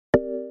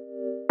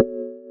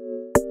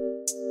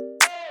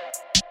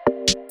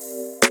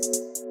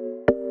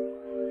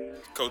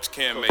Coach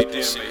Cam made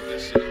this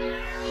shit.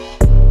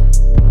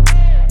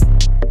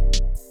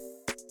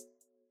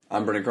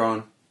 I'm Brendan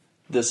Cron.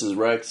 This is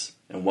Rex,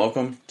 and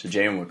welcome to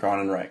Jam with Cron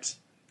and Rex.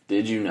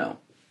 Did you know?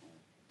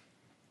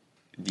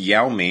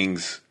 Yao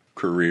Ming's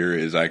career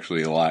is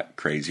actually a lot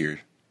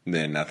crazier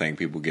than I think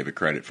people give it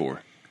credit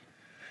for.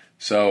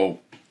 So,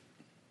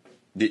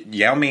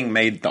 Yao Ming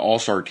made the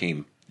All-Star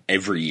team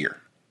every year.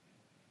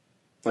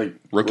 Like,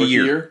 Rookie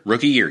year.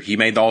 Rookie year. He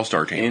made the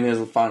All-Star team. In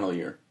his final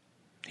year.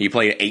 He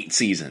played 8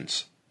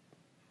 seasons.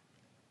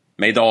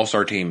 Made the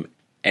All-Star team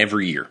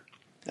every year.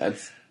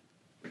 That's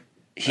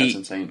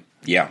insane.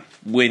 Yeah.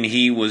 When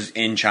he was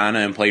in China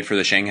and played for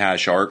the Shanghai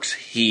Sharks,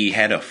 he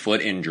had a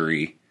foot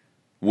injury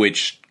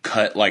which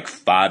cut like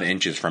 5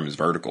 inches from his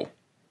vertical.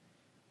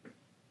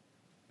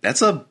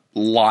 That's a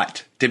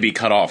lot to be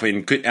cut off.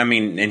 And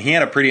he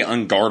had a pretty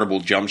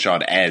unguardable jump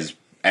shot as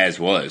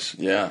was.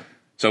 Yeah.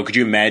 So could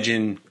you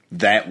imagine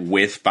that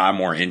with 5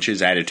 more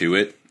inches added to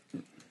it?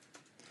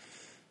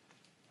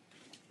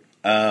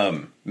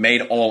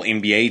 Made all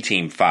NBA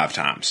team 5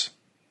 times.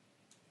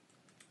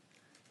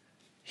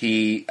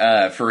 He,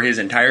 for his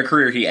entire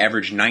career, he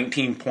averaged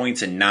 19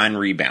 points and 9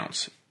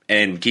 rebounds.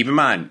 And keep in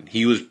mind,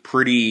 he was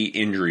pretty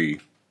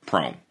injury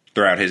prone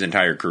throughout his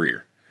entire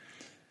career.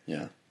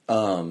 Yeah.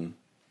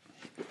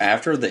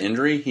 After the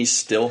injury, he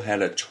still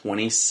had a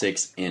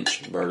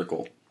 26-inch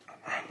vertical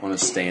on a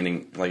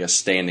standing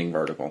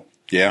vertical.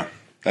 Yeah,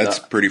 that's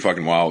pretty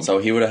fucking wild. So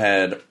he would have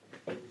had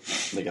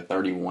like a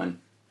 31.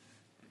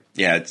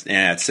 Yeah, it's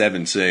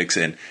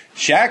 7'6", and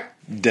Shaq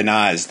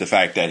denies the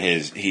fact that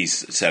he's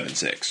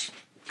 7'6".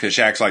 Because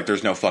Shaq's like,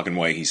 there's no fucking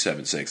way he's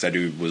 7'6". That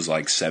dude was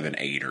like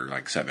 7'8" or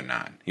like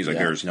 7'9". He's like,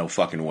 There's no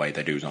fucking way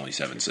that dude's only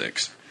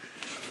 7'6".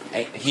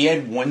 He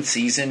had one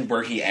season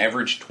where he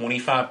averaged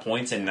 25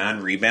 points and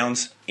 9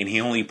 rebounds, and he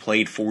only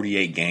played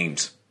 48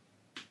 games.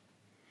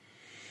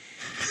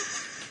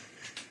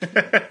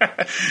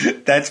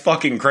 That's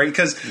fucking great,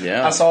 because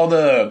I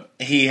saw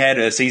he had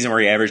a season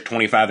where he averaged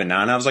 25 and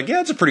 9. I was like,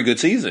 yeah, it's a pretty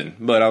good season.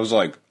 But I was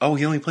like, oh,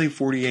 he only played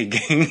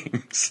 48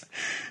 games.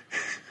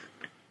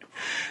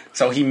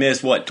 So he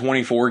missed,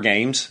 24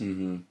 games?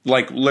 Mm-hmm.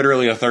 Like,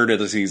 literally a third of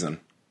the season.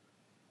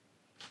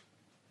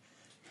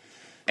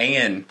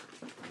 And,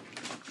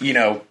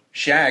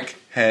 Shaq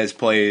has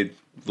played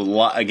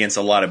against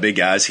a lot of big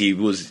guys. He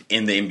was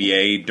in the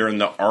NBA during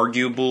the I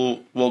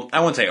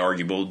wouldn't say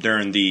arguable,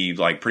 during the,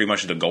 pretty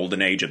much the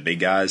golden age of big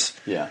guys.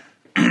 Yeah.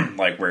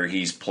 Where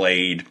he's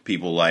played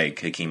people like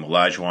Hakeem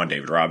Olajuwon,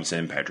 David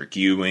Robinson, Patrick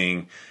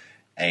Ewing,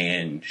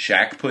 and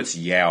Shaq puts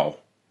Yao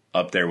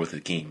up there with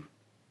Hakeem.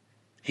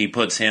 He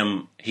puts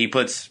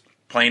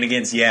playing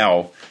against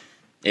Yao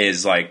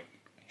is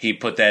he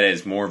put that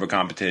as more of a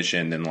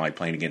competition than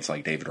playing against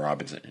David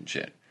Robinson and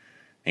shit.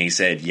 And he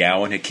said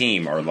Yao and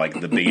Hakeem are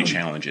the biggest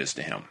challenges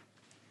to him.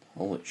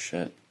 Holy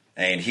shit.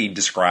 And he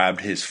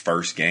described his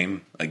first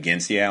game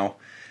against Yao,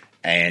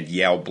 and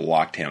Yao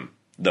blocked him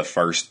the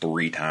first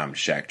 3 times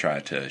Shaq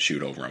tried to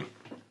shoot over him.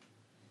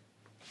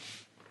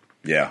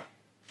 Yeah.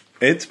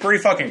 It's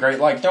pretty fucking great.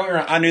 Don't get me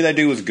wrong, I knew that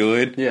dude was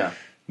good. Yeah.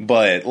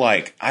 But,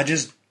 I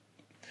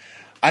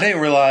didn't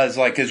realize,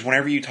 because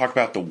whenever you talk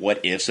about the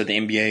what ifs of the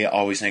NBA, I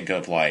always think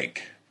of,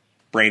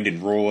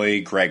 Brandon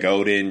Roy, Greg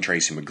Oden,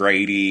 Tracy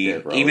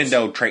McGrady. Even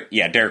though,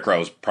 Derrick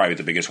Rose probably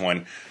the biggest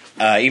one.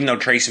 Even though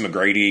Tracy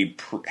McGrady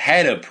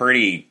had a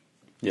pretty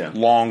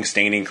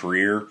long-standing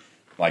career,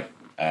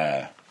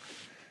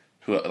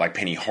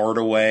 Penny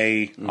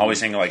Hardaway, always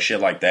thinking shit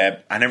like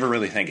that. I never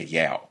really think of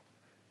Yao.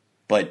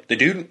 But the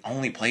dude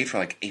only played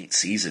for 8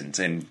 seasons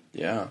and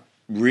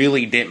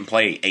really didn't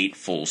play 8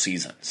 full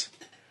seasons.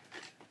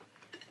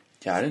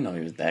 Yeah, I didn't know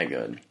he was that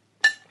good.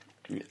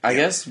 I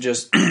guess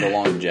just the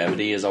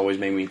longevity has always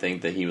made me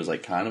think that he was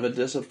kind of a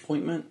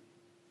disappointment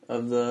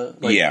of the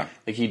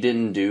he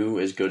didn't do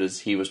as good as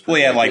he was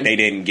projected. Well, yeah, they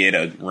didn't get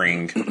a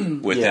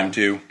ring with him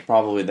too.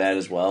 Probably that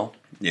as well.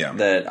 Yeah.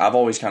 That I've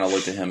always kind of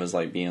looked at him as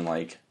being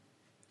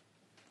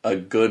a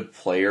good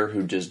player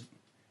who just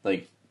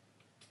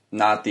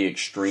not the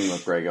extreme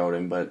of Greg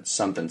Oden, but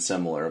something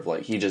similar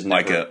of he just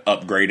never a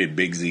upgraded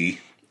Big Z.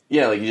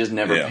 Yeah, he just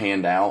never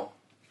panned out.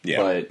 Yeah.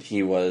 But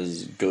he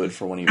was good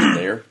for when he was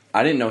there.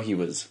 I didn't know he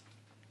was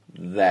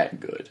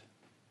that good.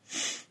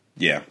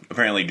 Yeah,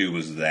 apparently dude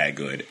was that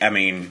good. I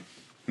mean,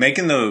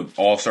 making the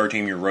All-Star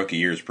team your rookie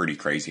year is pretty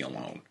crazy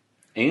alone.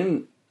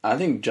 And I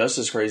think just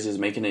as crazy as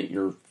making it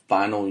your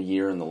final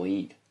year in the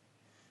league.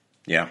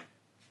 Yeah.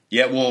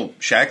 Yeah, well,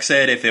 Shaq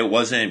said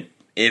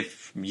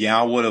if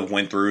Yao would have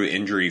went through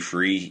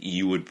injury-free,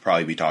 you would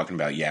probably be talking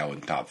about Yao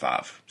in top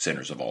 5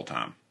 centers of all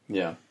time.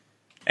 Yeah.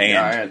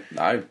 And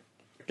I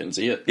can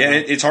see it. Yeah,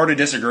 it's hard to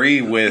disagree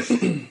with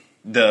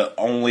the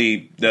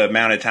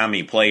amount of time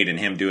he played and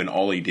him doing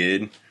all he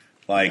did.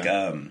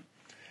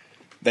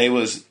 They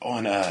was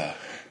on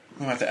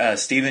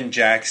Steven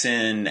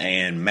Jackson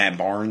and Matt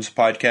Barnes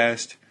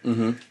podcast,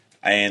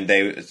 and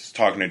they was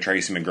talking to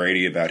Tracy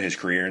McGrady about his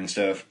career and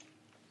stuff.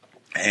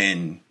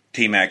 And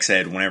T-Mac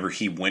said whenever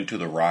he went to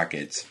the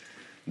Rockets,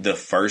 the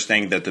first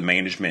thing that the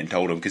management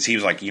told him, because he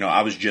was like,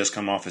 I was just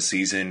coming off a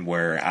season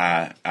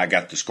where I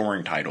got the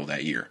scoring title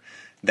that year.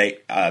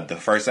 The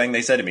first thing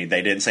they said to me,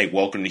 they didn't say,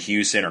 welcome to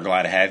Houston or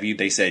glad to have you.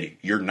 They said,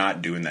 you're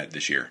not doing that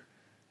this year.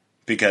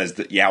 Because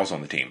Yow's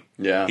on the team.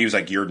 Yeah. He was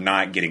like, you're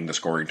not getting the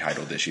scoring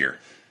title this year.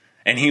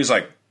 And he was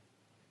like,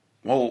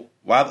 well,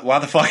 why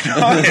the fuck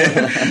not?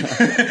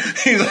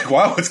 He was like,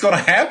 wow, what's going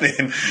to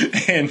happen?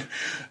 And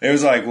it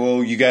was like,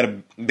 well, you got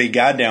a big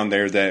guy down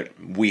there that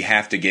we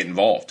have to get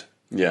involved.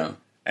 Yeah.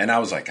 And I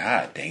was like,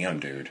 God damn,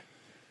 dude.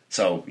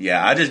 So,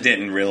 yeah, I just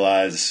didn't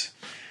realize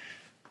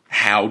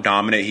how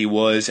dominant he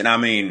was. And I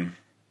mean,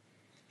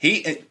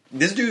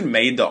 this dude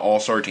made the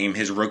All-Star team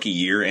his rookie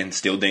year and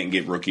still didn't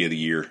get Rookie of the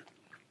Year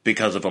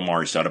because of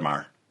Amari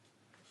Stoudemire.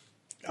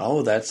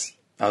 Oh, I was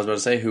about to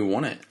say, who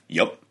won it?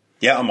 Yep.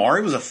 Yeah,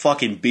 Amari was a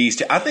fucking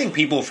beast. I think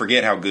people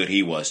forget how good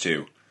he was,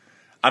 too.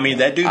 I mean,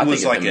 that dude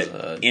was like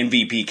an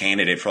MVP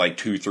candidate for like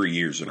 2-3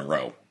 years in a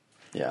row.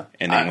 Yeah.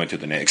 And then went to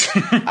the Knicks.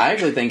 I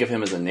actually think of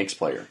him as a Knicks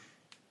player.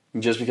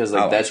 Just because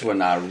that's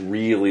when I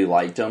really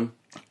liked him.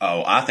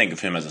 Oh, I think of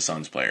him as a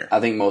Suns player. I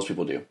think most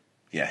people do.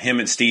 Yeah, him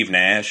and Steve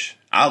Nash.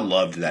 I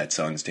loved that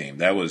Suns team.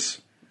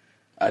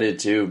 I did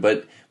too.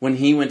 But when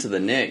he went to the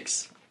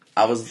Knicks,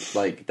 I was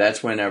like,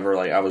 that's whenever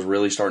I was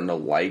really starting to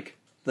like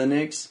the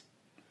Knicks.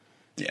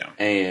 Yeah.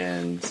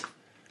 And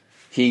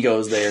he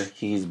goes there,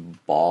 he's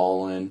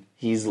balling,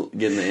 he's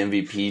getting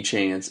the MVP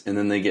chance, and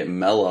then they get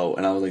Melo,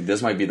 and I was like,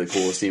 this might be the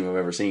coolest team I've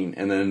ever seen.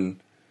 And then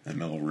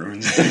Melo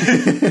ruins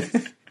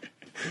it.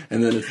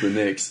 And then it's the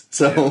Knicks.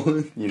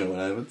 So, you know what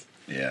happens.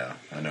 Yeah,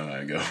 I know how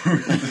it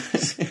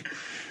goes.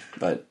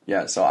 But,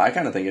 yeah, so I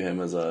kind of think of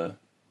him as a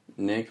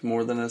Knick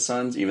more than a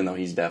Suns, even though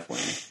he's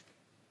definitely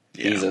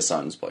he's a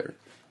Suns player.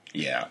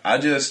 Yeah,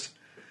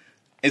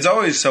 it's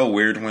always so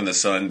weird when the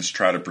Suns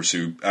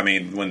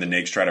when the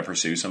Knicks try to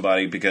pursue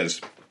somebody,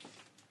 because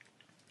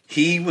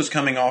he was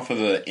coming off of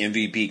an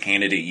MVP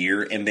candidate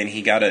year, and then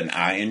he got an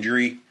eye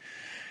injury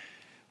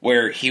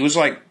where he was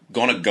like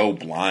going to go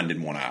blind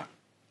in one eye.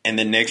 And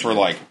the Knicks were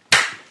like,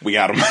 we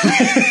got him.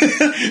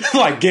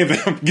 Like, give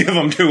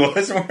him to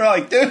us. And we're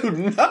like,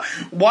 dude, no,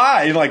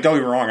 why? And like, don't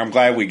get me wrong, I'm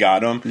glad we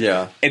got him.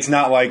 Yeah. It's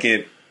not like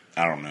I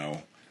don't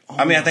know.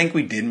 I mean, I think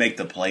we did make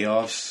the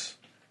playoffs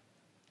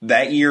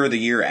that year or the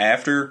year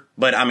after.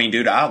 But, I mean,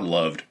 dude, I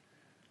loved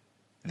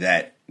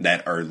that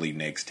early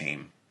Knicks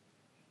team.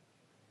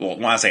 Well,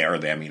 when I say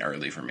early, I mean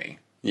early for me.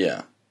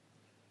 Yeah.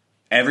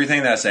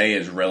 Everything that I say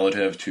is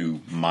relative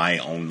to my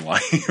own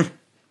life.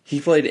 He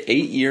played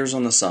 8 years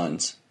on the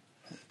Suns,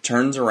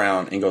 turns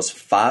around, and goes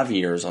 5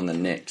 years on the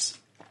Knicks.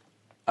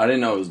 I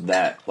didn't know it was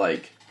that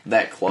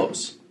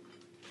close.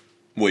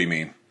 What do you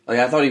mean?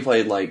 I thought he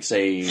played,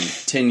 say,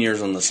 10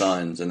 years on the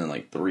Suns and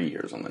then, 3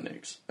 years on the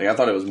Knicks. I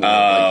thought it was more,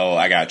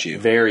 I got you.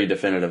 Very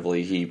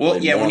definitively he played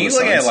Well, yeah, more when on you the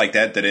look Suns. at it like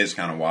that, that is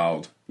kind of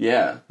wild.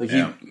 Yeah.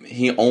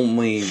 He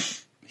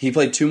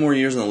played 2 more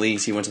years in the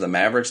leagues. He went to the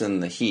Mavericks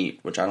and the Heat,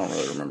 which I don't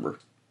really remember.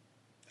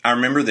 I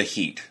remember the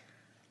Heat.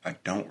 I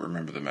don't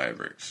remember the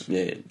Mavericks.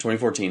 Yeah,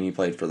 2014 he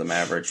played for the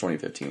Mavericks.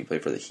 2015 he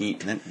played for the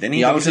Heat. And then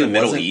he go to the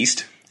Middle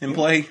East and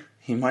play?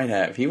 He might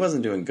have. He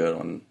wasn't doing good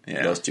on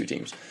those two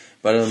teams.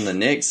 But on the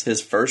Knicks, his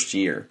first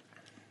year,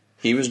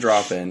 he was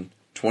dropping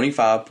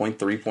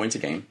 25.3 points a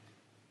game,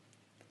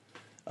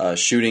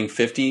 shooting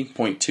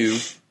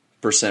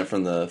 50.2%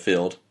 from the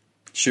field,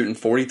 shooting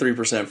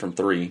 43% from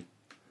 3,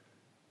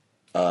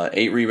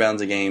 8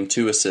 rebounds a game,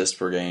 2 assists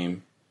per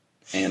game,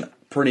 and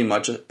pretty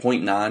much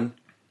 0.9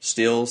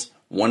 steals,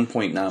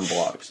 1.9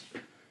 blocks.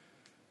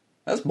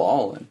 That's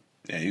balling.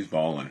 Yeah, he's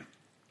balling.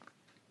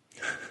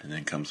 And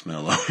then comes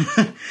Melo.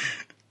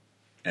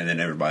 And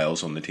then everybody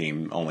else on the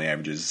team only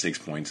averages 6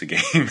 points a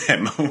game at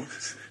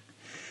most.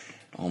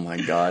 Oh my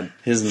God.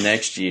 His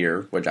next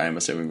year, which I am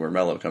assuming where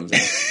Melo comes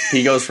in,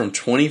 he goes from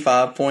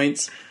 25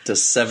 points to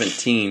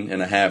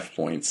 17.5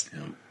 points.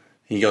 Yep.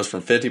 He goes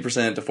from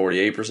 50% to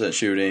 48%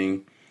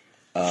 shooting.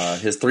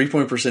 His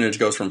 3-point percentage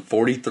goes from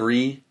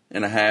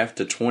 43.5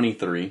 to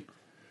 23.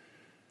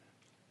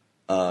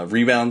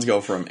 Rebounds go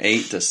from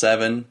 8 to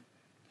 7.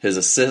 His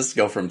assists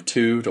go from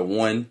 2 to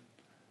 1.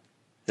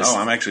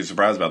 I'm actually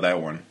surprised about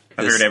that one.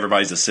 I figured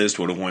everybody's assist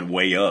would have went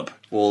way up.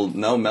 Well,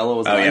 no, Melo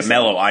was.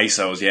 Melo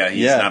ISOs. Yeah,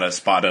 he's not a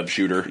spot up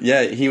shooter.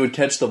 Yeah, he would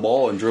catch the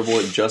ball and dribble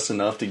it just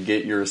enough to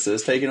get your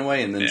assist taken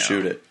away, and then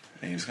shoot it.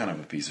 He was kind of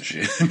a piece of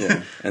shit.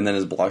 Yeah, and then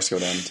his blocks go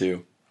down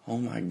too. Oh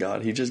my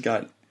God, he just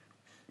got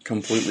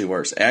completely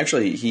worse.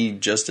 Actually, he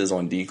just is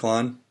on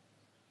decline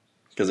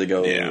because they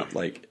go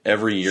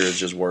every year is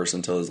just worse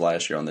until his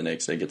last year on the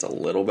Knicks. It gets a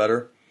little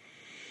better,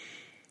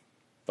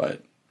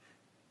 but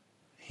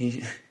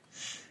he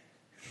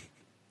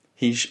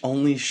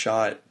only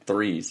shot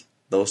threes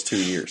those 2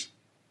 years.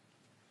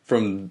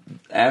 From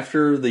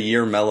after the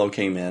year Melo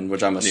came in,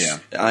 which I'm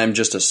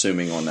just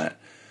assuming on the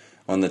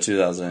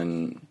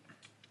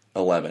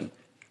 2011.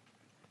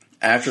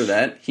 After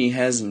that, he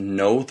has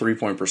no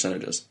 3-point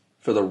percentages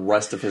for the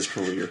rest of his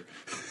career.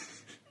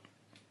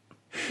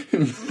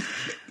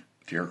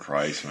 Dear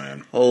Christ,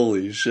 man.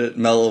 Holy shit.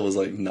 Melo was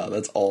like, no,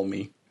 that's all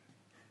me.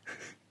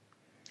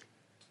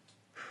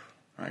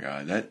 My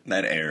God,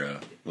 that era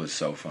was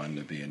so fun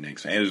to be a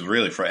Knicks fan. It was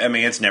really I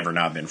mean, it's never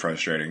not been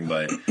frustrating,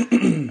 but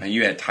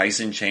you had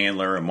Tyson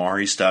Chandler,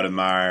 Amari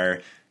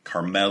Stoudemire,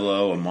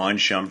 Carmelo, Amon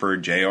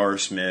Shumpert, J.R.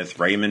 Smith,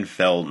 Raymond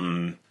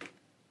Felton.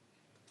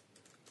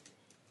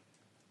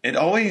 It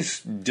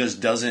always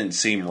just doesn't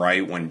seem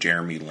right when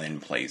Jeremy Lin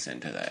plays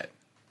into that.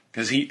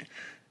 Because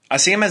I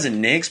see him as a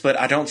Knicks, but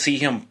I don't see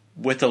him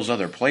with those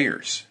other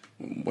players.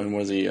 When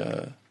was he,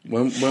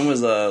 when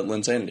was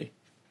Linsanity?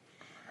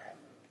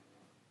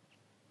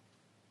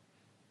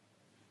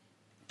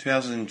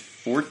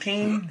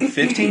 2014?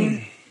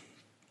 15?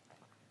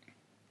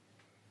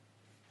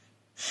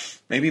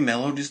 Maybe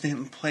Melo just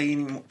didn't play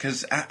anymore.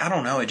 Because, I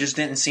don't know, it just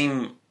didn't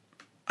seem...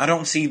 I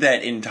don't see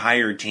that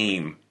entire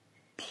team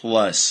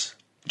plus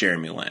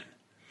Jeremy Lin.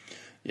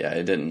 Yeah,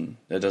 it didn't.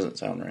 It doesn't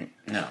sound right.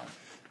 No.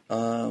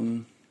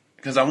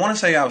 Because I want to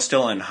say I was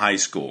still in high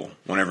school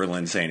whenever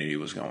Linsanity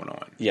was going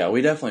on. Yeah,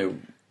 we definitely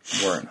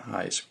were in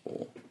high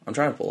school. I'm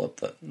trying to pull up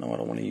that. No, I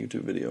don't want a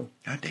YouTube video.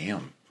 God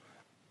damn.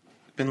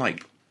 It's been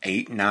like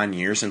 8-9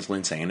 years since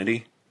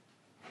Linsanity.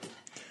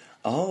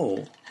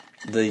 Oh,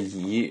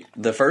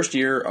 the first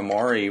year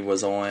Amari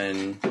was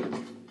on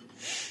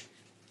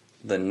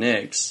the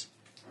Knicks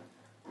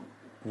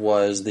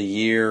was the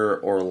year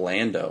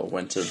Orlando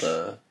went to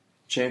the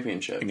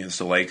championship. Against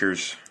the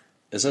Lakers.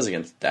 It says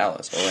against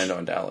Dallas. Orlando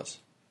and Dallas.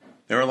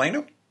 They're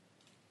Orlando?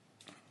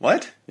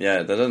 What?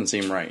 Yeah, that doesn't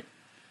seem right.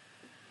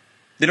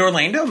 Did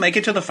Orlando make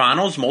it to the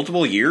finals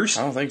multiple years?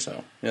 I don't think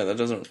so. Yeah, that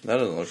doesn't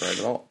look right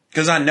at all.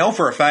 Because I know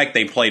for a fact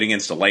they played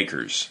against the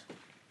Lakers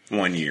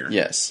one year.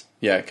 Yes.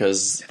 Yeah,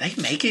 because... Did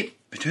they make it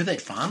to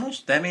that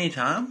finals that many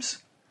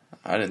times?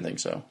 I didn't think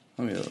so.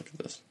 Let me look at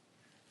this.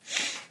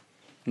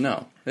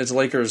 No. It's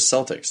Lakers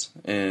Celtics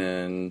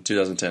in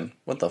 2010.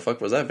 What the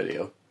fuck was that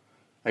video?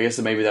 I guess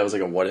maybe that was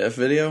like a what-if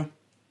video?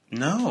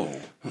 No.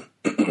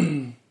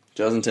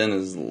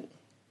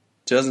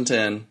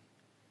 2010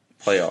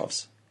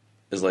 playoffs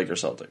is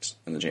Lakers Celtics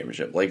in the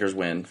championship. Lakers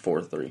win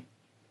 4-3.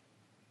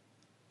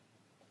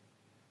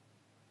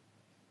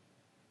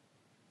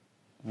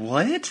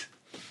 What?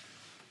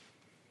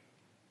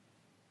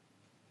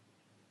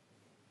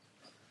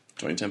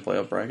 2010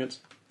 playoff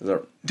brackets? Is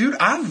that... Dude,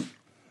 I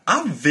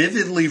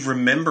vividly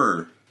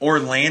remember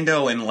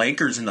Orlando and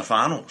Lakers in the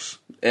finals.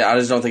 I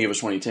just don't think it was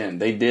 2010.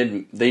 They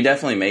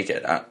definitely make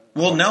it.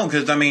 Well, no,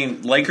 because I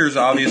mean, Lakers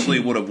obviously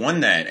would have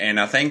won that, and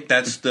I think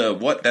that's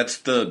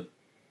the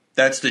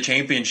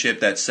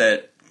championship that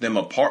set them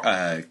apart.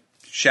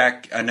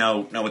 Shaq,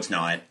 no, it's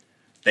not.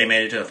 They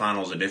made it to the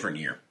finals a different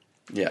year.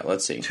 Yeah,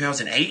 let's see.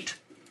 2008.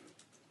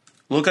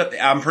 Look up.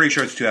 I'm pretty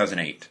sure it's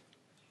 2008.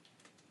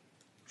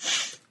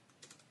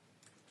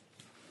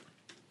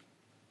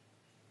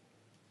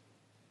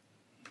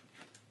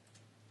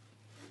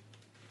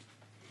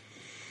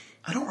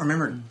 I don't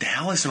remember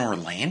Dallas and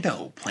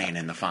Orlando playing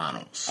in the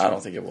finals. I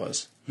don't think it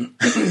was.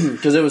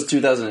 Because it was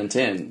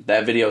 2010.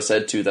 That video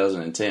said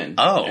 2010.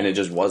 Oh. And it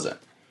just wasn't.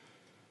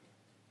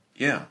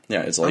 Yeah.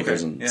 Yeah, it's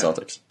Lakers and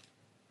Celtics.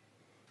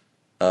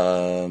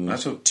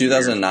 That's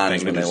 2009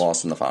 is when they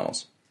lost in the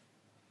finals.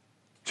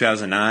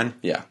 2009?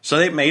 Yeah. So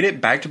they made it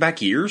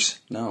back-to-back years?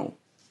 No.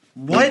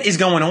 What is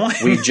going on?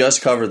 We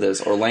just covered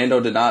this.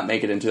 Orlando did not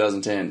make it in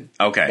 2010.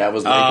 Okay. That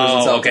was Lakers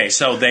and Celtics. Okay,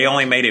 so they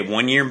only made it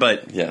 1 year,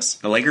 but yes.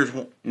 The Lakers...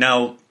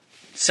 No,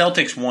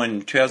 Celtics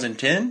won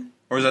 2010?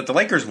 Or was that the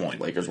Lakers won?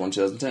 Lakers won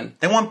 2010.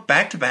 They won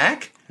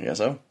back-to-back? I guess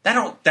so.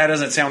 That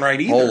doesn't sound right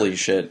either. Holy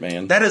shit,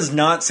 man. That does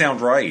not sound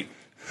right.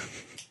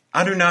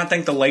 I do not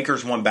think the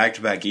Lakers won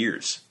back-to-back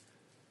years.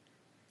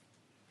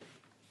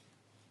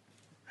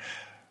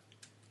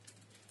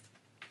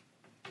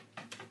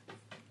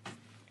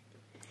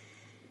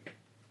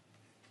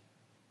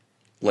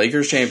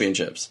 Lakers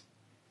championships.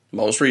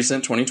 Most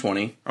recent,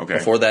 2020. Okay.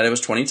 Before that, it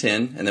was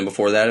 2010. And then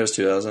before that, it was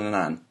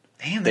 2009.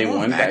 Damn, they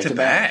won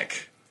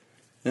back-to-back.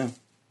 Yeah.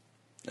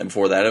 And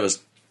before that, it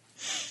was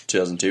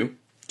 2002,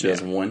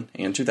 2001,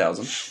 and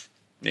 2000.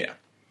 Yeah.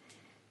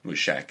 With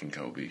Shaq and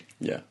Kobe.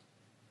 Yeah.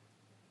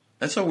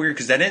 That's so weird,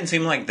 because that didn't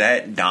seem like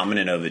that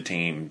dominant of a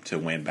team to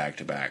win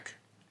back-to-back.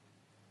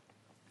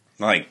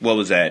 Like, what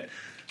was that?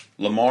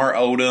 Lamar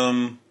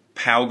Odom,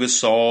 Pau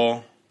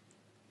Gasol,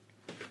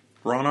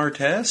 Ron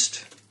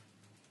Artest?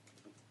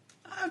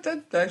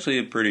 That's actually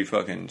a pretty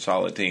fucking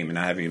solid team, and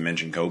I haven't even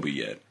mentioned Kobe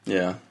yet.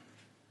 Yeah.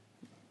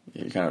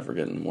 You're kind of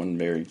forgetting one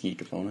very key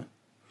component.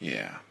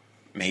 Yeah.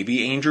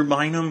 Maybe Andrew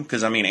Bynum?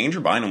 Because, I mean,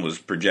 Andrew Bynum was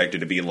projected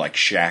to be like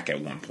Shaq at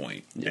one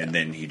point. Yeah. And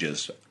then he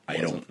just... I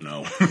don't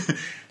know.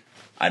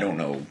 I don't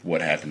know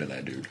what happened to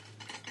that dude.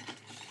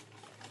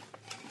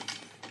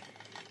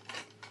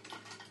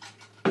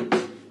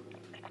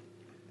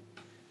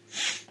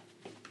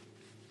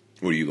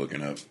 What are you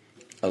looking up?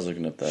 I was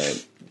looking up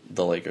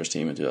the Lakers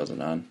team in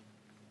 2009.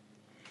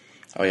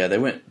 Oh, yeah,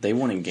 they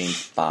won in Game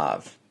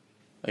 5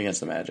 against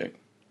the Magic.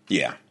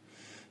 Yeah.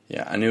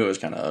 Yeah, I knew it was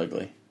kind of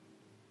ugly.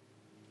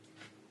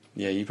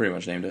 Yeah, you pretty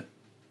much named it.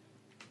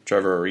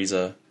 Trevor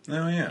Ariza.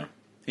 Oh, yeah.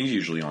 He's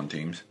usually on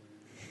teams.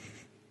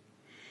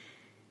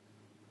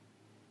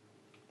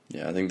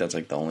 Yeah, I think that's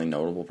like the only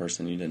notable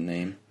person you didn't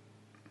name.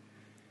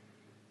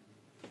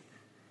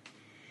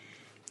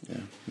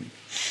 Yeah.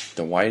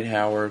 Dwight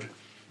Howard,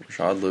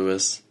 Rashad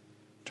Lewis,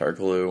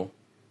 Turkoglu.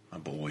 My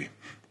boy.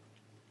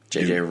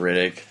 J.J.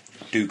 Redick.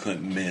 Dude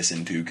couldn't miss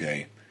in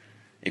 2K.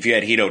 If you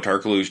had Hito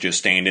Turkoglu just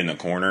stand in the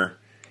corner,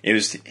 it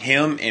was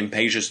him and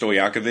Peja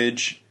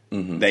Stojakovic.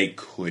 Mm-hmm. They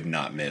could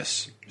not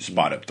miss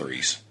spot up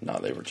threes. No,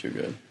 they were too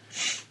good.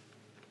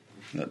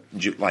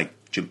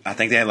 I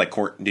think they had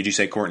did you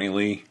say Courtney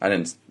Lee? I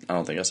don't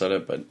think I said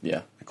it, but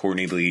yeah.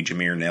 Courtney Lee,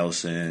 Jameer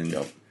Nelson.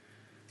 Yep.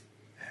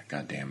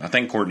 God damn. I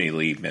think Courtney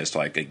Lee missed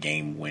a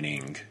game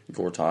winning.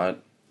 Gortat.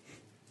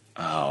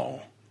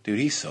 Oh. Dude,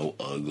 he's so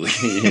ugly.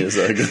 He is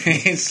ugly.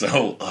 He's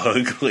so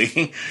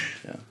ugly.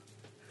 Yeah.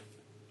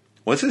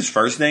 What's his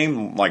first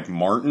name?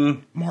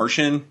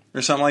 Martian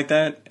or something like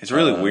that? It's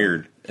really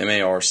weird.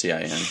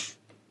 Marcin.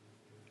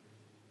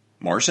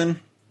 Martian?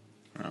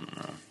 I don't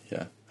know.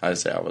 Yeah. I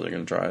just say I wasn't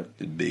going to try it.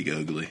 The big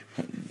ugly.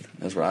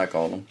 That's what I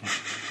called him.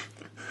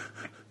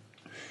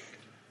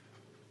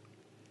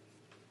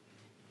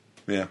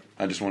 Yeah.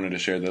 I just wanted to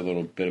share that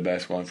little bit of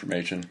basketball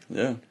information.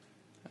 Yeah.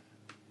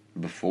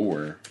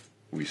 Before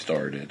we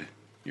started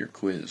your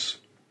quiz.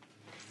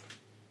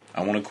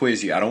 I want to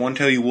quiz you. I don't want to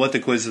tell you what the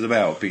quiz is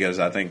about because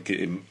I think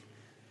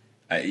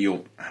I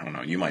don't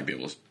know, you might be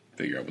able to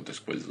figure out what this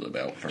quiz is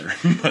about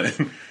first. But,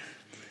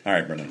 all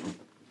right, Brendan.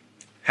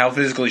 How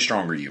physically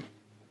strong are you?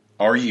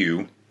 Are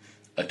you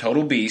a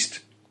total beast,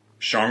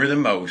 stronger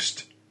than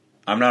most?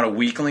 I'm not a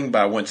weakling,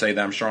 but I wouldn't say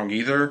that I'm strong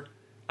either.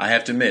 I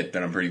have to admit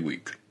that I'm pretty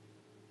weak.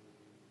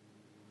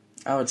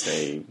 I would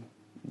say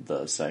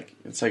the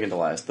second to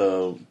last.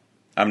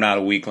 I'm not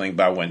a weakling,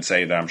 but I wouldn't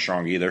say that I'm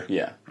strong either.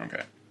 Yeah.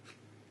 Okay.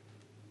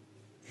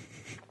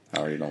 I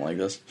already don't like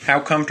this. How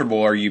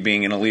comfortable are you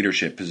being in a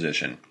leadership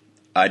position?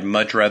 I'd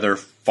much rather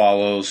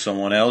follow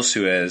someone else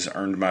who has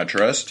earned my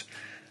trust.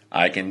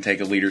 I can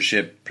take a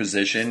leadership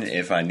position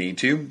if I need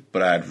to,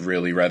 but I'd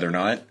really rather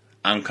not.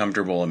 I'm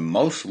comfortable in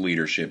most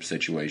leadership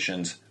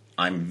situations.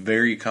 I'm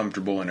very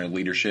comfortable in a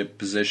leadership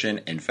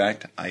position. In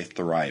fact, I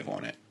thrive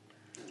on it.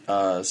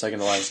 Second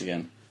to last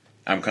again.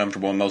 I'm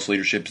comfortable in most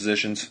leadership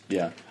positions.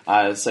 Yeah.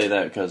 I say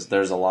that because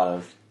there's a lot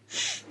of...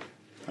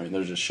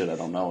 there's just shit I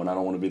don't know, and I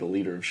don't want to be the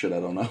leader of shit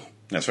I don't know.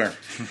 That's fair.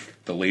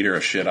 The leader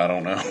of shit I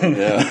don't know.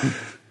 Yeah.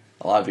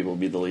 A lot of people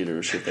be the leader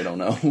of shit they don't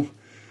know.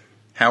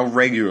 How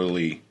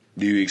regularly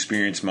do you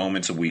experience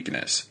moments of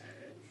weakness?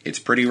 It's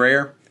pretty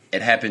rare.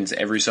 It happens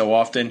every so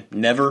often.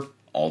 Never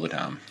all the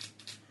time.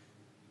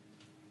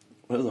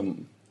 What's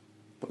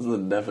the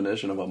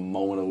definition of a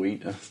moment of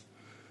weakness?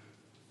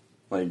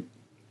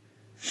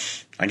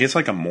 I guess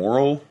a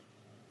moral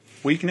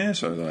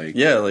weakness or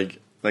yeah,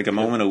 a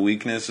moment of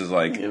weakness is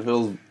it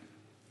feels.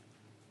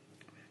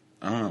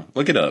 I don't know.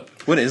 Look it up.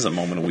 What is a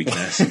moment of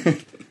weakness?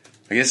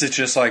 I guess it's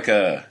just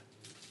I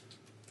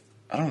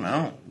don't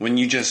know. When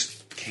you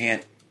just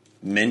can't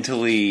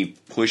mentally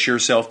push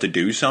yourself to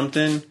do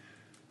something.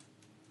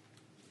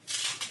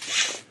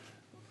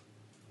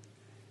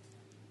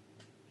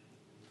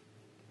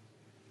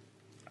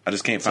 I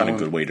just can't find a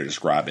good way to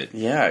describe it.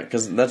 Yeah,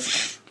 because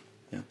that's...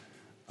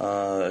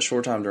 a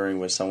short time during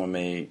which someone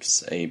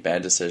makes a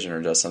bad decision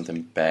or does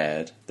something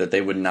bad that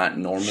they would not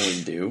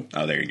normally do.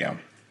 Oh, there you go.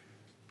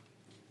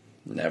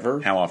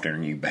 Never? How often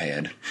are you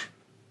bad?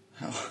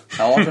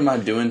 How often am I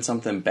doing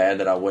something bad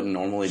that I wouldn't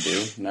normally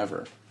do?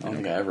 Never. I don't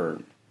think I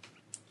ever...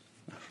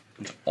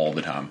 All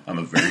the time. I'm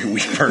a very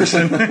weak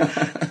person.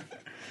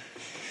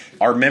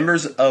 Are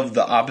members of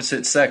the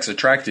opposite sex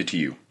attracted to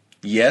you?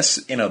 Yes,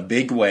 in a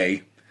big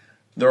way.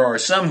 There are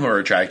some who are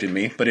attracted to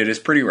me, but it is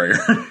pretty rare.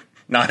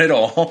 Not at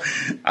all.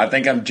 I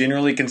think I'm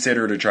generally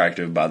considered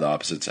attractive by the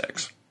opposite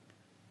sex.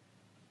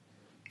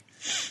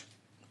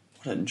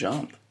 What a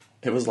jump.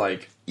 It was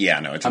Yeah,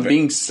 no, it's I'm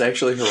being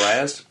sexually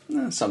harassed?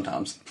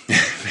 Sometimes.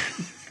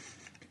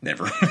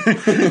 Never.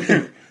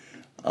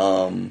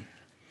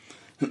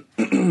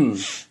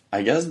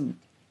 I guess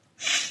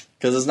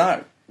because it's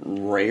not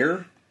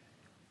rare.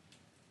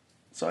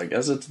 So I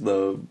guess it's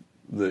the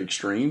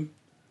extreme.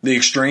 The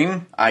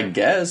extreme? I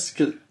guess.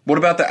 What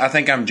about that? I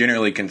think I'm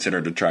generally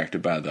considered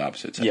attractive by the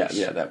opposite sex.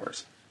 Yeah, that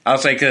works. I'll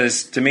say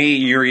because to me,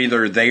 you're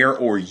either there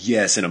or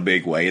yes in a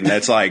big way, and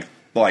that's like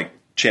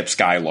Chip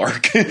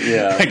Skylark.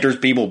 Yeah, there's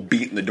people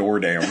beating the door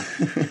down.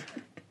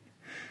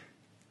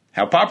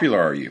 How popular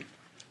are you?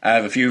 I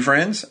have a few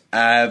friends.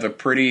 I have a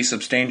pretty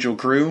substantial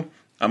crew.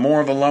 I'm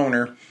more of a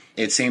loner.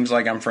 It seems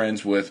like I'm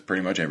friends with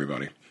pretty much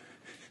everybody.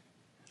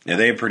 Yeah,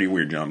 they have pretty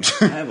weird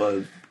jumps. I have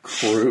a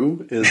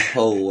crew is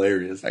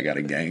hilarious. I got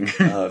a gang.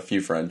 A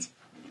few friends.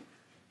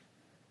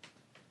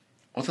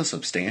 What's a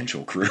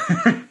substantial crew?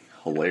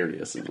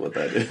 Hilarious is what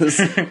that is.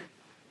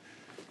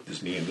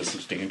 Just me and the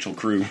substantial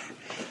crew.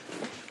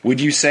 Would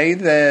you say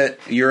that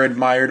you're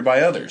admired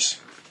by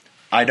others?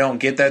 I don't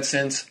get that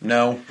sense.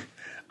 No.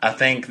 I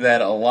think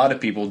that a lot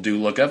of people do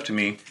look up to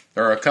me.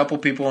 There are a couple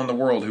people in the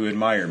world who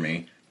admire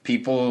me.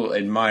 People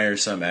admire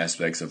some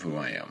aspects of who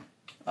I am.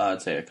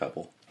 I'd say a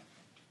couple.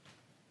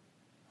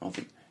 I don't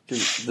think...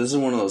 Because this is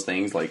one of those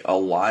things, a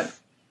lot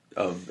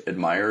of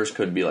admirers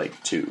could be,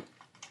 2.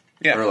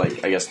 Yeah. Or, I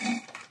guess,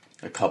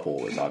 A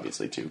couple is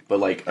obviously 2, but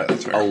like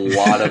a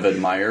lot of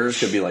admirers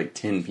could be like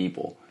 10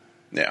 people.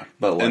 Yeah,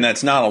 but like, and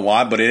that's not a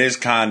lot, but it is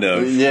kind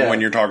of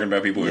when you're talking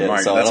about people who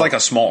admire. So that's like a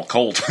small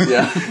cult.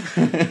 Yeah.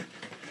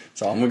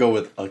 So I'm gonna go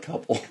with a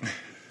couple.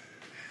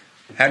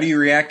 How do you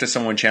react to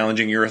someone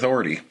challenging your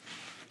authority?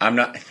 I'm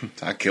not.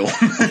 I kill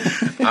them.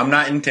 I'm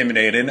not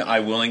intimidated. I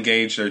will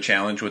engage their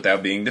challenge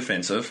without being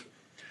defensive.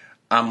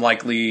 I'm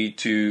likely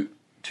to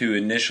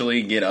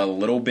initially get a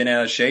little bit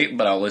out of shape,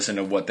 but I'll listen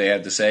to what they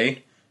have to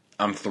say.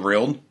 I'm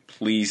thrilled.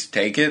 Please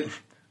take it.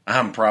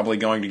 I'm probably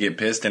going to get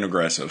pissed and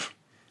aggressive.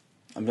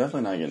 I'm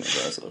definitely not getting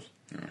aggressive.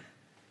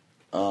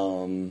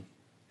 I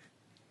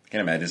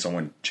can't imagine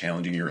someone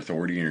challenging your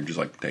authority and you're just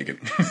like, take it.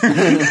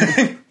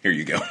 Here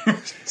you go.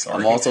 Sorry.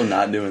 I'm also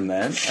not doing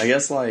that. I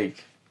guess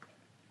like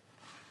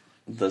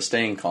the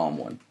staying calm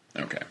one.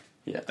 Okay.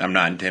 Yeah. I'm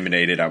not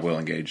intimidated. I will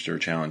engage their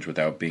challenge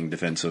without being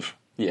defensive.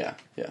 Yeah.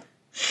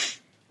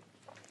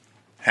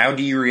 How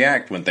do you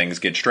react when things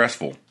get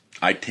stressful?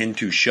 I tend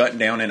to shut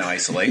down and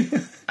isolate.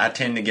 I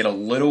tend to get a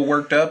little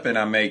worked up and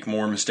I make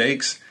more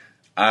mistakes.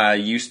 I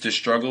used to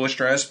struggle with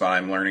stress, but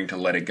I'm learning to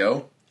let it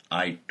go.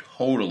 I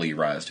totally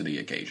rise to the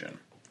occasion.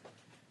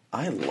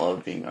 I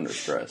love being under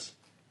stress.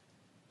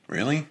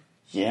 Really?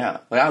 Yeah.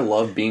 Like, I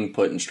love being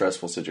put in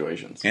stressful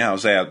situations. Yeah, I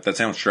was saying, that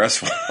sounds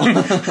stressful.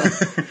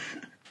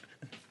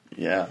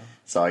 Yeah.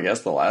 So I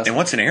guess the last In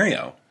what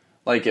scenario?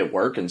 Like at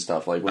work and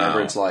stuff. Like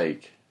whenever it's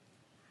like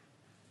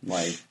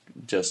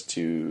just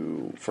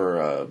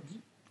a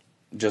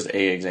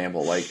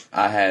example, like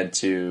I had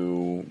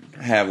to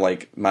have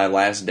like my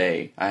last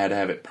day, I had to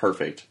have it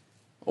perfect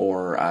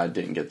or I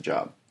didn't get the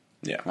job.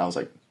 Yeah. And I was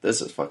like,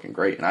 this is fucking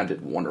great. And I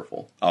did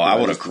wonderful. Oh, I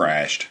would have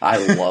crashed. I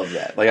love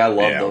that. Like I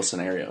love those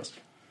scenarios.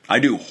 I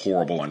do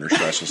horrible under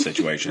stressful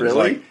situations.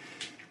 Really?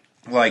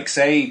 Like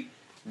say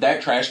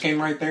that trash can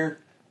right there.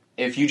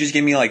 If you just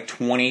give me like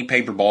 20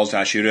 paper balls and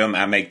I shoot them,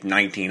 I make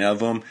 19 of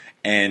them,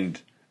 and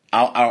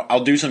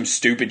I'll do some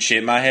stupid shit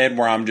in my head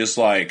where I'm just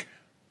like,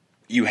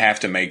 you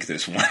have to make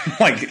this one.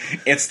 Like,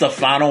 it's the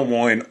final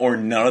one or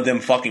none of them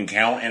fucking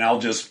count, and I'll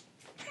just...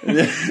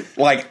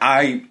 like,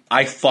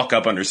 I fuck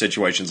up under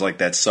situations like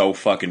that so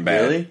fucking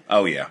bad. Really?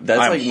 Oh, yeah.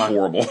 That's I'm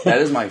horrible. That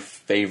is my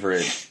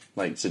favorite,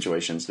 like,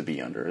 situations to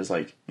be under. Is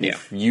like,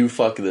 if you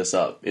fuck this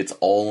up, it's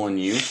all on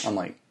you. I'm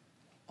like,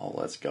 oh,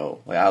 let's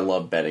go. Like, I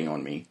love betting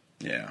on me.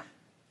 Yeah.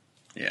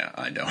 Yeah,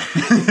 I don't.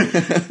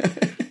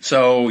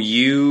 So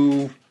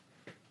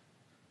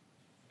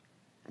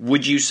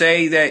would you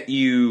say that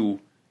you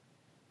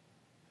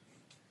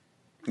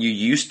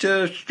used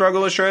to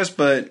struggle with stress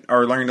but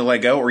are learning to let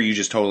go, or you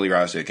just totally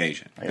rise to the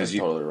occasion? I guess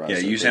totally rise. Yeah,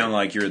 you sound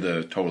like you're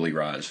the totally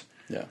rise.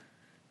 Yeah.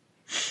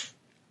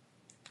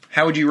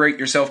 How would you rate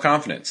your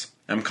self-confidence?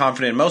 I'm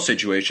confident in most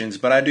situations,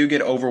 but I do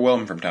get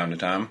overwhelmed from time to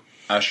time.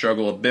 I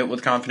struggle a bit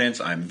with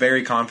confidence. I'm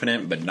very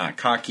confident, but not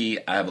cocky.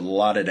 I have a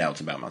lot of doubts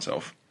about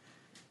myself.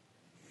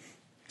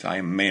 So I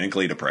am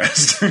manically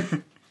depressed.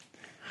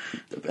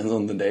 Depends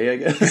on the day, I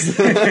guess.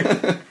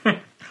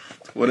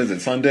 What is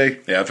it,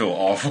 Sunday? Yeah, I feel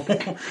awful.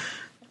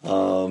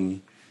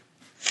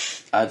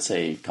 I'd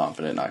say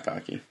confident, not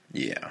cocky.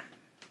 Yeah.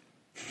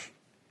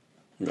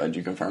 I'm glad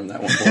you confirmed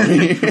that one for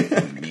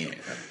me. Yeah.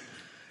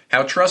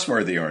 How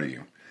trustworthy are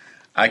you?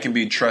 I can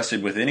be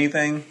trusted with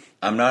anything.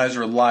 I'm not as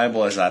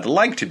reliable as I'd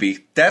like to be.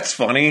 That's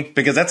funny,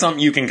 because that's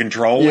something you can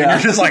control. Yeah. And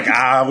you're just like,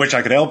 I wish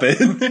I could help it.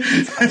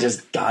 I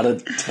just gotta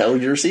tell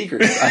your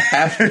secrets. I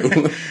have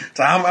to.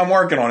 So I'm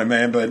working on it,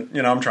 man, but,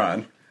 I'm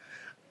trying.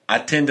 I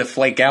tend to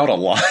flake out a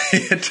lot.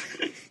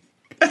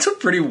 That's a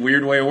pretty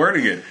weird way of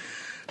wording it.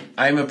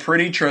 I'm a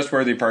pretty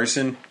trustworthy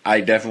person.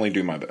 I definitely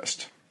do my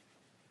best.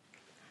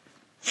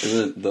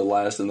 Isn't the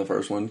last and the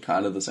first one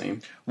kind of the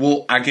same?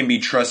 Well, I can be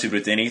trusted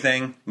with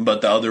anything,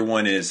 but the other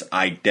one is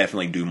I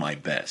definitely do my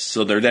best.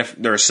 So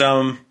there are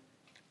some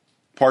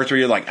parts where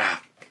you're like,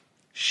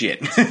 shit.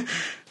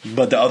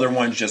 But the other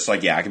one's just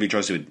like, I can be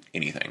trusted with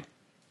anything.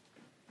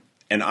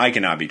 And I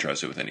cannot be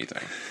trusted with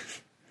anything.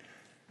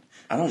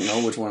 I don't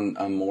know which one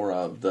I'm more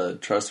of, the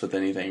trust with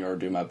anything or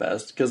do my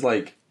best. Because,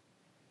 like,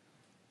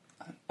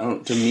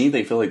 to me,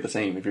 they feel like the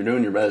same. If you're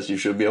doing your best, you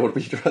should be able to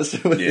be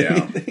trusted with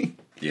anything.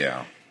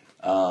 Yeah.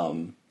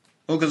 Well,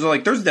 because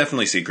like, there's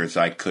definitely secrets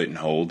I couldn't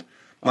hold.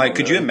 Like,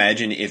 could you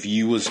imagine if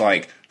you was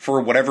like,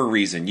 for whatever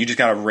reason, you just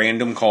got a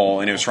random call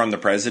and it was from the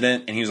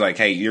president, and he was like,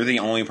 "Hey, you're the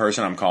only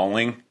person I'm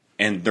calling,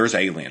 and there's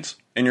aliens,"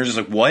 and you're just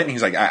like, "What?" And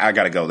he's like, "I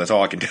gotta go. That's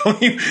all I can tell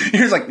you."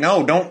 You're just like,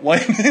 "No, don't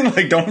like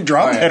don't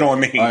drop that on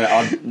me." All right,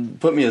 I'll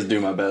put me as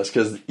do my best,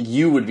 because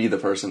you would be the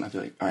person I'd be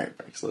like, "All right,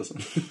 Rex,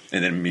 listen,"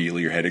 and then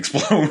immediately your head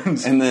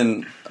explodes, and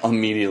then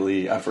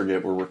immediately I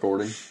forget we're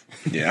recording.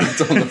 Yeah,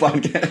 it's on the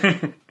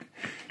podcast.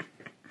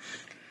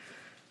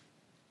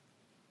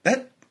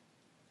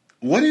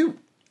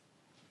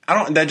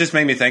 That just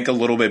made me think a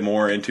little bit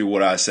more into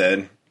what I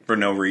said for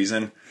no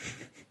reason.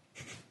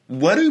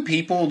 What do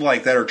people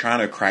like that are trying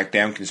to crack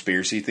down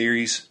conspiracy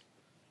theories?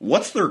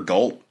 What's their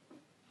goal?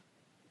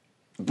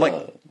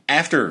 Like,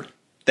 after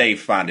they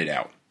find it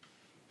out.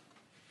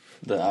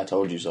 I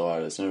told you so,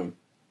 I'd assume.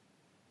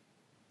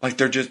 Like,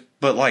 they're just,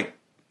 but like,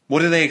 What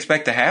do they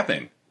expect to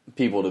happen?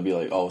 People to be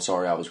like, oh,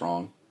 sorry, I was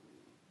wrong.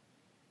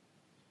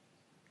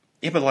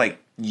 Yeah, but, like,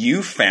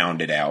 you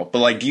found it out. But,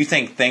 like, do you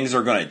think things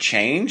are going to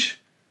change?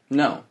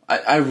 No.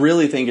 I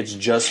really think it's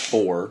just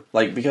for,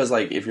 like, because,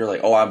 like, if you're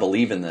like, oh, I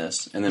believe in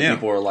this, and then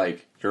people are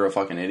like, you're a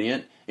fucking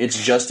idiot, it's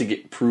just to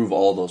prove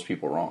all those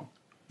people wrong.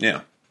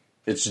 Yeah.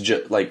 It's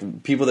just,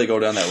 like, people that go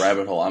down that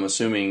rabbit hole, I'm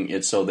assuming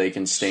it's so they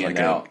can stand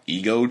out. An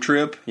ego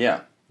trip?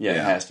 Yeah, it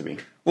has to be.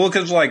 Well,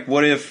 because, like,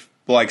 what if,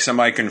 like,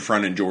 somebody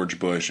confronted George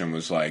Bush and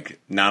was like,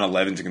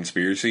 9/11's a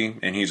conspiracy?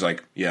 And he's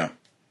like, yeah.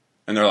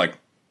 And they're like,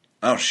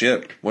 oh,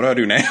 shit, what do I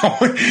do now?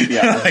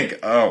 Yeah. Like,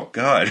 oh,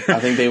 God. I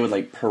think they would,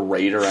 like,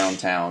 parade around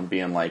town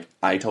being like,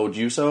 I told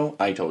you so,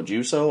 I told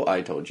you so,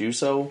 I told you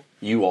so.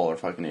 You all are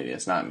fucking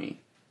idiots, not me.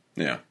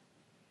 Yeah.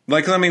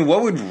 Like, I mean,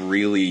 what would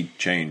really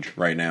change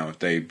right now if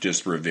they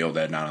just revealed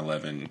that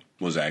 9/11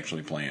 was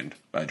actually planned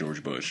by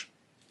George Bush?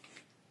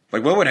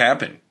 Like, what would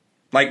happen?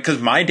 Like,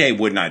 because my day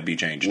would not be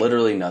changed.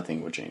 Literally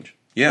nothing would change.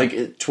 Yeah.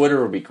 Like,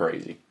 Twitter would be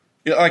crazy.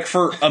 Yeah, like,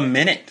 for a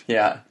minute.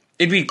 Yeah.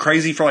 It'd be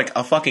crazy for, like,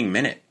 a fucking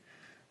minute.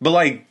 But,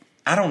 like,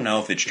 I don't know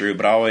if it's true,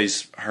 but I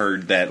always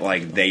heard that,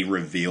 like, they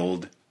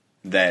revealed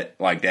that,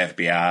 like, the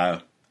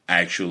FBI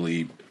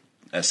actually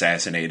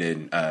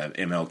assassinated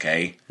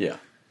MLK. Yeah.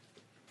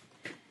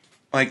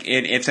 Like,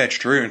 if that's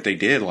true, if they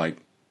did, like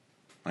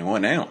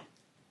what now?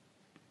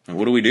 Like,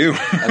 what do we do?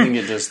 I think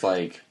it just,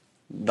 like,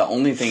 the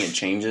only thing it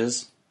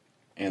changes,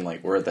 and,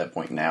 like, we're at that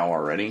point now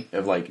already,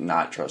 of, like,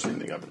 not trusting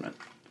the government.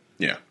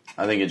 Yeah.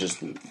 I think it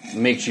just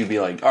makes you be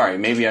like, all right,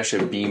 maybe I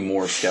should be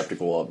more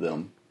skeptical of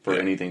them for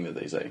anything that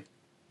they say.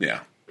 Yeah.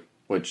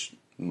 Which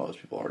most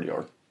people already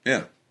are.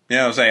 Yeah.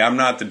 Yeah, I would say I'm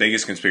not the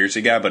biggest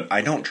conspiracy guy, but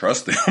I don't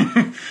trust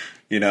them.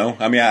 You know?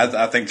 I mean,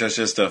 I think that's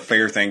just a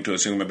fair thing to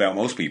assume about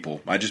most people.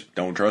 I just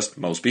don't trust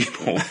most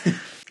people.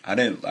 I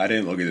didn't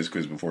look at this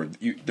quiz before.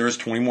 There's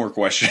 20 more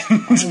questions.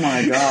 Oh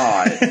my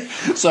god.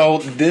 So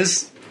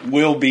this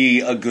will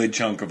be a good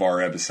chunk of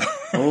our episode.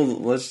 Oh,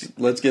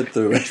 let's get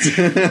through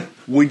it.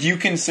 Would you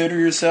consider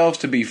yourselves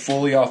to be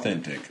fully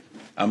authentic?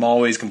 I'm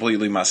always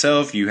completely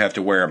myself. You have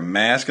to wear a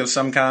mask of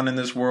some kind in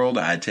this world.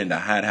 I tend to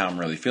hide how I'm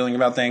really feeling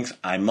about things.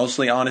 I'm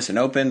mostly honest and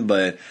open,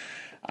 but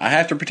I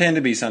have to pretend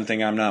to be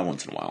something I'm not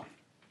once in a while.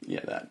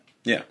 Yeah, that.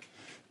 Yeah.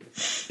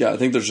 Yeah, I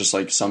think there's just,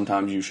 like,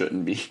 sometimes you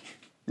shouldn't be.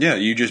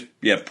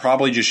 Yeah,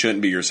 probably just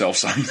shouldn't be yourself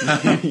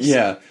sometimes.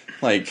 Yeah,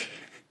 like,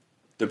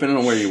 depending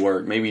on where you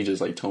work, maybe you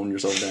just, like, tone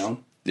yourself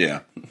down.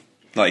 Yeah.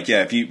 Like,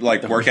 yeah, if you,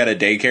 like, work at a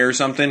daycare or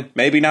something,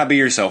 maybe not be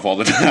yourself all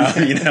the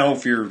time. You know,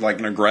 if you're, like,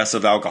 an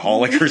aggressive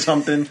alcoholic or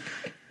something,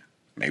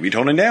 maybe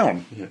tone it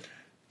down.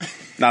 Yeah.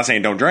 Not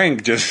saying don't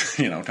drink, just,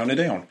 tone it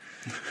down.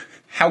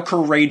 How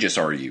courageous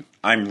are you?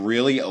 I'm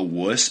really a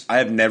wuss. I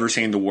have never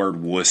seen the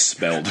word wuss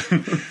spelled.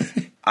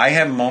 I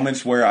have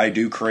moments where I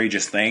do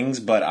courageous things,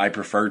 but I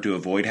prefer to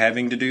avoid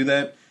having to do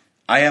that.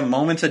 I have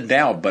moments of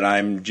doubt, but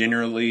I'm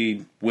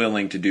generally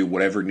willing to do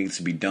whatever needs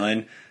to be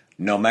done.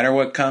 No matter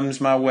what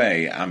comes my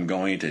way, I'm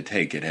going to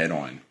take it head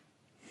on.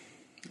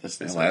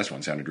 That last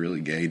one sounded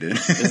really gay, didn't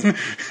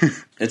it?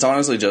 It's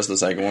honestly just the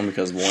second one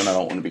because, one, I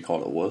don't want to be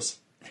called a wuss.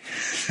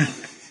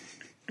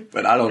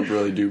 But I don't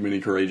really do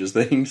many courageous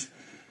things.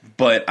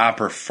 But I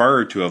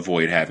prefer to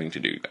avoid having to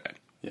do that.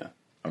 Yeah.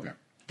 Okay.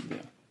 Yeah.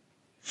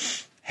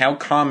 How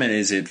common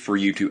is it for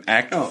you to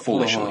act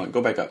foolishly? Hold on.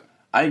 Go back up.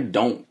 I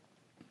don't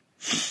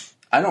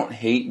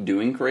hate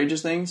doing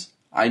courageous things.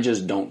 I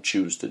just don't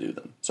choose to do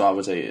them. So I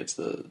would say it's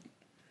the...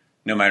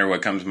 No matter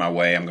what comes my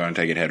way, I'm going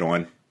to take it head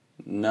on.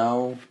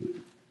 No.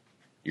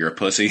 You're a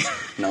pussy?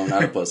 No,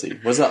 not a pussy.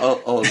 What's the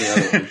other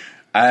one?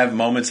 I have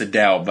moments of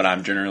doubt, but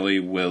I'm generally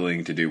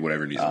willing to do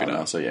whatever needs to be done.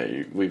 No, so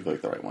yeah, we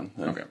clicked the right one.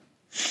 Yeah. Okay.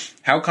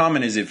 How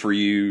common is it for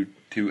you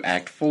to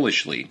act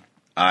foolishly?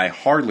 I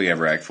hardly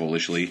ever act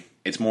foolishly.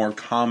 It's more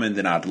common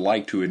than I'd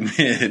like to admit.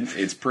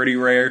 It's pretty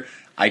rare.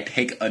 I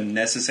take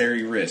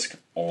unnecessary risk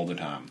all the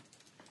time.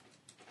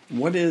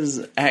 What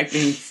is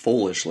acting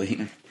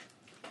foolishly?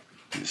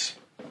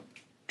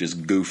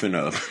 Just goofing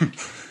up.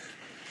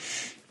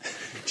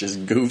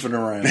 Just goofing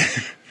around.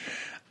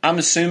 I'm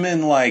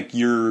assuming, like,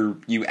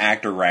 you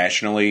act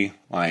irrationally.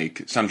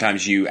 Like,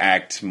 sometimes you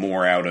act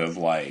more out of,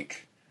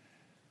 like,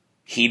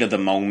 heat of the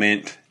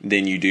moment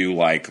than you do,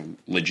 like,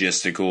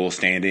 logistical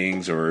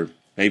standings, or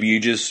maybe you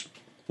just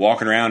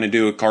walking around and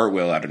do a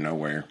cartwheel out of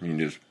nowhere. You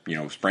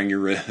just, sprain your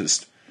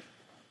wrist.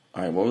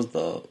 All right, what's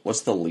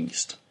the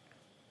least?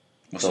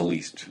 What's the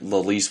least?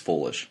 The least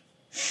foolish.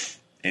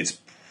 It's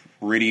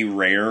pretty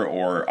rare,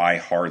 or I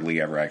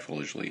hardly ever act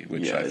foolishly,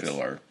 which I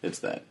feel are... It's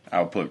that.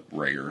 I'll put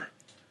rare.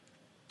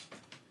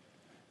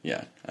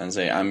 Yeah, and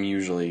say I'm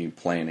usually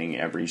planning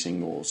every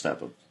single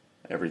step of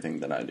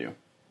everything that I do.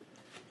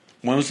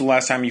 When was the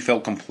last time you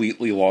felt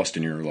completely lost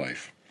in your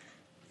life?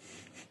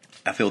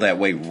 I feel that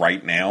way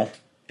right now.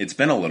 It's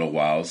been a little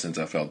while since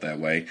I felt that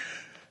way.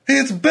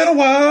 It's been a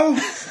while!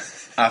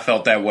 I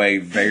felt that way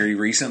very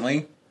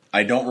recently.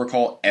 I don't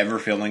recall ever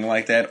feeling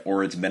like that,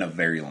 or it's been a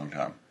very long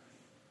time.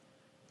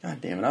 God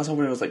damn it, I was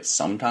hoping it was like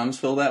sometimes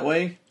feel that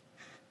way.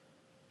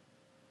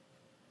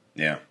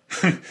 Yeah.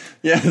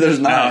 Yeah, there's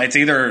not. No, it's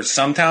either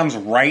sometimes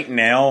right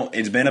now,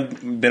 it's been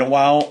a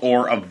while,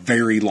 or a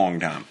very long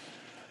time.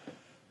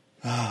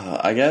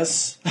 I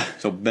guess.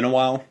 So, been a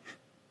while?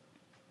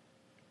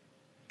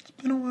 It's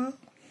been a while.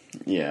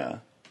 Yeah.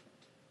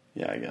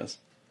 Yeah, I guess.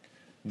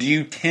 Do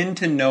you tend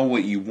to know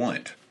what you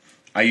want?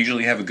 I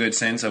usually have a good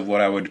sense of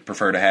what I would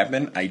prefer to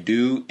happen. I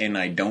do, and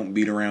I don't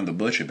beat around the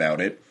bush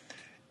about it.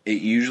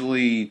 It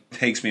usually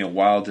takes me a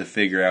while to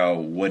figure out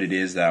what it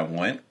is that I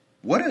want.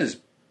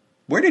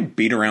 Where did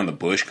beat around the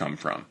bush come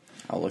from?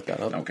 I'll look that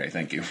up. Okay,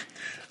 thank you.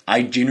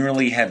 I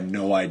genuinely have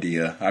no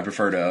idea. I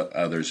prefer to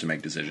others to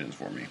make decisions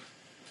for me.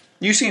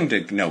 You seem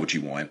to know what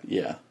you want.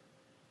 Yeah.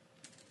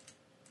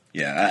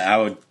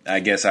 Yeah, I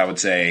guess I would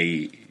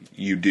say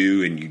you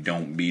do, and you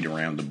don't beat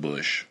around the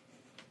bush.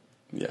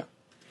 Yeah.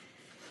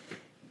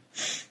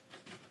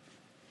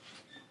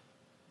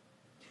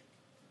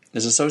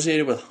 Is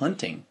associated with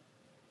hunting.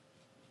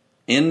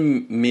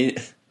 In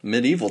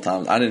medieval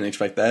times. I didn't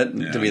expect that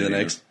to be the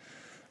next.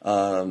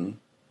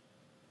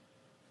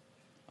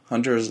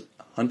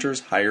 Hunters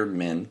hired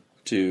men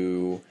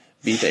to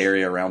beat the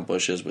area around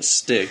bushes with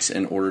sticks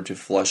in order to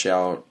flush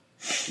out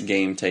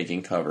game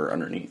taking cover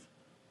underneath.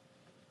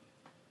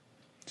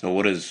 So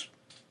what does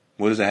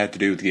that have to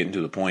do with getting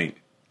to the point?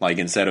 Like,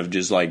 instead of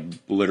just like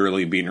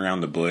literally beating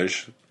around the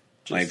bush,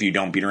 like if you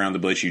don't beat around the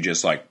bush, you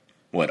just like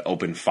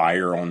open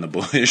fire on the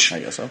bush?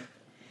 I guess so.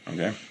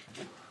 Okay.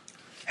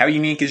 How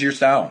unique is your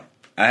style?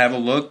 I have a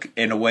look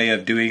and a way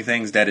of doing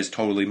things that is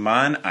totally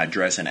mine. I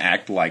dress and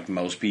act like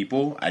most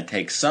people. I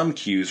take some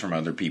cues from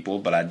other people,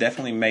 but I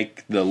definitely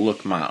make the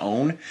look my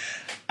own.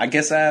 I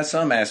guess I have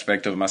some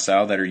aspect of my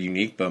style that are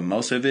unique, but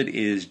most of it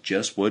is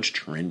just what's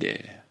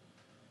trendy.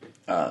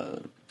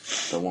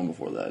 The one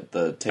before that.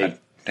 I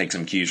take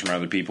some cues from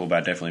other people, but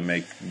I definitely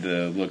make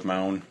the look my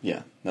own.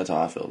 Yeah, that's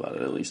how I feel about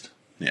it, at least.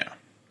 Yeah.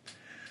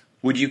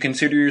 Would you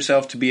consider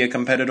yourself to be a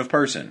competitive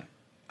person?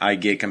 I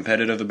get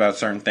competitive about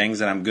certain things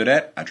that I'm good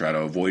at. I try to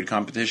avoid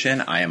competition.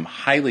 I am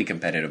highly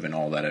competitive in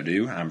all that I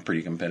do. I'm a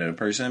pretty competitive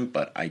person,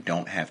 but I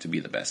don't have to be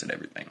the best at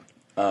everything.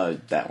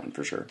 That one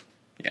for sure.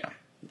 Yeah.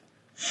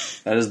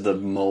 That is the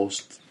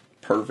most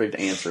perfect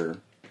answer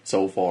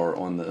so far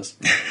on this.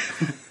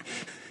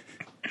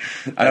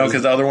 I know,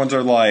 because the other ones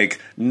are like,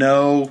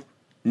 no,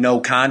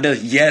 kinda,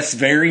 yes,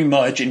 very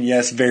much, and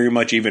yes, very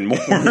much even more.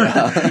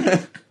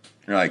 Yeah.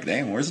 You're like,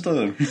 dang, where's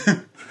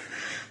the...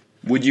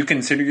 Would you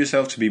consider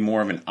yourself to be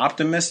more of an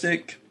optimist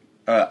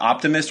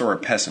or a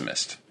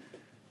pessimist?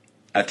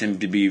 I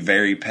tend to be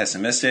very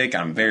pessimistic.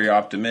 I'm very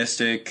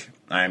optimistic.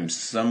 I'm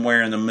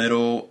somewhere in the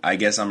middle. I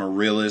guess I'm a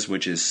realist,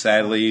 which is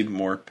sadly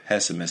more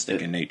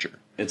pessimistic in nature.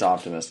 It's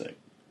optimistic.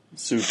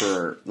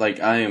 Super,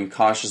 I am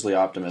cautiously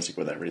optimistic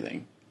with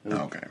everything.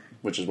 Okay.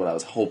 Which is what I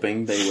was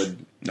hoping they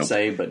would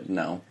say, but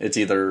no. It's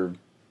either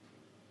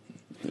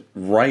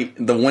right,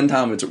 the one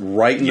time it's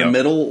right in the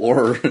middle,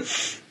 or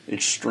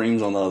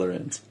extremes on the other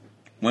ends.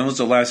 When was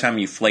the last time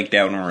you flaked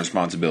out on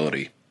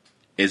responsibility?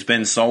 It's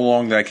been so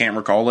long that I can't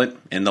recall it.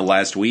 In the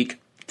last week,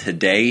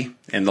 today,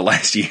 in the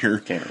last year.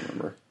 Can't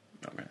remember.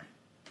 Okay.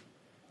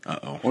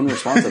 Uh-oh. On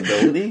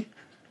responsibility?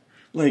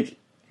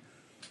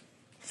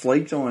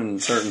 Flaked on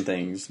certain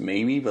things,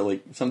 maybe,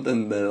 but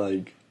something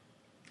that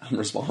I'm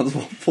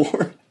responsible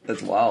for?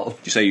 That's wild.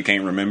 Did you say you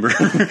can't remember?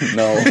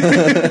 No.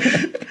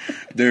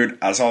 Dude,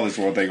 I saw this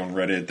one thing on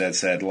Reddit that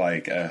said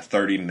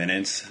 30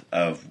 minutes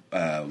of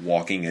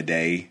walking a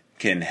day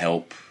can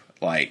help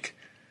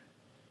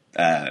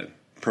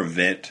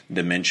prevent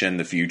dementia in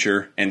the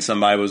future. And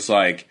somebody was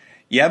like,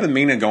 yeah, I've been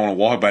meaning to go on a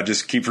walk, but I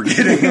just keep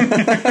forgetting.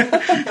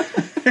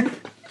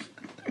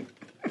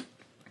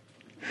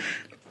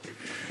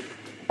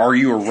 Are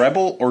you a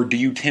rebel, or do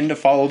you tend to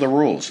follow the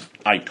rules?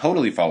 I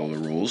totally follow the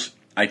rules.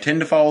 I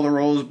tend to follow the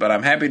rules, but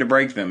I'm happy to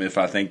break them if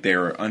I think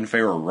they're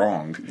unfair or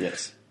wrong.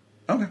 Yes.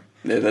 Okay.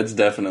 Yeah, that's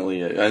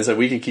definitely it. I said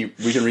we can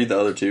read the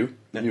other two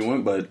if you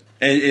want, but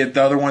if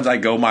the other ones, I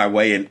go my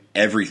way in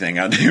everything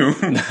I do.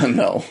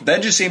 No.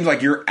 That just seems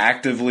like you're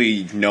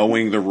actively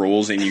knowing the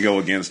rules and you go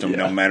against them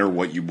no matter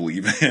what you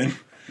believe in.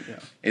 Yeah.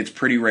 It's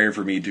pretty rare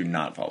for me to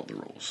not follow the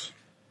rules.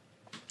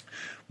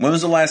 When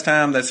was the last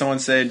time that someone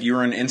said you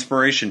were an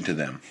inspiration to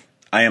them?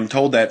 I am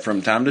told that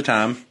from time to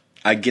time.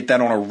 I get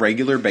that on a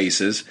regular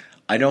basis.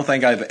 I don't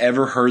think I've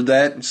ever heard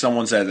that.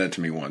 Someone said that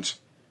to me once.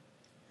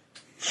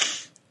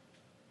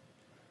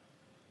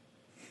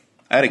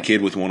 I had a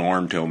kid with one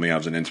arm tell me I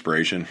was an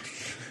inspiration.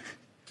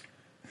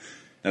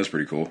 That was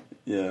pretty cool.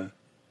 Yeah.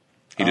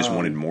 He just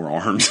wanted more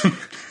arms.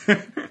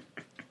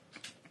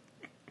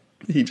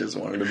 He just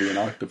wanted to be an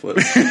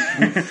octopus.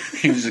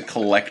 He was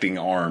collecting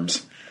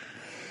arms.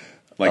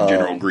 Like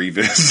General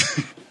Grievous.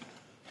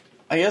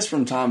 I guess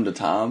from time to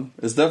time.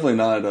 It's definitely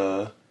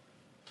not...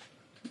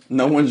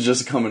 No one's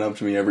just coming up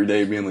to me every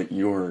day being like,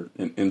 you're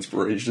an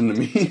inspiration to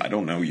me. I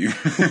don't know you.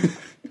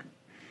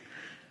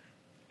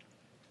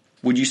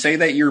 Would you say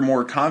that you're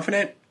more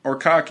confident or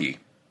cocky?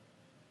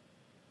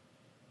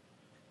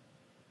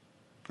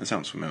 That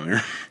sounds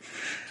familiar.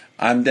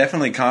 I'm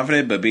definitely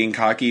confident, but being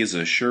cocky is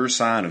a sure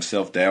sign of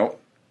self-doubt.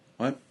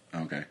 What?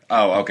 Okay.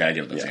 Oh, okay. I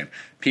get what they're saying.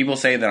 People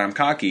say that I'm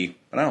cocky,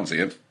 but I don't see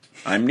it.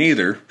 I'm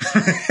neither.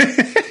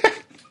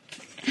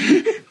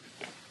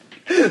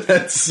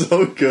 That's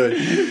so good.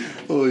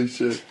 Holy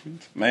shit.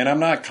 Man, I'm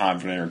not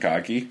confident or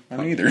cocky.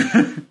 I'm neither.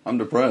 I'm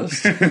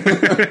depressed.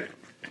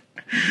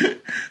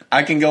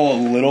 I can go a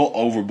little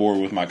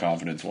overboard with my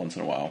confidence once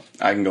in a while.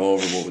 I can go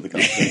overboard with the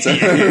confidence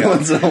every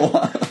once in a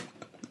while.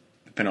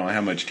 Depending on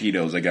how much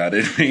Tito's I got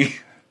in me.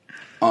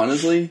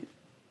 Honestly,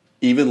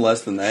 even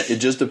less than that, it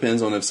just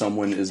depends on if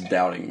someone is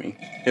doubting me.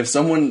 If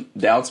someone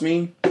doubts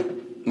me,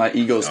 my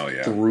ego's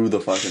through the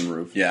fucking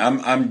roof. Yeah,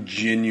 I'm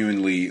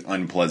genuinely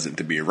unpleasant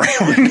to be around.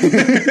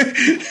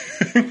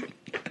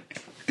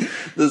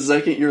 The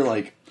second you're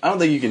like, I don't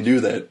think you can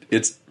do that,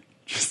 it's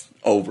just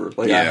over.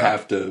 Like, I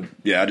have to...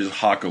 Yeah, I just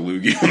hock a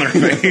loogie on their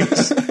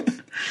face.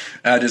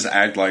 I just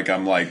act like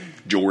I'm like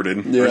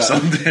Jordan or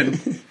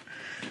something.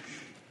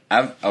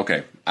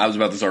 Okay, I was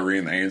about to start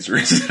reading the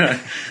answers.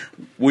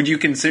 Would you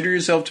consider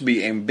yourself to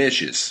be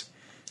ambitious?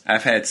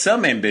 I've had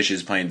some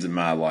ambitious plans in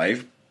my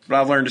life, but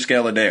I've learned to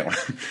scale it down.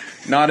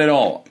 Not at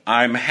all.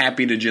 I'm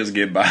happy to just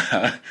get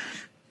by.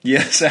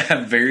 Yes, I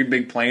have very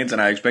big plans,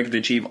 and I expect to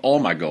achieve all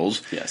my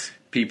goals. Yes.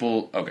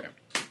 Okay.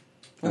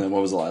 And then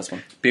what was the last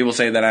one? People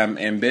say that I'm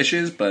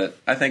ambitious, but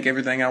I think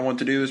everything I want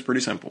to do is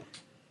pretty simple.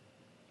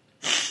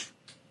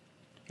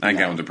 I think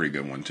that one's a pretty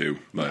good one, too.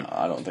 But no,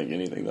 I don't think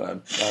anything that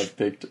I've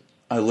picked...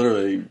 I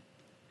literally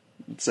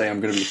say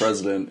I'm going to be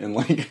president in,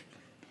 like,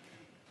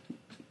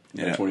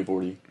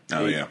 2040.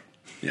 Oh, yeah.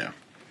 Yeah.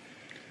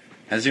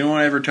 Has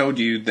anyone ever told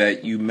you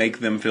that you make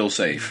them feel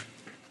safe?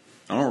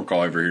 I don't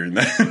recall ever hearing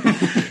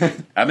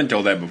that. I've been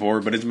told that before,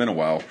 but it's been a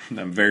while.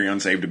 I'm very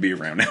unsafe to be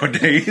around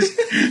nowadays.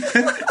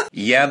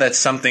 Yeah, that's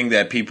something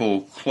that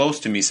people close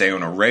to me say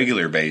on a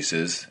regular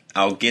basis.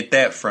 I'll get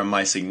that from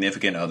my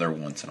significant other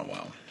once in a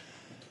while.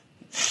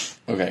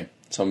 Okay,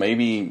 so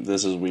maybe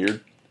this is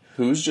weird.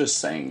 Who's just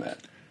saying that?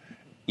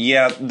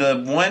 Yeah,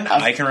 the one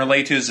I can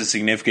relate to is a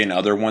significant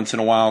other once in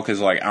a while, because,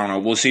 like, I don't know,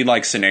 we'll see,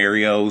 like,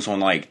 scenarios on,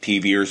 like,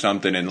 TV or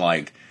something, and,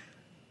 like,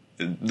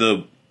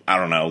 I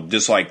don't know,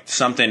 just, like,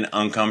 something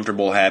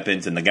uncomfortable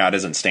happens, and the guy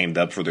doesn't stand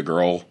up for the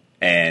girl,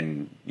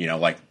 and, you know,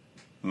 like,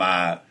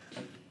 my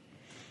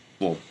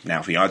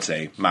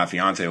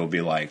fiance will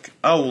be like,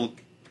 oh, well,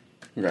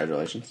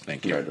 congratulations.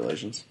 Thank you.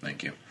 Congratulations.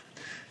 Thank you.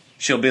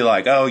 She'll be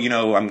like, oh, you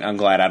know, I'm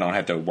glad I don't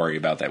have to worry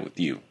about that with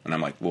you. And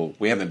I'm like, well,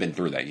 we haven't been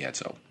through that yet,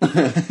 so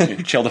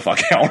chill the fuck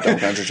out. Don't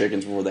count your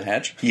chickens before they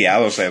hatch. Yeah, I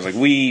was like,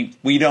 we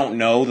don't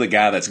know the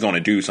guy that's going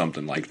to do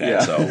something like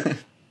that, so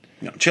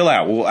chill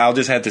out. Well, I'll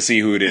just have to see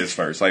who it is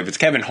first. Like, if it's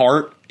Kevin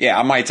Hart, yeah,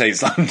 I might say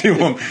something to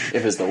him.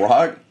 If it's The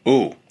Rock,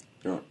 ooh,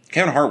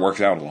 Kevin Hart works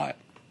out a lot.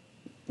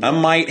 Yeah. I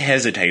might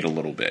hesitate a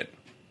little bit.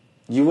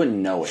 You wouldn't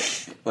know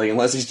it, like,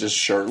 unless he's just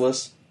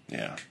shirtless.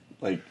 Yeah,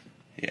 like,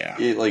 yeah,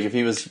 like if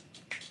he was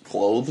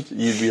clothed,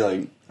 you'd be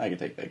like, I could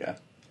take that guy.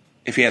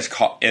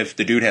 If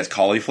the dude has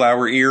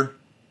cauliflower ear,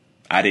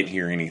 I didn't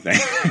hear anything.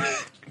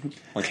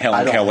 Like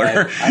Helen Keller.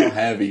 I don't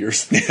have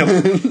ears.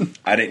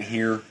 I didn't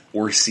hear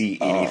or see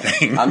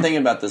anything. I'm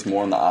thinking about this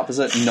more on the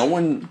opposite. No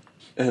one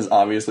has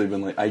obviously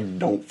been like, I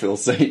don't feel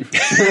safe.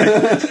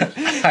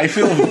 I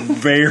feel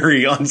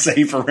very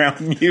unsafe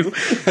around you.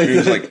 You're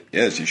just like,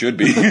 yes, you should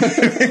be.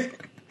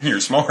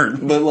 You're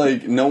smart. But,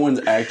 like, no one's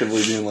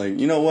actively being like,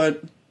 you know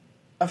what?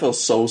 I feel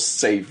so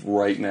safe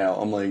right now.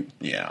 I'm like...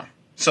 Yeah.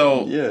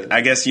 So, yeah.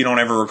 I guess you don't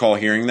ever recall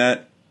hearing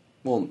that?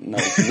 Well, no,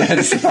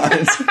 that's not...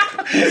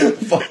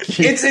 Fuck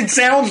you. It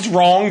sounds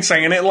wrong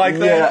saying it like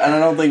that. Yeah, and I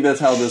don't think that's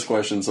how this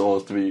question's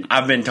supposed to be.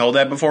 I've been told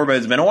that before, but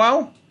it's been a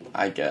while?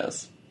 I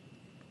guess.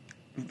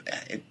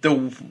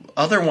 The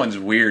other one's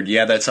weird.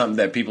 Yeah, that's something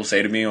that people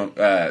say to me,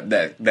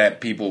 that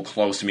people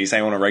close to me say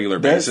on a regular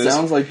basis. That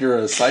sounds like you're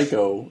a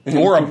psycho.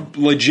 Or a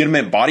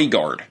legitimate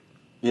bodyguard.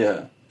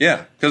 Yeah.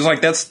 Yeah, because,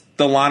 like, that's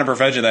the line of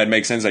profession that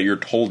makes sense that you're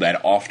told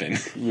that often.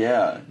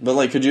 Yeah, but,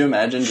 like, could you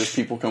imagine just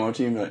people come up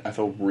to you and be like, I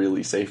feel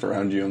really safe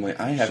around you. I'm like,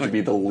 I have to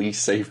be the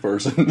least safe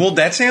person. Well,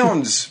 that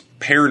sounds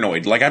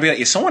paranoid. Like, I'd be like,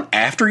 is someone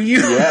after you?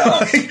 Yeah.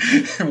 Like,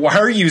 why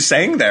are you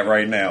saying that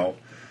right now?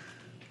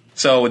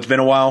 So, it's been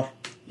a while?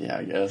 Yeah,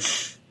 I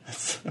guess.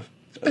 It's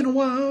been a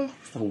while.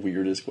 It's the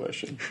weirdest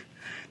question.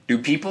 Do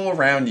people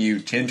around you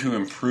tend to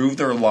improve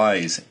their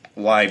lives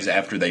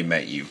after they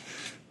met you?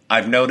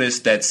 I've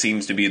noticed that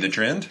seems to be the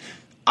trend.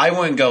 I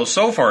wouldn't go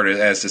so far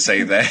as to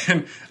say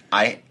that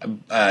I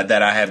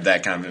have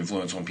that kind of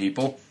influence on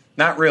people.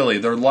 Not really.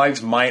 Their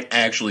lives might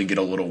actually get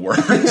a little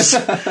worse.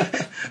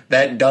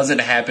 That doesn't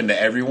happen to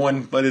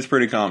everyone, but it's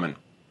pretty common.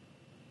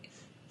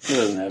 It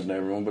doesn't happen to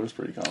everyone, but it's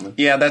pretty common.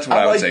 Yeah, that's what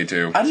I would say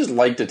too. I just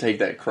like to take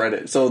that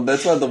credit. So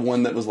that's why the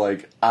one that was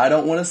like, I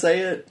don't want to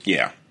say it.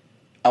 Yeah.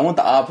 I want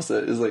the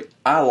opposite. Is like,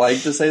 I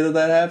like to say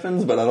that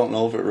happens, but I don't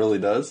know if it really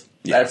does.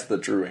 Yeah. That's the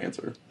true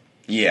answer.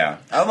 Yeah.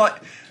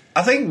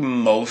 I think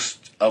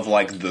most of,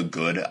 like, the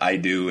good I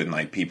do in,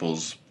 like,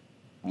 people's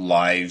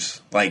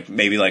lives, like,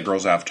 maybe, like,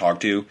 girls I've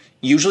talked to,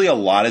 usually a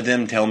lot of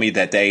them tell me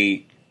that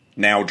they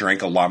now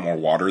drink a lot more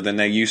water than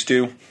they used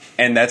to.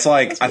 And that's,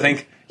 like, I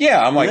think, yeah,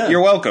 I'm like,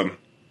 you're welcome.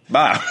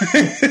 Bye.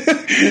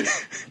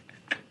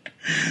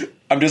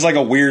 I'm just like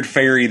a weird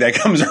fairy that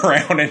comes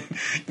around and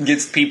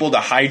gets people to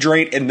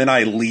hydrate, and then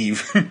I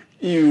leave.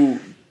 You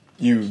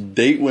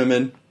date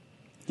women,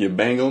 you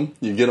bang them,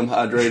 you get them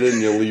hydrated,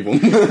 and you leave them.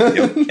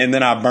 Yep. And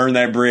then I burn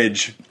that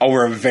bridge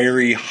over a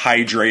very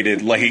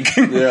hydrated lake.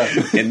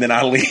 Yeah. And then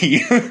I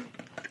leave.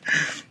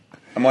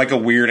 I'm like a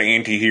weird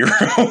anti-hero.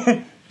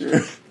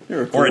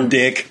 You're a cool, or a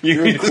dick.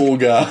 You're a cool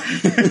guy.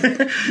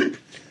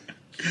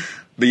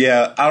 But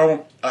yeah, I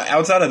don't.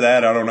 Outside of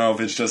that, I don't know if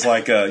it's just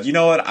like, you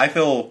know what? I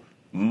feel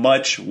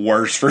much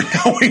worse for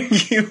knowing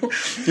you.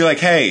 You're like,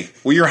 hey,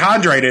 well, you're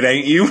hydrated,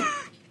 ain't you?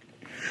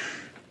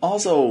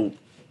 Also,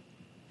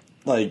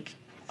 like,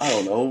 I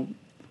don't know.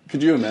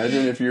 Could you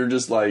imagine if you're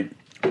just like,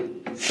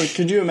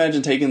 could you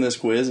imagine taking this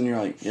quiz and you're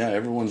like, yeah,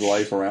 everyone's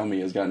life around me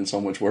has gotten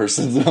so much worse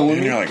since that one.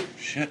 And you're like,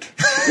 shit.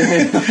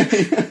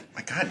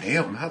 Like,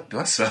 goddamn, how do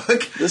I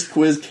suck? This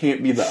quiz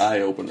can't be the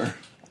eye opener.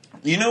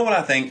 You know what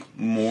I think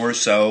more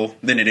so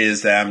than it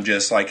is that I'm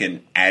just like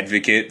an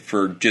advocate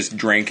for just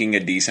drinking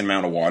a decent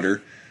amount of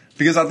water?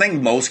 Because I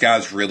think most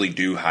guys really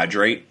do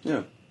hydrate.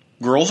 Yeah.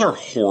 Girls are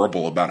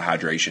horrible about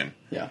hydration.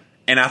 Yeah.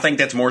 And I think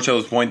that's more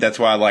so the point. That's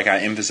why I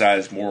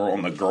emphasize more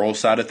on the girl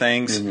side of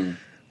things. Mm-hmm.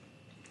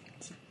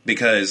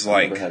 Because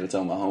I never had to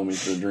tell my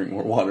homies to drink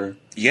more water.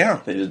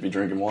 Yeah. They just be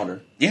drinking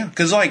water. Yeah.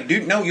 Because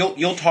dude, no,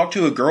 you'll talk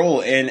to a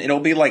girl and it'll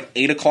be like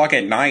 8 o'clock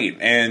at night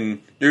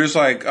and you're just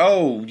like,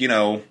 oh, you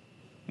know,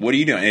 what are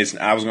you doing?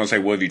 I was going to say,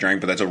 what have you drank?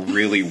 But that's a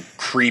really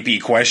creepy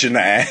question to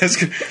ask.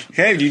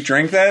 Hey, have you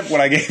drank that? What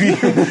I gave you?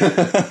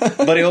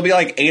 But it'll be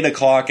like 8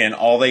 o'clock and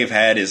all they've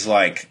had is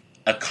like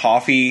a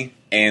coffee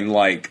and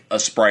like a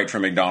Sprite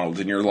from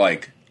McDonald's. And you're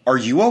like, are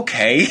you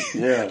okay?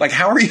 Yeah. Like,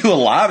 how are you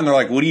alive? And they're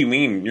like, what do you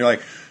mean? And you're like,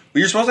 well,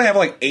 you're supposed to have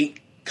like 8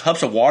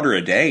 cups of water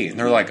a day. And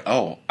they're like,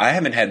 oh, I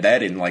haven't had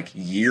that in like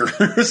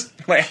years.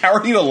 Like, how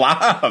are you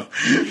alive?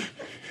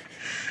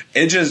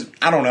 It just,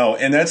 I don't know.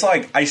 And that's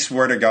like, I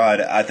swear to God,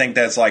 I think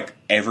that's like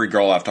every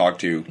girl I've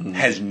talked to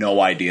has no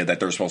idea that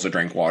they're supposed to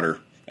drink water.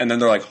 And then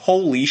they're like,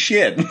 holy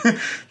shit.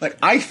 Like,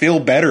 I feel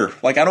better.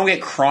 Like, I don't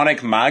get chronic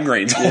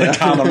migraines all the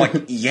time. I'm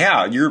like,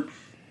 yeah,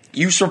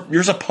 you're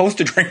supposed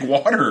to drink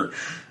water.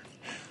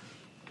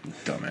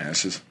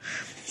 Dumbasses.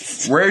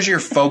 Where's your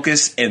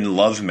focus in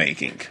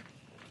lovemaking?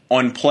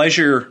 On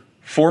pleasure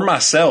for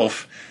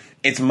myself,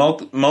 it's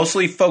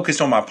mostly focused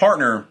on my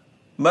partner,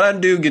 but I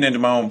do get into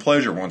my own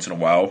pleasure once in a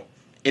while.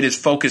 It is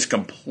focused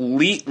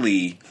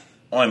completely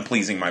on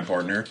pleasing my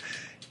partner.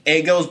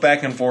 It goes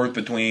back and forth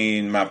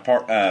between my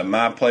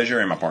pleasure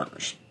and my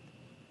partner's.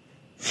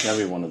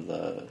 That'd be one of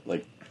the,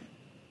 like...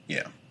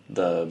 Yeah.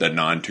 The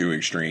non-two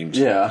extremes.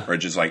 Yeah. Or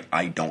just like,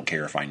 I don't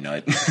care if I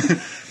nut.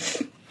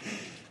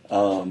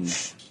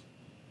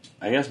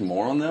 I guess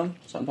more on them,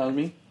 sometimes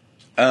me.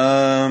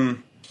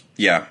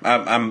 Yeah.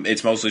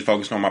 It's mostly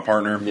focused on my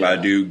partner, but I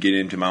do get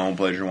into my own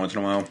pleasure once in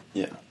a while.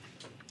 Yeah.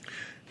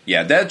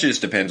 Yeah, that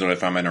just depends on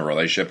if I'm in a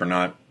relationship or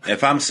not.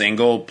 If I'm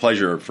single,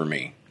 pleasure for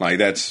me. Like,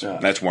 that's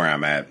where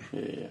I'm at.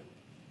 Yeah.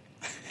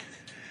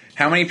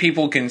 How many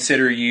people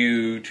consider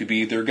you to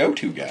be their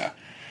go-to guy?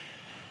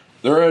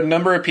 There are a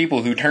number of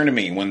people who turn to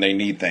me when they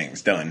need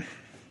things done.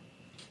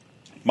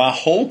 My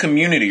whole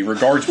community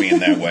regards me in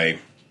that way.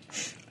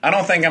 I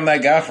don't think I'm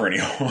that guy for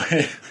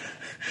anyone.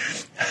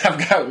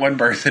 I've got one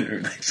person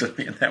who thinks of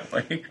me in that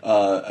way.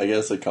 I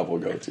guess a couple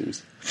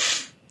go-tos.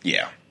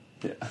 Yeah.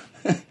 Yeah.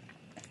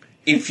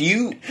 If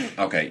you...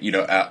 Okay, you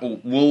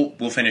know,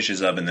 we'll finish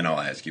this up and then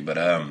I'll ask you, but...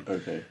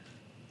 Okay.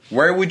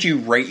 Where would you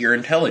rate your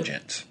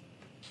intelligence?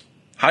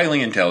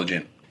 Highly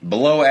intelligent,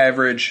 below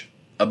average,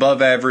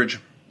 above average,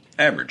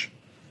 average.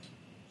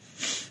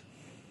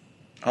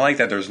 I like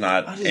that there's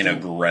not an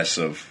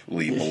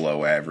aggressively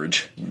below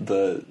average.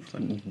 The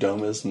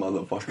dumbest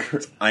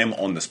motherfucker. I am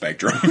on the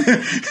spectrum.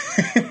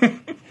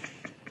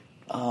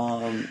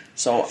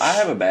 So I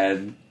have a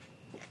bad...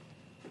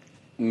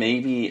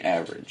 Maybe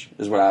average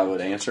is what I would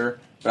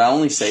answer. But I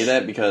only say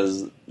that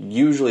because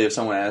usually if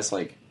someone asks,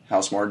 like,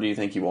 how smart do you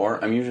think you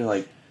are? I'm usually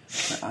like,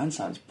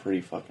 Einstein's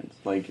pretty fucking...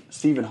 Like,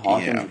 Stephen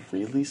Hawking's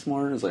really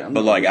smart. It's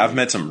like, I've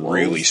met some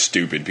really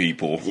stupid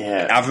people.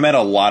 Yeah. I've met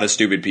a lot of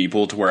stupid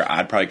people to where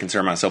I'd probably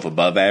consider myself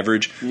above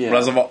average. Yeah.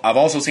 But I've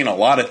also seen a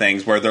lot of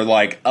things where they're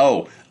like,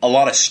 oh, a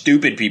lot of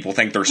stupid people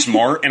think they're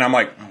smart. And I'm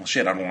like, oh,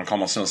 shit, I don't want to call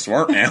myself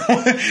smart now.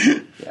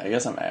 Yeah, I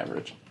guess I'm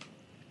average.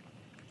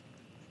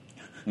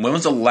 When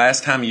was the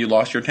last time you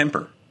lost your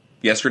temper?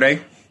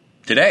 Yesterday?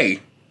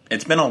 Today?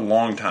 It's been a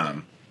long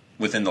time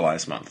within the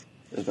last month.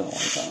 It's been a long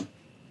time.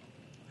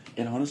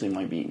 It honestly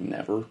might be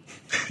never.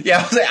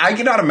 Yeah, I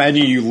cannot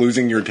imagine you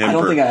losing your temper. I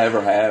don't think I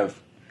ever have.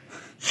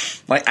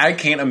 Like, I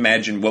can't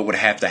imagine what would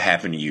have to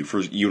happen to you for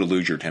you to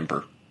lose your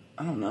temper.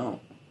 I don't know.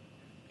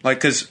 Like,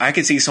 because I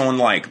could see someone,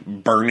 like,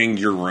 burning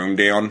your room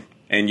down,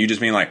 and you just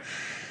being like,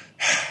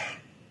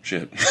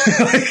 shit.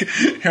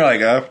 Like, you're like,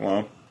 oh,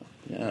 well.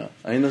 Yeah.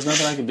 I mean, there's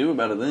nothing I can do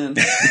about it then.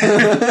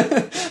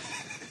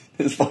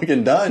 It's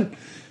fucking done.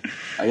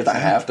 I guess I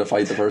have to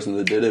fight the person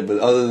that did it, but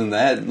other than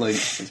that, like,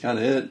 that's kind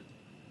of it.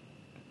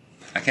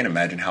 I can't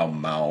imagine how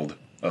mild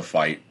a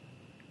fight,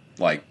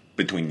 like,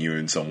 between you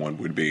and someone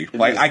would be.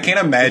 Like, I can't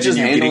imagine it's just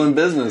you handling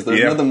business.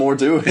 There's nothing more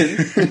to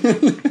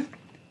it.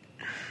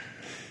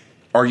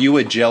 Are you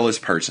a jealous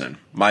person?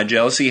 My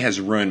jealousy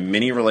has ruined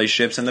many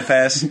relationships in the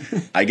past.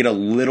 I get a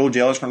little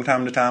jealous from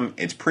time to time.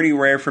 It's pretty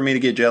rare for me to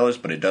get jealous,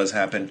 but it does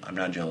happen. I'm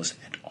not jealous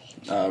at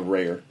all.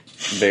 Rare.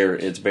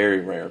 It's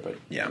very rare, but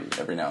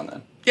every now and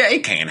then. Yeah,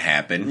 it can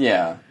happen.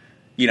 Yeah.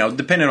 You know,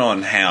 depending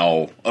on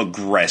how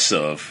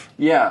aggressive,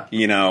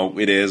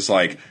 it is.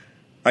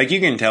 Like you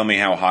can tell me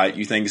how hot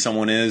you think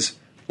someone is,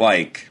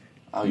 like,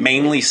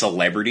 mainly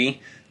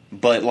celebrity,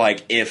 but,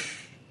 like,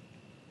 if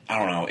a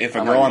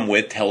girl I'm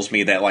with tells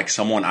me that, like,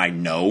 someone I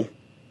know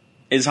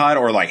is hot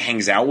or, like,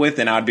 hangs out with,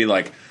 then I'd be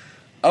like,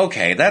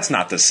 okay, that's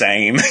not the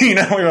same.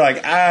 You're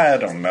like, I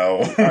don't know.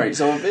 All right,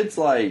 so if it's,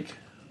 like,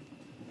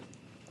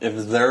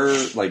 if they're,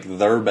 like,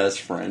 their best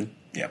friend,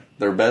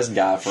 their best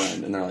guy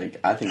friend, and they're like,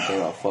 I think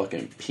they're a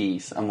fucking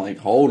piece. I'm like,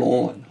 hold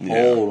on.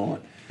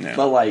 Yeah.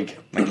 But, like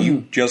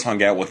you just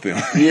hung out with them.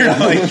 Yeah.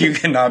 Like, you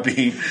cannot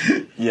be.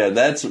 Yeah,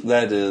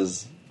 that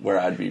is where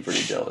I'd be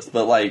pretty jealous.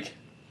 But, like,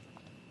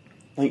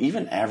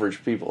 even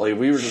average people, like, if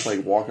we were just,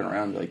 like, walking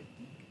around, like,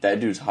 that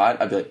dude's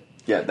hot, I'd be like,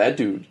 yeah, that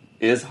dude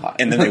is hot.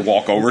 And then they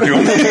walk over to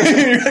him.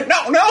 You're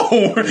like,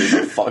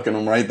 no! Fucking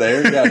him right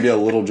there. Yeah, I'd be a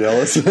little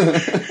jealous.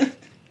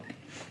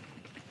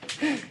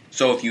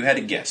 So, if you had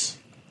to guess,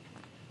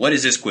 what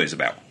is this quiz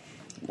about?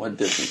 What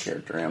Disney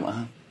character am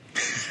I?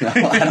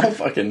 No, I don't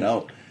fucking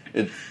know.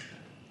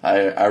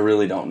 I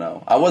really don't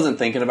know. I wasn't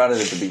thinking about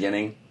it at the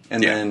beginning,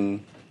 and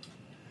then...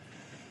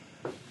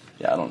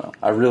 Yeah, I don't know.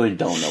 I really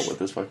don't know what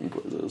this fucking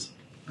quiz is.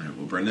 All right,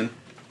 well, Brendan.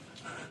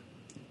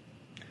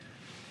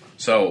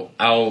 So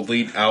I'll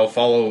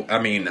follow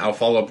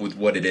up with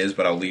what it is,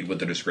 but I'll lead with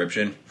the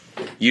description.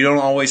 You don't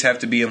always have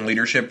to be in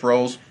leadership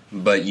roles,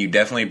 but you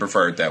definitely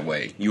prefer it that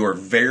way. You are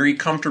very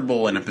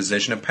comfortable in a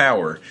position of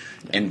power,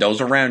 and those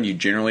around you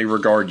generally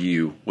regard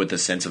you with a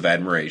sense of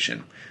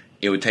admiration.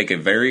 It would take a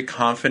very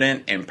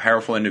confident and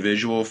powerful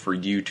individual for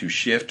you to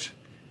shift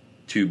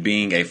to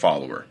being a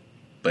follower,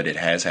 but it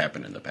has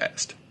happened in the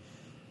past.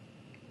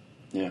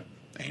 Yeah.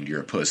 And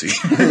you're a pussy.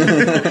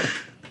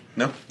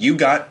 No, you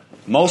got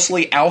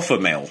mostly alpha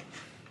male.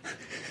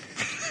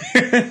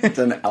 It's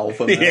an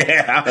alpha male?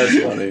 Yeah. That's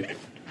funny.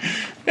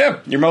 Yeah,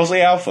 you're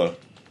mostly alpha.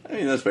 I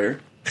mean, that's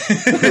fair. I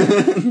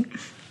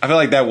feel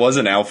like that was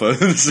an alpha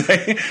to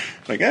say.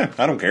 Like, yeah,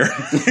 I don't care.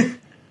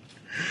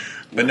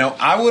 But no,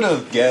 I would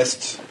have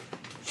guessed,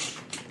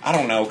 I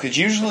don't know, because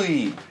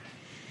usually...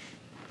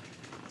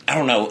 I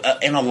don't know.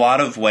 In a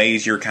lot of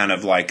ways, you're kind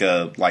of like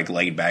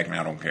laid back and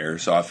I don't care.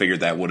 So I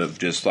figured that would have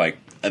just, like,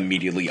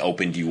 immediately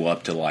opened you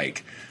up to,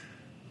 like,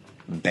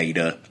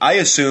 beta. I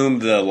assume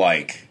the,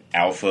 like,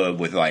 alpha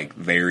with, like,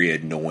 very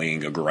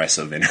annoying,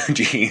 aggressive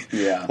energy.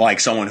 Yeah.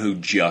 Like someone who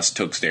just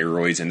took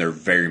steroids and they're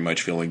very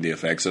much feeling the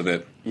effects of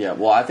it. Yeah,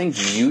 well, I think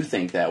you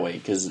think that way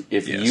because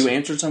if you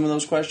answered some of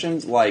those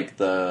questions, like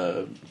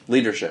the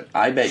leadership,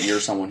 I bet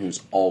you're someone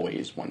who's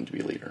always wanted to be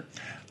a leader.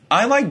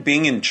 I like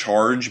being in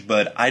charge,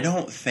 but I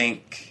don't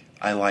think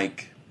I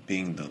like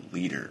being the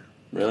leader.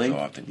 Really? So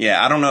often.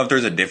 Yeah, I don't know if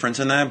there's a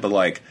difference in that, but,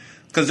 like,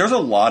 because there's a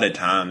lot of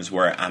times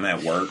where I'm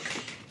at work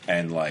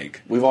and,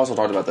 like... We've also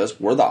talked about this.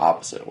 We're the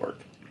opposite at work.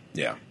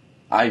 Yeah.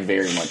 I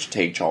very much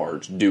take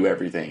charge, do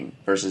everything,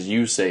 versus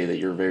you say that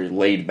you're very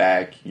laid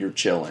back, you're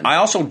chilling. I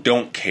also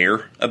don't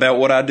care about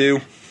what I do,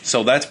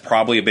 so that's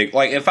probably a big...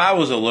 Like, if I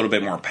was a little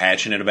bit more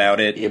passionate about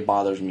it... It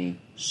bothers me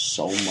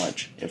so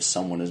much if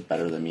someone is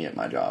better than me at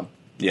my job.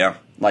 Yeah.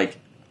 Like,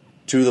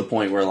 to the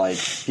point where, like,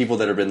 people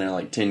that have been there,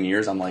 like, 10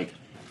 years, I'm like,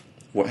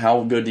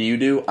 how good do you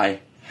do?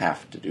 I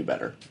have to do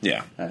better.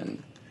 Yeah.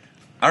 And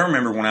I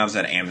remember when I was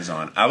at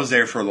Amazon, I was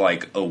there for,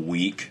 like, a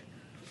week,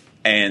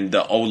 and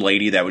the old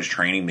lady that was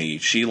training me,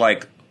 she,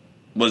 like,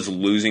 was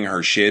losing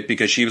her shit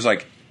because she was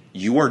like,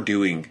 you are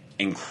doing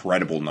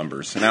incredible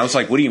numbers. And I was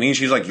like, what do you mean?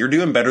 She's like, you're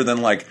doing better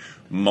than, like,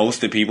 most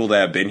of the people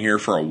that have been here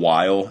for a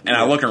while. And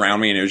I look around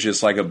me, and it was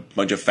just, like, a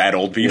bunch of fat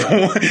old people.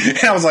 Yeah.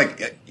 And I was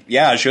like...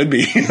 Yeah, I should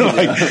be.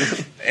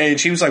 And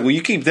she was like, well,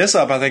 you keep this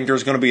up, I think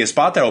there's going to be a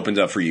spot that opens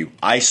up for you.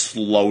 I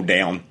slowed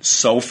down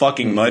so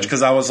fucking much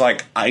because I was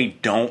like, I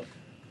don't...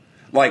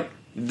 Like,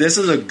 this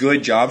is a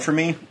good job for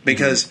me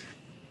because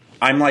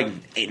I'm like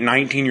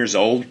 19 years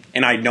old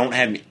and I don't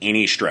have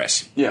any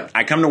stress. Yeah.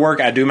 I come to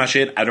work, I do my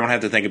shit, I don't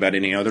have to think about it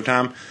any other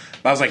time.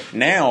 But I was like,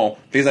 now,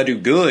 because I do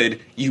good,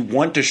 you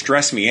want to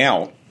stress me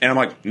out. And I'm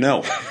like,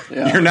 no,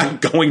 you're not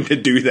going to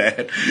do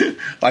that.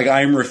 Like,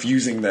 I'm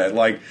refusing that.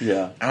 Like,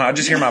 I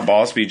just hear my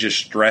boss be just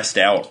stressed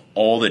out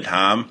all the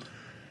time.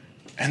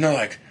 And they're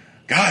like,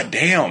 God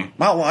damn,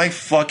 my life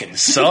fucking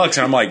sucks.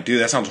 And I'm like,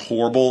 dude, that sounds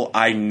horrible.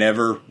 I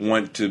never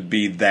want to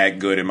be that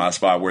good in my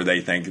spot where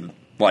they think,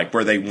 like,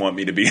 where they want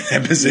me to be in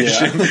that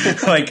position. Yeah.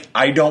 Like,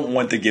 I don't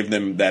want to give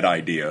them that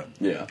idea.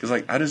 Yeah. Because,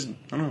 like, I just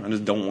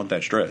don't want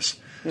that stress.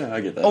 Yeah, I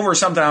get that. Over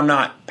something I'm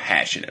not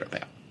passionate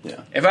about.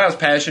 Yeah. If I was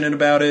passionate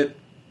about it,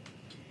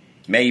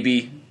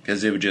 maybe,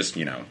 because it would just,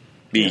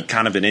 be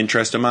kind of an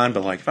interest of mine.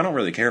 But, like, if I don't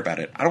really care about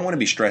it, I don't want to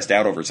be stressed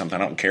out over something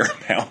I don't care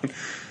about.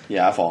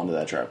 Yeah, I fall into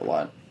that trap a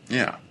lot.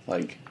 Yeah.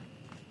 Like,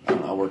 I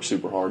don't know, I work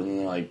super hard, and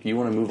they're like, "You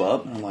want to move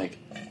up?" And I'm like,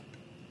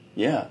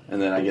 "Yeah."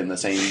 And then I get in the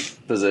same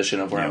position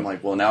of where I'm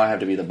like, "Well, now I have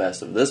to be the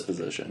best of this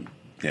position."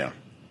 Yeah.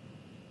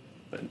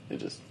 But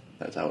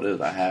that's how it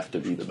is. I have to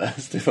be the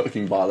best. It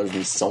fucking bothers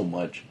me so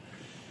much.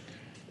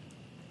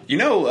 You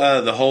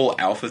know, the whole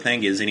alpha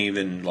thing isn't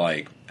even,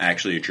 like,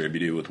 actually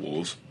attributed with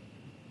wolves.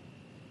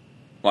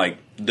 Like,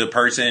 the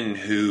person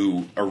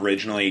who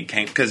originally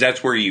came... Because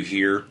that's where you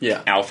hear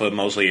alpha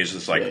mostly is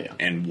just, like,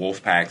 in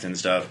wolf packs and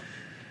stuff.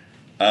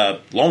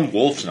 Lone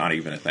wolf's not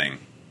even a thing.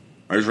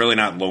 There's really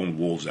not lone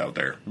wolves out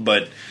there.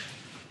 But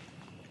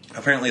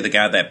apparently the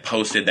guy that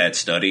posted that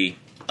study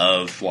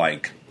of,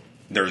 like,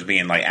 there's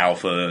being, like,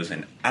 alphas,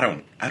 and I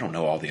don't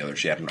know all the other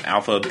shit.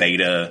 Alpha,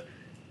 beta,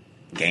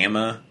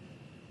 gamma...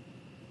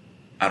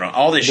 I don't know.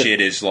 All this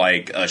shit is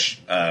like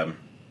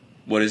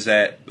what is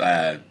that?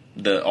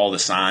 All the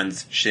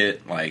signs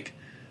shit like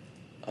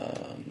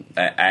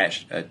not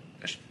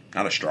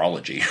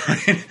astrology.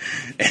 Right?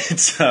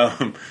 It's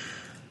what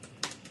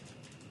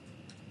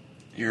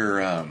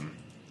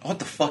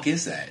the fuck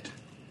is that?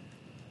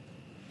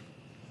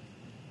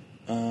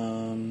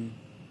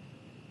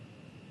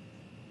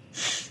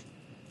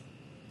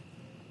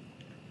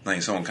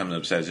 Like someone comes up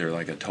and says they're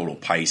like a total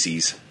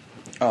Pisces.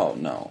 Oh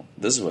no,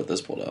 this is what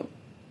this pulled up.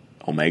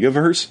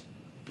 Omegaverse?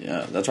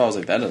 Yeah, that's why I was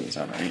like, that doesn't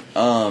sound right.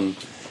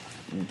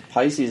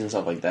 Pisces and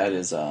stuff like that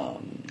is,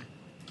 like,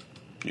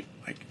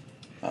 I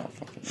don't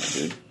fucking know,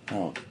 dude.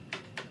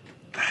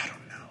 I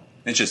don't know.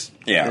 It's just,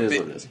 yeah. It is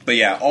what it is. But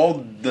yeah,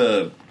 all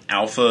the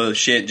alpha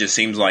shit just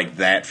seems like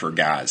that for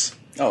guys.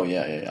 Oh,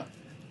 yeah.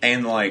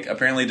 And, like,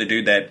 apparently the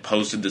dude that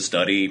posted the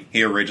study,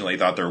 he originally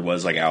thought there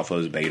was, like,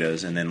 alphas,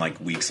 betas, and then,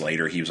 like, weeks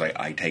later, he was like,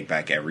 I take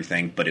back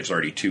everything, but it's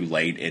already too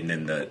late, and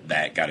then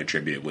that got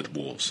attributed with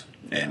wolves.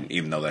 And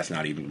even though that's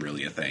not even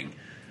really a thing.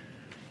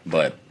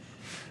 But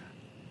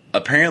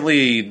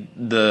apparently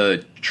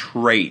the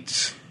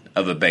traits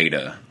of a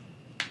beta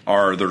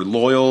are they're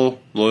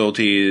loyal.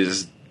 Loyalty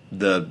is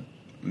the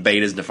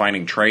beta's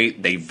defining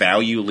trait. They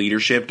value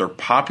leadership. They're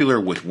popular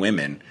with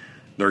women.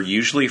 They're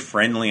usually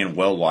friendly and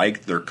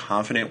well-liked. They're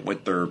confident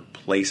with their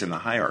place in the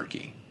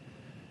hierarchy.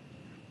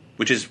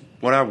 Which is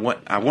what I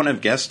wouldn't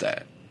have guessed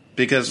that.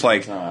 Because,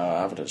 like...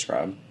 I would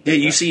describe. Yeah,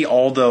 you see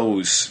all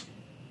those...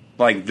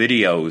 like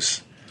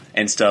videos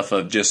and stuff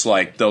of just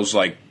like those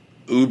like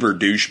uber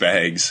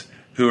douchebags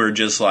who are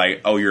just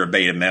like, oh, you're a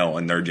beta male,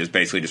 and they're just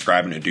basically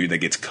describing a dude that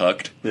gets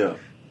cucked. Yeah.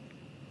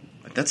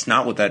 But that's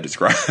not what that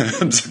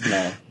describes.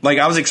 No. Like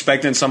I was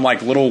expecting some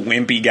like little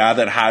wimpy guy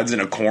that hides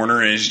in a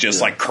corner and is just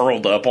like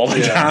curled up all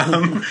the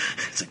time.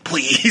 It's like,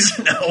 please,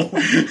 no.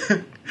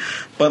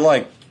 But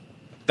like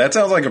that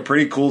sounds like a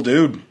pretty cool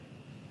dude.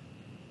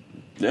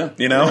 Yeah.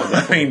 You know?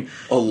 Yeah, I mean,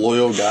 a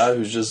loyal guy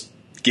who's just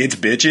gets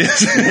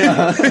bitches.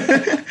 Yeah.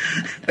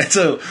 That's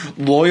a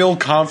loyal,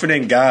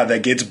 confident guy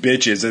that gets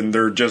bitches, and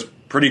they're just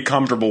pretty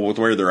comfortable with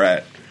where they're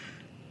at.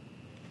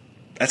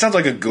 That sounds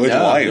like a good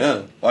life.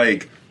 Yeah.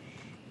 Like,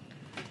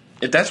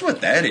 if that's what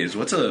that is,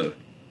 what are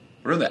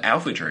the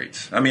alpha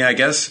traits? I mean, I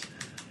guess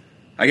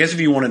if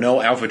you want to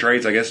know alpha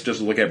traits, I guess just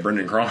look at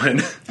Brendan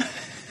Cron.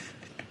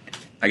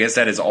 I guess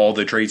that is all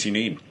the traits you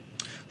need.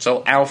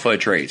 So, alpha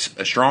traits: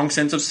 a strong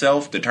sense of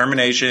self,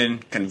 determination,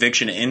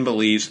 conviction in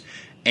beliefs,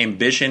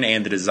 ambition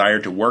and the desire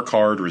to work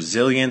hard,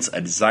 resilience,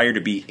 a desire to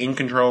be in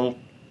control,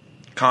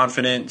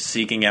 confident,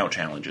 seeking out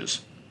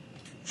challenges.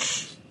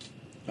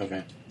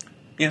 Okay.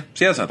 Yeah,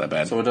 see, that's not that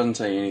bad. So it doesn't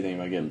say anything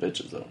about getting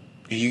bitches, though.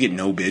 You get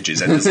no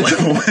bitches at this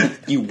level.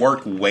 You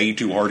work way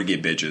too hard to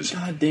get bitches.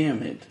 God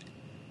damn it.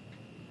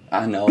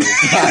 I know.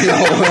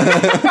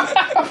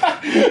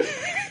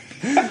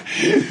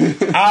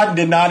 I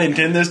did not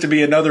intend this to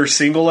be another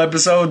single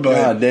episode, but...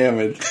 God damn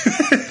it.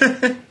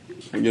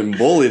 I'm getting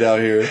bullied out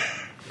here.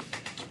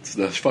 It's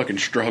the fucking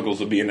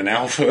struggles of being an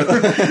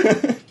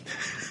alpha.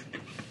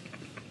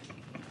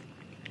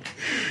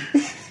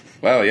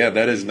 Wow, yeah,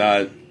 that is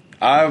not...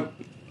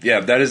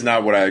 that is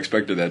not what I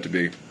expected that to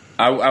be.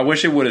 I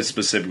wish it would have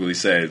specifically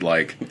said,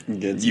 like...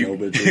 Get zero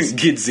bitches.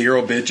 Get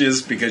zero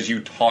bitches because you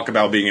talk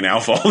about being an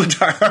alpha all the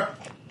time.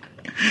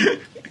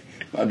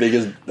 My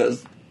biggest...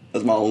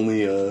 That's my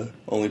only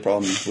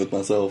problem with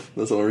myself.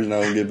 That's the only reason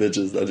I don't get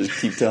bitches. I just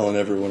keep telling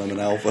everyone I'm an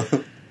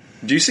alpha.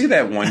 Do you see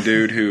that one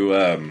dude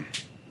who...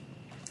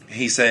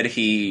 he said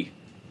he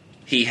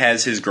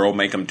has his girl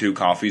make him 2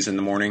 coffees in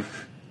the morning?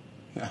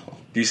 No.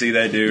 Do you see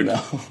that dude?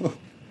 No.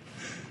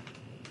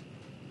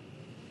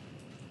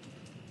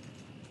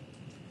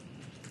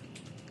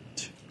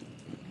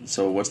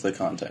 So what's the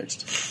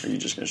context? Are you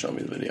just going to show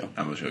me the video?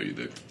 I'm going to show you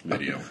the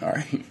video. Okay. All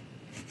right.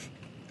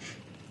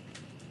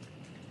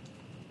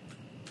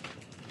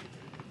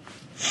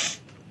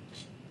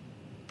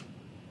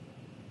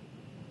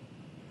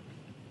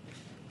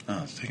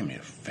 Oh, it's taking me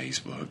to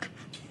Facebook.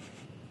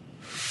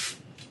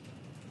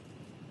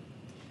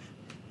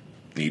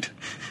 Neat.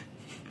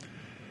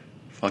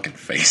 Fucking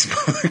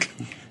Facebook.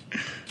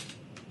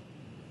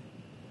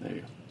 There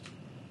you go.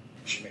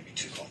 She made me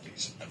 2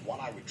 coffees, and one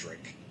I would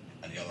drink,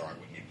 and the other I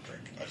wouldn't even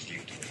drink. I just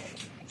leave it to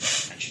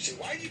her. And she'd say,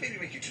 why did you make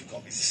me make you 2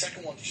 coffees. The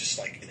second one's just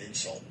like an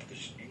insult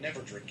because you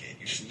never drink it.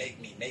 You just make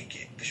me make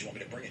it because you want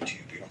me to bring it to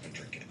you, but you're not going to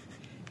drink it.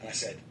 And I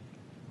said,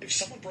 if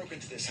someone broke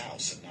into this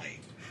house at night,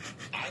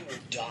 I will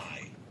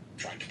die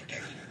trying to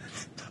protect you.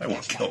 I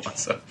will kill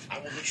myself. I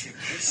will literally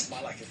risk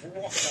my life. If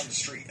we're walking down the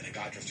street and a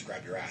guy tries to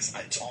grab your ass,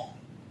 it's on.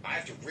 I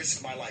have to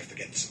risk my life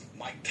against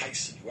Mike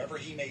Tyson, whoever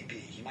he may be.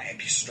 He might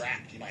be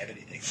strapped. He might have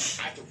anything.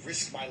 I have to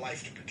risk my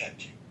life to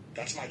protect you.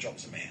 That's my job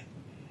as a man.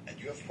 And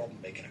you have a problem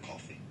making a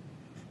coffee.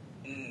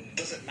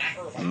 Does it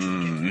matter if I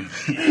drink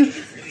it? Does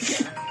it really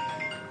matter?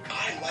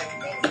 I like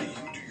knowing that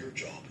you do your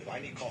job. If I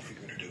need coffee,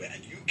 you're going to do it.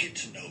 And you get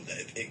to know that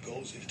if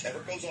it ever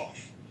goes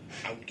off,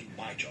 I will do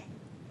my job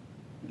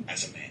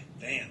as a man.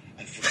 Damn.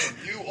 And from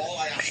you, all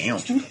I ask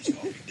is 2 cups of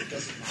coffee. It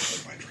doesn't matter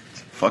if I drink it.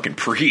 Fucking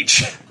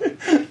preach.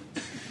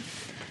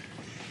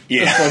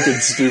 Yeah. That's fucking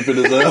stupid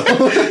as hell.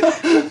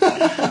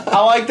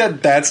 I like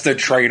that that's the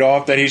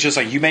trade-off, that he's just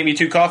like, you make me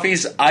 2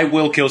 coffees, I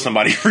will kill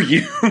somebody for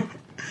you.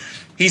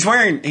 He's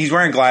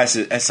wearing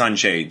glasses,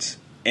 sunshades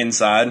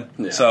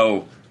inside,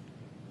 so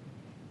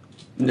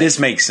this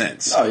makes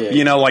sense. Oh, yeah.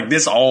 You know, like,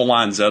 this all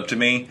lines up to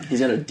me. He's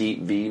got a deep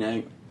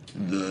V-neck.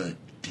 The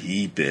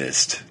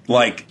deepest.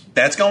 Like,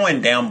 that's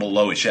going down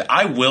below his shit.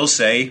 I will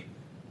say,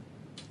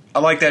 I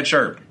like that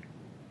shirt.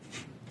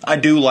 I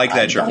do like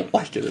that shirt. I don't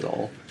like it at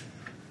all.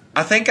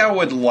 I think I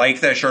would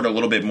like that shirt a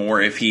little bit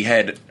more if he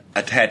had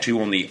a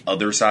tattoo on the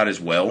other side as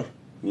well.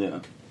 Yeah.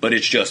 But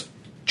it's just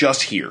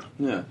here.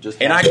 Yeah,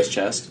 just and his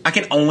chest. I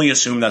can only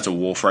assume that's a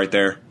wolf right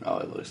there. Oh,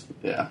 it looks...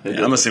 Yeah.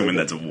 I'm assuming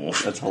that's a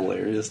wolf. That's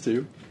hilarious,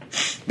 too.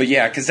 But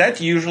yeah, because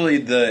that's usually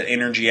the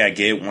energy I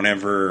get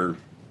whenever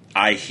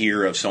I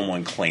hear of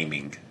someone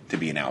claiming to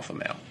be an alpha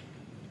male.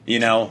 You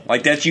know?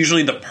 Like, that's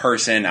usually the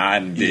person I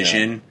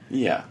envision.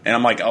 Yeah. And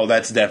I'm like, oh,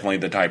 that's definitely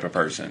the type of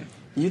person.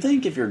 You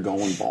think if you're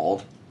going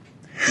bald...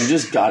 You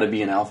just got to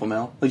be an alpha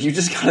male. Like, you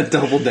just got to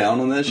double down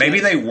on that shit. Maybe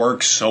they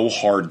work so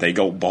hard they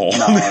go bald.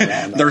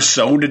 No. They're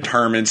so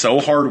determined, so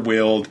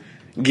hard-willed,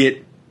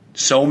 get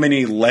so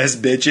many less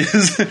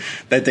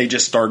bitches that they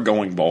just start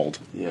going bald.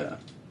 Yeah.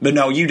 But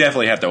no, you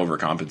definitely have to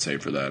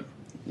overcompensate for that.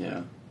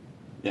 Yeah.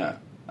 Yeah.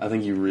 I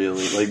think you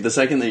really... Like, the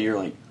second that you're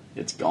like,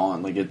 it's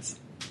gone. Like,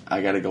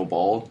 I got to go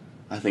bald.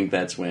 I think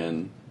that's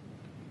when...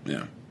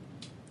 Yeah.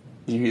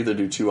 You either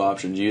do 2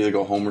 options. You either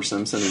go Homer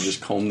Simpson and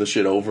just comb the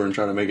shit over and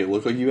try to make it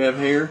look like you have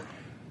hair,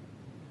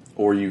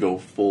 or you go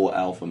full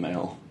alpha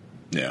male.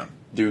 Yeah.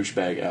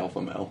 Douchebag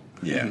alpha male.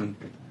 Yeah.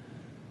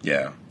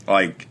 Yeah.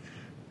 Like,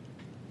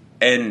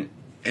 and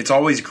it's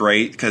always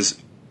great because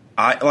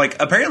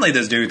apparently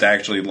this dude's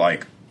actually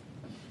like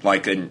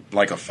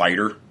a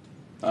fighter.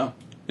 Oh.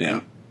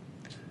 Yeah.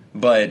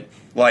 But,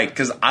 like,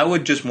 because I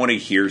would just want to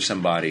hear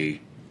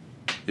somebody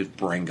just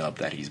bring up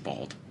that he's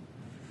bald.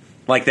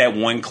 Like that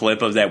one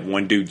clip of that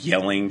one dude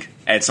yelling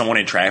at someone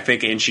in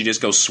traffic, and she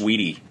just goes,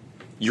 "Sweetie,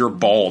 you're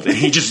bald," and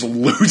he just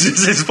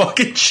loses his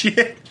fucking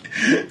shit.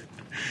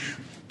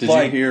 Did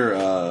you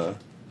hear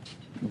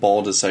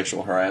bald is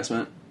sexual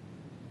harassment?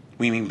 What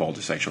do you mean bald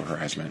is sexual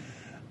harassment?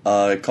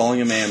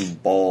 Calling a man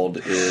bald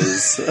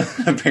is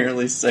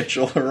apparently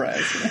sexual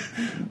harassment.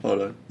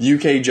 Hold on.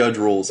 UK judge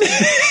rules.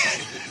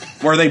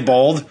 Were they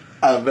bald?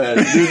 I bet.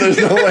 Dude, there's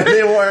no way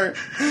they weren't.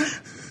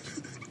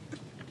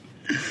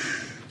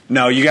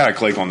 No, you gotta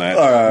click on that.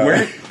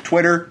 Where?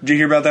 Twitter? Did you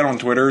hear about that on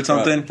Twitter or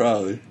something?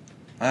 Probably.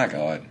 My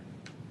God.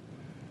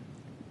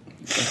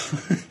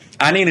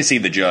 I need to see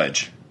the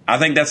judge. I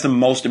think that's the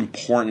most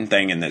important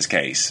thing in this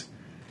case.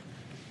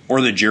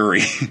 Or the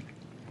jury.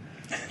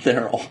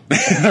 They're all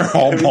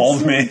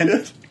bald,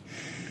 man.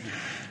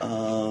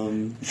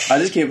 I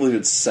just can't believe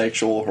it's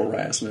sexual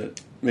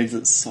harassment. Makes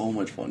it so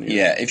much funnier.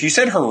 Yeah, if you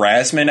said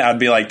harassment, I'd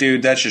be like,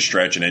 dude, that's just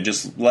stretching it.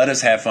 Just let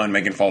us have fun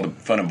making fun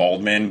of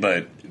bald men,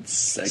 but... It's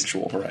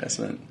sexual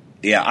harassment.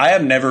 Yeah, I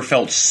have never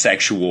felt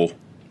sexual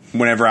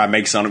whenever I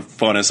make fun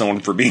of someone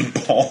for being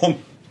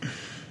bald.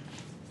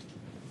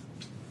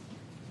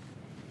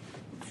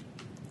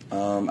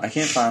 I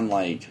can't find,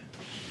 like,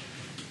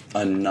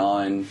 a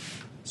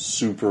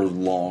non-super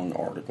long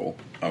article.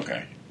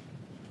 Okay.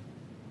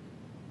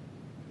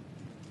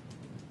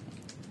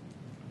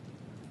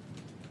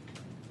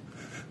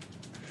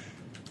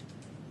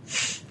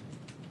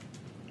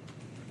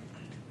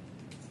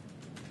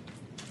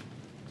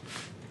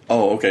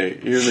 Oh, okay.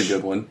 Here's a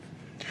good one.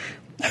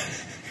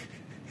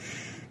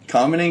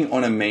 Commenting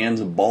on a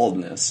man's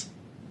baldness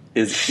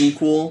is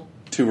equal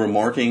to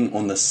remarking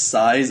on the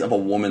size of a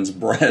woman's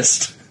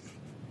breast.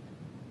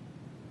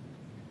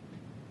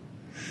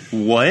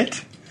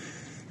 What?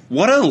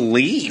 What a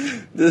leap.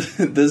 This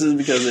is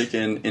because it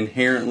can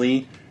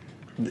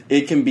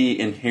be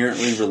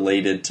inherently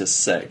related to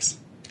sex.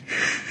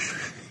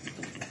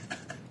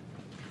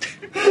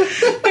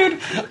 Dude,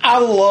 I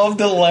love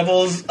the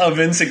levels of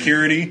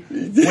insecurity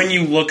when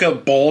you look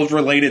up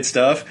bald-related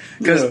stuff.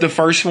 Because the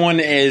first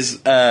one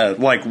is,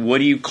 what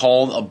do you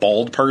call a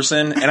bald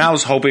person? And I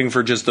was hoping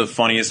for just the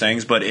funniest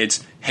things, but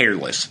it's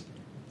hairless.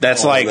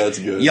 That's that's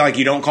good. Yeah, like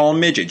you don't call them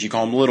midgets, you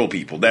call them little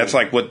people. That's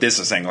like what this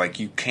is saying. Like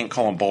you can't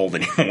call them bald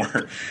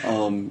anymore.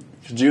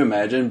 Could you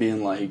imagine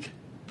being like,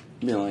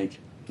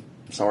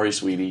 sorry,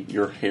 sweetie,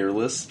 you're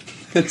hairless.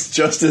 It's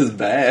just as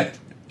bad.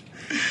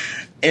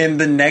 And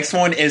the next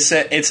one it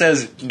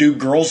says, do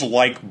girls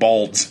like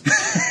balds?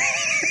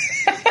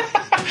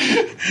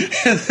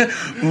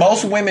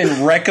 Most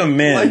women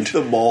recommend Like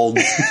the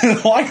balds.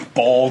 like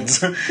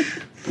balds.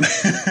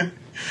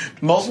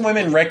 Most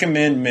women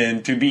recommend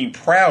men to be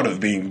proud of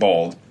being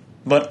bald,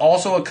 but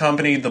also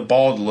accompany the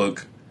bald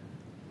look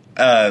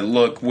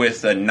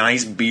with a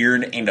nice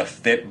beard and a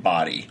fit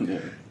body. Yeah.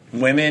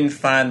 Women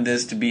find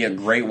this to be a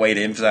great way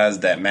to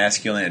emphasize that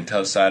masculine and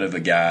tough side of a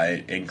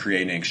guy and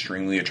create an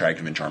extremely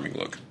attractive and charming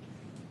look.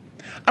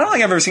 I don't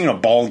think I've ever seen a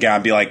bald guy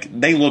be like,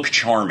 they look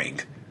charming.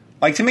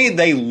 Like, to me,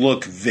 they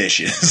look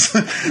vicious.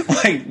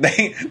 Like,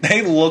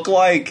 they look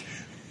like...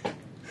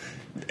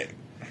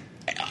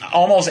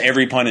 Almost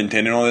every pun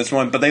intended on this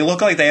one, but they look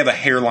like they have a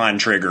hairline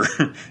trigger,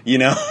 you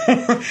know?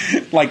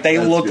 Like, they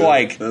look good.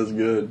 like... That's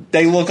good.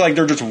 They look like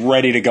they're just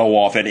ready to go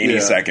off at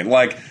any second.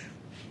 Like,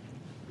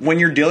 when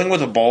you're dealing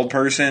with a bald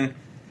person,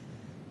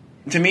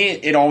 to me,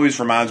 it always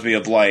reminds me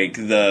of, like,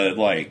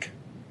 like,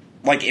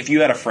 if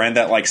you had a friend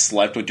that, like,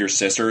 slept with your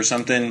sister or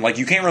something, like,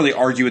 you can't really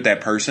argue with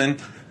that person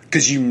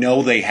because you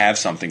know they have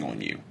something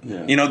on you.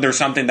 Yeah. You know, there's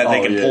something that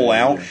they can pull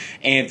out. Yeah.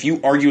 And if you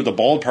argue with a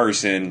bald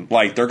person,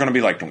 like, they're going to be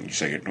like, don't you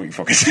say it. Don't you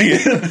fucking say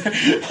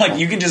it. Like,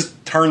 you can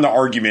just turn the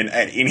argument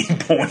at any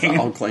point.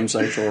 I'll claim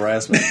sexual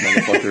harassment,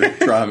 motherfucker.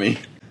 Try me.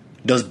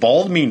 Does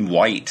bald mean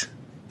white?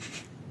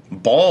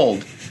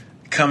 Bald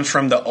comes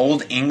from the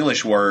Old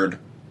English word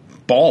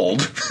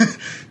bald,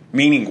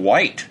 meaning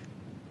white.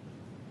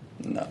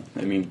 No,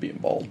 it means being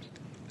bald.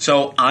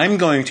 So I'm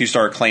going to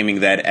start claiming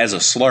that as a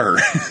slur.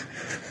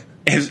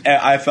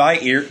 If I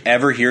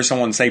ever hear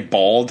someone say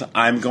bald,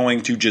 I'm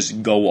going to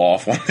just go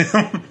off on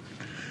them.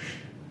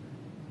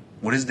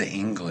 What is the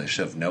English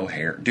of no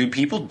hair? Dude,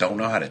 people don't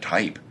know how to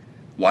type.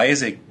 Why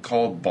is it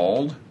called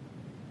bald?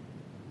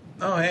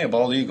 Oh, hey, a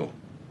bald eagle.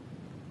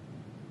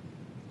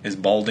 Is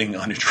balding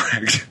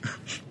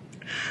unattractive?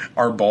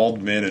 Are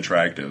bald men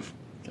attractive?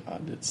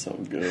 God, it's so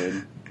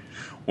good.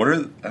 What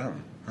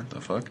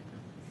the fuck?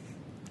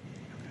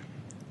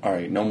 All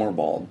right, no more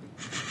bald.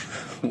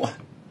 What?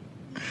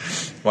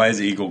 Why is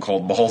the eagle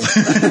called bald?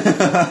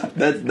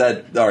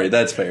 That all right,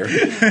 that's fair.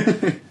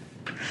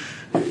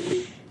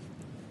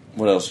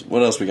 What else?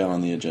 What else we got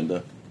on the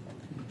agenda?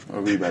 Are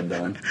we about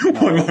done?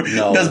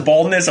 No. Does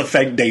baldness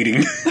affect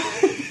dating?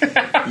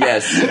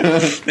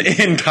 Yes.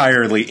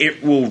 Entirely.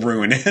 It will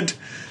ruin it.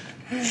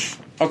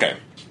 Okay.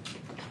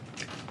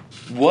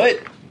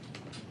 What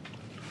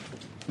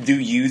do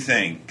you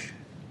think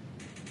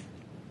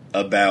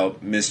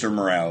about Mr.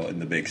 Morale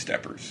and the Big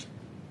Steppers?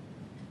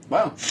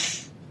 Wow.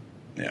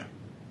 Yeah.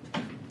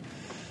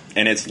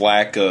 And its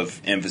lack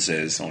of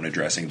emphasis on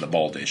addressing the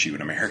bald issue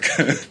in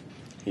America.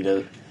 He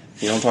does.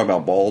 He don't talk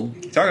about bald.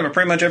 He's talking about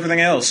pretty much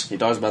everything else. He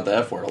talks about the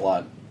F word a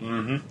lot.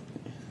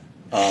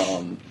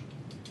 Mm-hmm.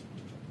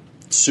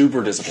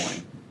 Super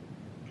disappointing.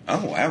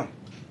 Oh, wow.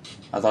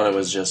 I thought it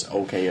was just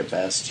okay at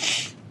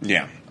best.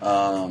 Yeah.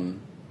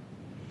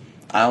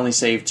 I only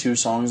saved 2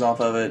 songs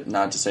off of it.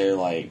 Not to say,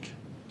 like,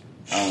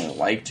 I only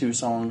like 2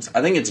 songs.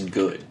 I think it's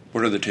good.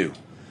 What are the 2?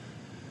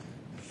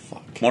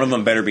 Fuck. One of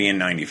them better be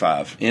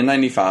N95.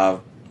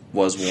 N95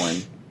 was one.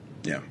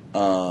 Yeah.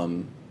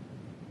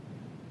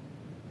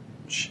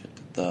 Shit.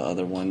 The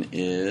other one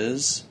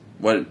is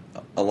what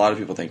a lot of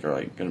people think are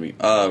like going to be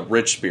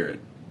Rich Spirit.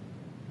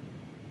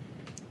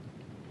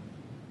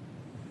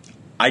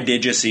 I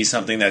did just see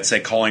something that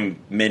said calling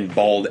men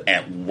bald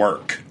at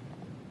work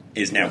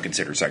is now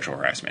considered sexual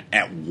harassment.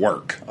 At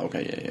work.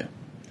 Okay, yeah.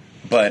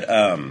 But,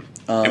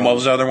 and what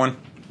was the other one?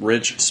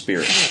 Rich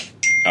Spirit.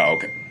 Oh,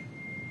 okay.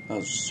 That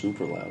was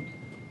super loud.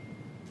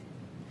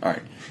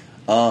 Alright.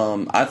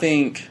 I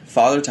think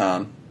Father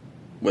Time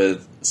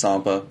with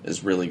Sampa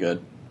is really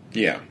good.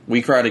 Yeah.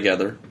 We Cry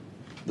Together,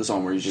 the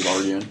song where he's just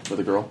arguing with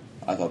a girl.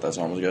 I thought that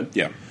song was good.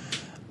 Yeah.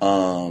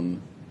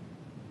 And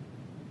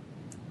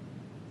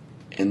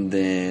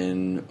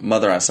then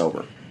Mother I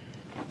Sober.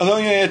 I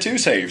thought you had 2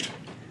 saved.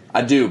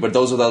 I do, but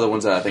those are the other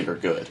ones that I think are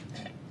good.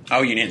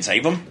 Oh, you didn't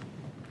save them?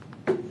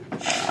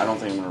 I don't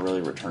think I'm going to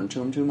really return to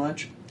them too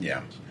much.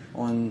 Yeah.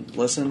 On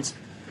listens.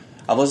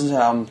 I've listened to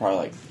the album probably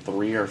like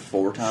 3 or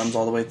 4 times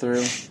all the way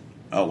through.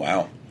 Oh,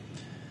 wow.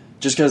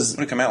 Just because...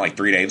 Did it come out like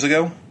 3 days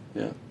ago?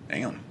 Yeah.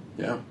 Damn.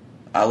 Yeah.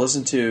 I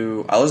listened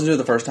to it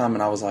the first time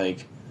and I was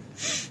like,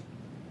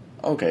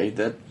 okay,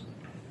 that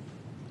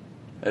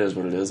is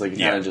what it is. Like, it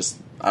kind of just...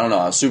 I don't know.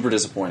 I was super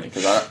disappointed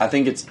because I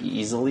think it's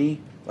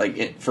easily...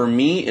 Like, for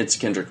me, it's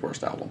Kendrick's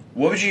worst album.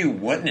 What would you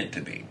want it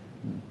to be?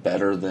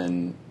 Better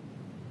than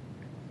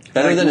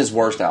his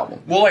worst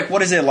album. Well, like,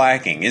 what is it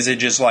lacking? Is it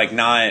just, like,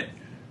 not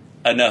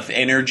enough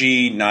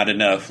energy, not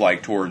enough,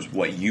 like, towards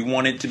what you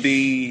want it to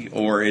be?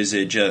 Or is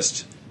it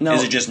just... No.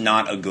 Is it just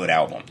not a good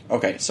album?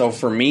 Okay, so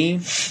for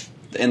me...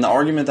 And the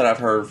argument that I've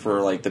heard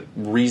for, like, the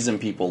reason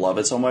people love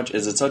it so much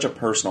is it's such a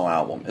personal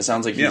album. It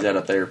sounds like he's at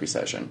a therapy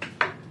session.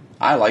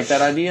 I like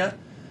that idea.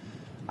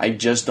 I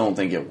just don't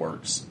think it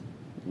works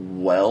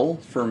well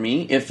for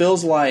me. It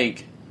feels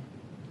like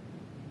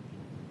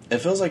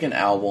an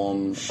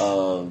album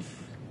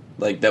of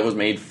like that was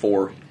made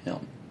for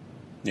him.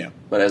 Yeah.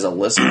 But as a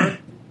listener,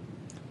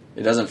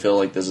 it doesn't feel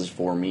like this is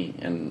for me,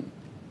 and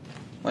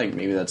like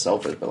maybe that's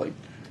selfish, but like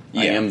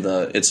I am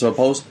it's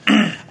supposed.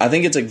 I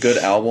think it's a good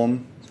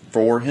album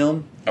for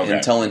him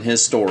and telling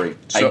his story.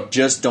 So, I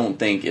just don't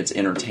think it's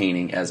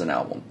entertaining as an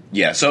album.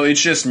 Yeah, so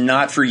it's just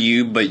not for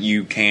you, but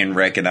you can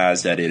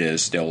recognize that it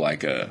is still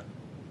like a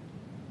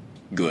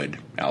good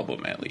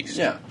album at least.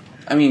 Yeah.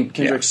 I mean,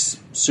 Kendrick's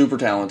super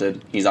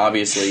talented. He's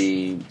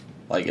obviously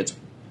like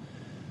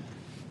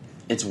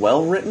it's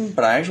well written,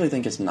 but I actually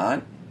think it's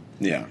not.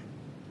 Yeah.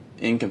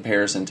 In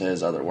comparison to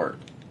his other work.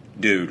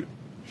 Dude.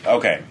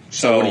 Okay.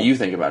 So what do you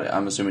think about it?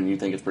 I'm assuming you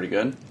think it's pretty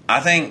good? I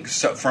think,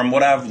 so, from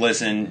what I've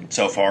listened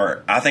so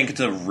far, I think it's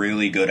a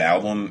really good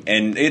album.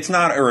 And it's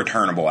not a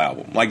returnable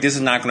album. Like, this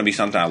is not going to be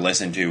something I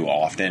listen to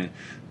often.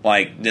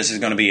 Like, this is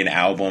going to be an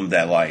album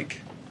that,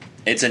 like,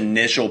 its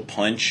initial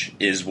punch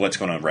is what's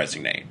going to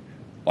resonate.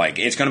 Like,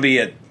 it's going to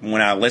be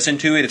when I listen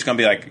to it, it's going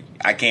to be like,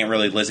 I can't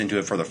really listen to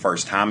it for the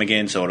first time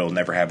again, so it'll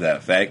never have that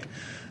effect.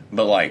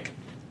 But, like,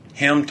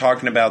 him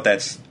talking about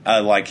that,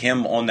 like,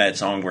 him on that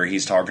song where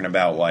he's talking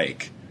about,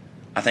 like,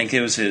 I think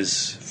it was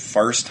his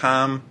first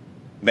time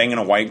banging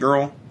a white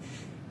girl.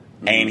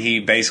 Mm-hmm. And he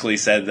basically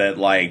said that,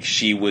 like,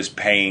 she was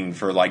paying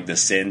for, like, the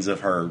sins of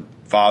her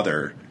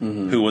father,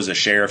 who was a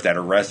sheriff that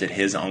arrested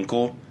his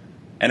uncle.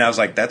 And I was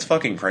like, that's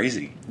fucking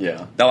crazy.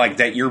 Yeah. That, like,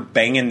 that you're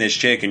banging this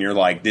chick and you're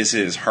like, this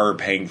is her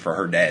paying for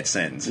her dad's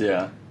sins.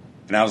 Yeah.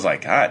 And I was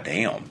like, God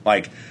damn.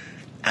 Like,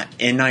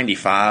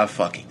 N95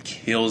 fucking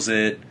kills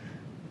it.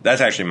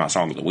 That's actually my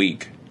song of the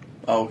week.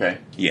 Oh, okay.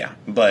 Yeah.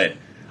 But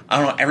I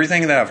don't know,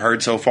 everything that I've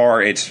heard so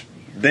far, it's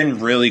been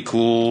really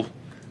cool.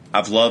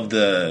 I've loved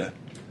the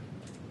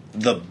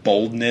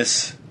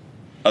boldness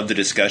of the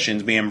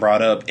discussions being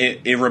brought up.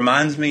 It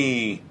reminds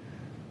me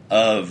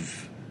of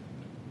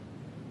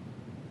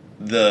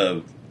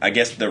the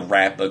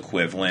rap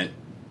equivalent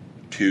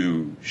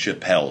to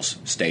Chappelle's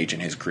stage in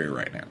his career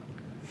right now,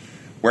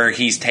 where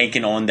he's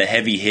taken on the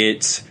heavy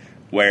hits,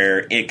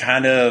 where it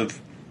kind of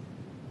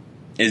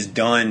is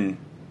done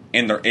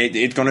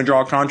it's going to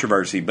draw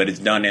controversy, but it's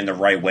done in the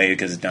right way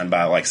because it's done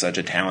by like such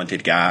a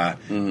talented guy,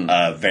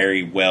 a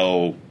very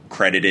well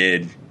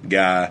credited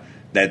guy,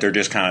 that they're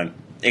just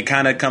it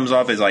kind of comes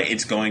off as like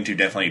it's going to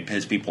definitely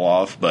piss people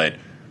off, but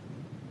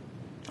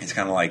it's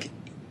kind of like,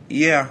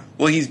 yeah,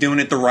 well, he's doing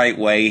it the right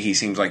way. He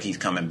seems like he's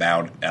come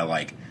about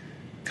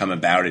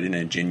it in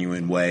a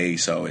genuine way.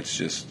 So it's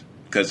just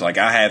because, like,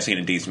 I have seen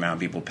a decent amount of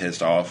people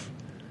pissed off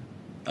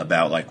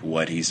about, like,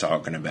 what he's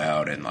talking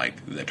about and,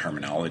 like, the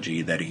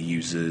terminology that he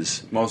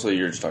uses. Mostly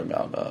you're just talking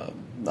about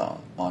the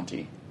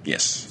Auntie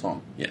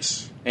song.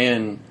 Yes.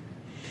 And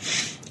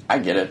I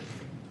get it.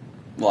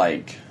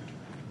 Like,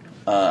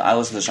 I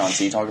listen to Sean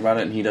C talk about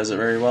it, and he does it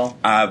very well.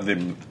 I've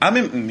been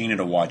meaning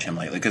to watch him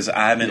lately because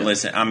I haven't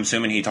listened. I'm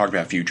assuming he talked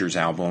about Future's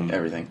album.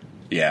 Everything.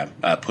 Yeah.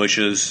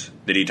 Push's.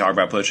 Did he talk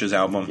about Push's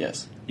album?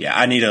 Yes. Yeah,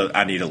 I need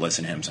to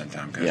listen to him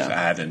sometime because I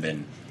haven't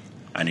been.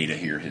 I need to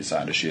hear his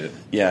side of shit.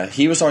 Yeah,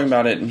 he was talking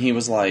about it, and he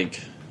was like,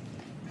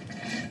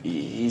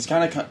 he's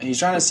trying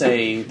to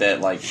say that,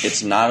 like,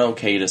 it's not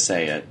okay to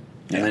say it,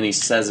 and then he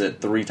says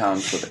it 3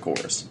 times with the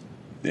chorus.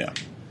 Yeah,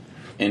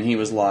 and he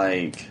was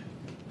like,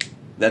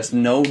 that's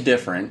no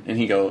different. And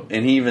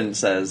he even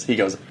says,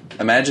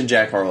 imagine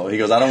Jack Harlow. He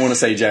goes, I don't want to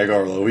say Jack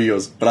Harlow. He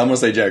goes, but I'm going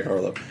to say Jack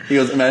Harlow. He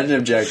goes, imagine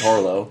if Jack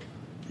Harlow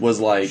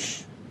was like,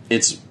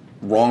 it's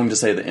wrong to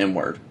say the N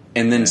word,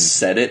 and then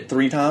said it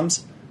 3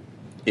 times.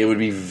 It would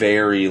be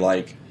very,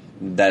 like,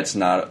 that's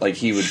not, like,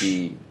 he would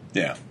be...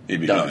 Yeah,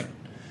 he'd be done.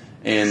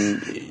 And,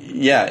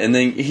 yeah, and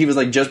then he was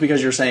like, just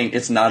because you're saying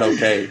it's not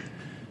okay...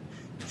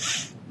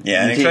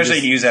 Yeah, and especially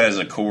to use that as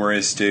a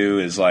chorus, too,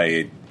 is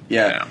like...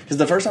 Yeah, because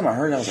the first time I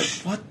heard it, I was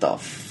like, what the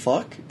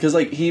fuck? Because,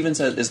 like, he even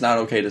said it's not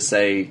okay to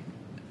say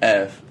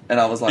F, and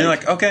I was like... You're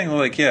like, okay, well,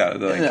 like, yeah.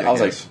 Like, I was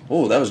like,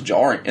 oh, that was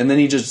jarring. And then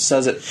he just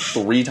says it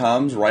 3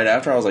 times right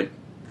after. I was like,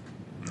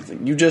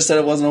 you just said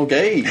it wasn't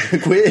okay.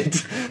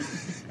 Quit.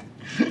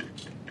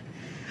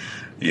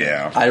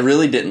 Yeah. I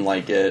really didn't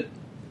like it.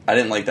 I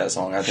didn't like that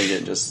song. I think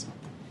it just...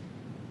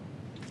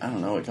 I don't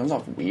know. It comes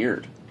off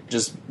weird.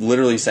 Just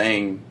literally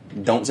saying,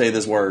 don't say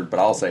this word, but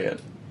I'll say it.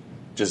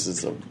 Just is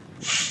so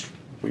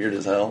weird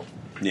as hell.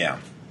 Yeah.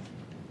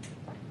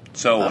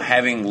 So,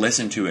 having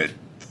listened to it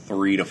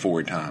 3 to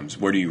 4 times,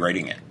 where are you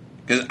rating it?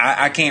 Because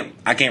I can't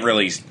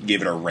really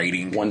give it a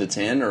rating. 1 to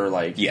 10 or,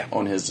 like,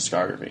 on his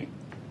discography?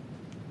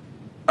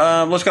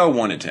 Let's go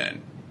 1 to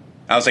 10.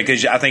 I was like,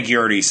 because I think you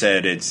already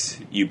said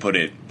you put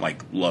it,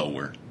 like,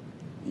 lower.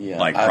 Yeah.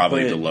 Like,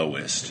 probably the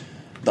lowest.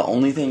 The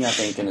only thing I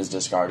think in his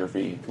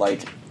discography,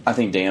 like, I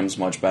think Damn's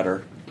much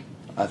better.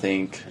 I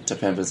think To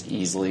Pimp is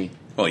easily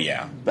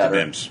better. To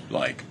Pimp's,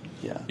 like,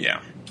 yeah.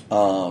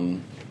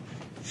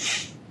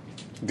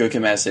 Good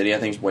Kid, Mad City, I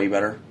think, is way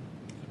better.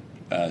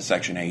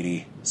 Section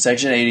 80.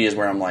 Section 80 is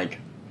where I'm like...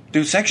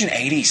 Dude, Section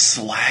 80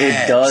 slaps.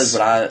 It does,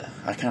 but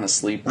I kind of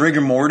sleep.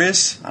 Rigor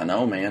Mortis? I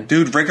know, man.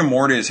 Dude, Rigor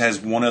Mortis has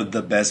one of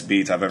the best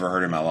beats I've ever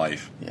heard in my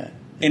life. Yeah.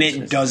 And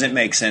it doesn't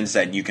make sense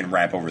that you can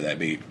rap over that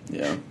beat.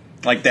 Yeah.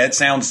 Like, that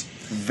sounds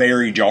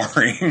very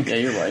jarring. Yeah,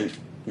 you're right.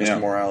 Mr.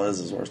 Morale is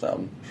his worst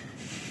album.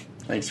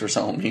 Thanks for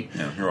telling me.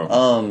 Yeah, you're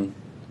welcome.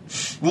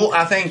 Well,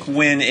 I think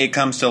when it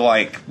comes to,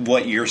 like,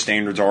 what your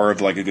standards are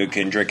of, like, a good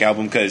Kendrick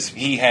album, because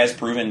he has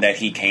proven that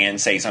he can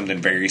say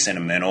something very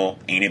sentimental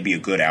and it be a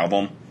good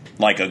album,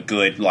 like a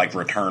good, like,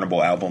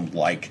 returnable album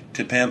like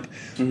To Pimp.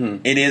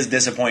 Mm-hmm. It is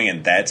disappointing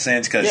in that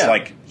sense, because,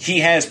 like, he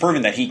has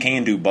proven that he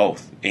can do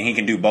both, and he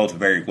can do both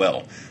very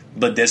well.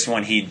 But this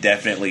one, he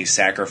definitely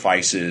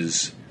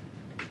sacrifices,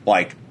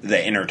 like,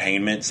 the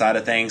entertainment side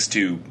of things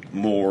to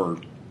more,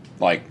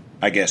 like,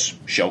 I guess,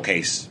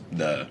 showcase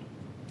the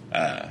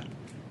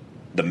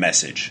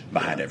message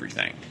behind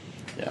everything.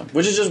 Yeah,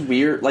 which is just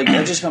weird. Like,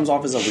 that just comes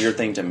off as a weird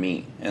thing to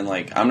me. And,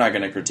 like, I'm not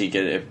going to critique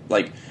it if,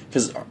 like,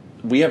 because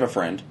we have a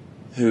friend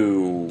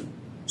who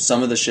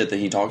some of the shit that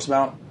he talks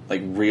about,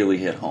 like, really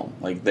hit home.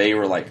 Like, they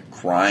were, like,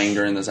 crying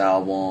during this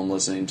album,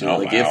 listening to it.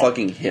 Like, it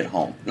fucking hit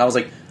home. And I was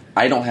like,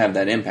 I don't have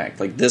that impact.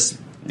 Like, this...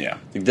 Yeah.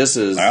 Like, this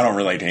is... I don't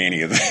relate to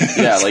any of this.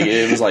 Yeah, like,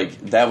 it was like,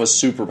 that was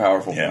super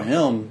powerful for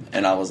him.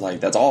 And I was like,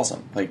 that's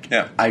awesome. Like,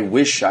 I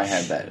wish I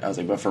had that. I was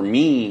like, but for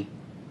me...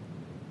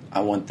 I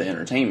want the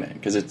entertainment,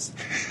 because it's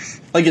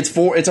like it's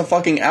a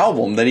fucking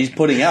album that he's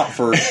putting out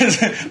for.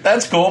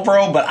 That's cool,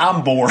 bro, but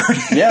I'm bored.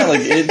 Yeah,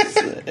 like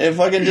it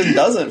fucking just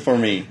doesn't for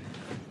me,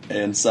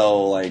 and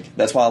so like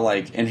that's why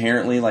like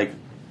inherently like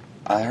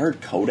I heard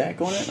Kodak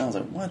on it and I was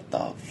like, what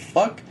the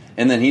fuck?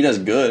 And then he does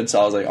good,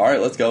 so I was like, all right,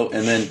 let's go.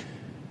 And then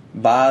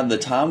by the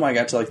time I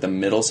got to like the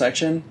middle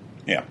section,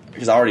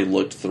 because I already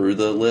looked through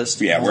the list,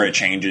 where it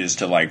changes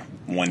to like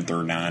 1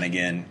 through 9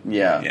 again.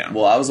 Yeah.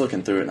 Well, I was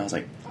looking through it and I was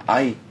like,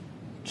 I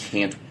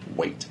can't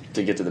wait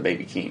to get to the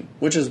Baby Keem,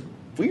 which is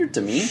weird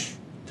to me.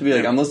 To be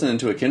like, I'm listening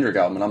to a Kendrick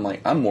album, and I'm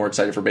like, I'm more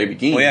excited for Baby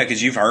Keem. Well, yeah,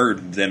 because you've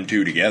heard them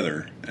two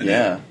together.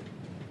 Yeah.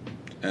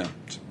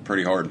 It's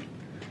pretty hard.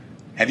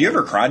 Have you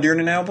ever cried during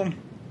an album?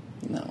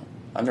 No.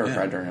 I've never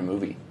cried during a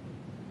movie.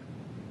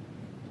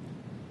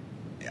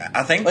 Yeah,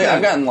 I think... Like,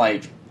 I've gotten,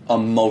 like,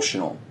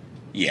 emotional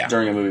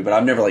during a movie, but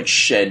I've never, like,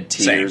 shed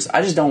tears. Same.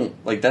 I just don't...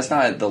 Like, that's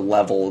not the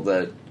level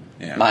that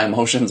my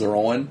emotions are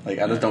on. Like,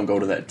 I just don't go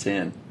to that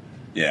 10.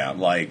 Yeah,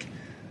 like,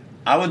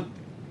 I would...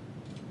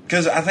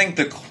 Because I think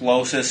the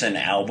closest an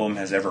album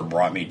has ever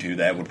brought me to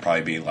that would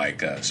probably be,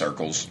 like,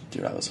 Circles.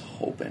 Dude, I was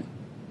hoping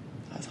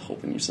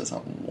you said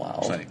something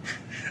wild. Like,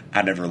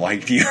 I never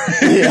liked you.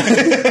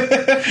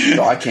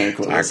 No, I can't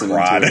quit listening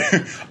to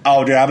it.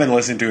 Oh, dude, I've been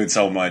listening to it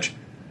so much.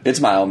 It's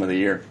my album of the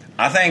year.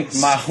 I think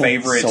my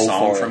favorite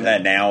song from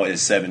that now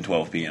is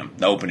 7:12 p.m.,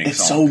 the opening song.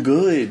 It's so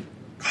good.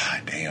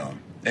 God damn.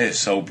 It is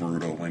so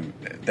brutal when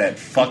that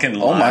fucking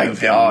line of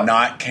him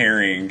not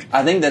caring.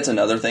 I think that's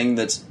another thing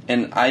that's...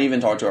 And I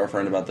even talked to our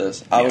friend about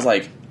this. I was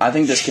like, I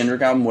think this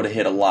Kendrick album would have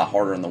hit a lot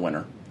harder in the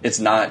winter. It's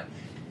not...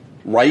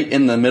 Right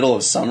in the middle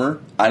of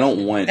summer, I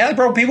don't want... Yeah,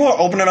 bro, people are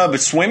opening up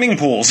at swimming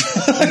pools.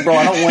 Like, bro,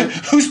 I don't want...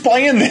 Who's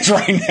playing this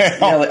right now?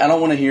 Yeah, like, I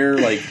don't want to hear,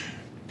 like,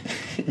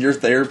 your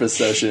therapist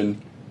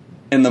session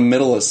in the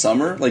middle of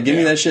summer. Like, give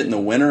me that shit in the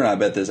winter, and I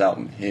bet this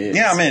album hits.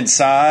 Yeah, I'm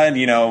inside,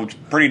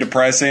 pretty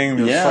depressing.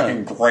 There's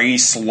fucking gray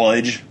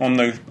sludge on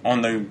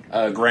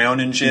the ground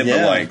and shit,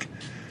 but, like...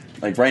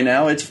 Like, right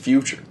now, it's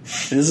future.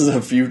 This is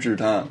a future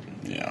time.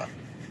 Yeah.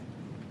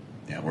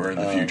 Yeah, we're in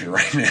the future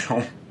right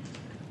now.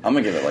 I'm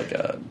going to give it, like,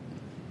 a...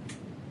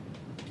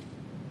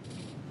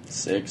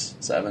 6,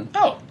 7.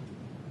 Oh,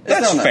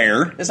 that's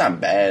fair. It's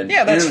not bad.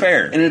 Yeah, that's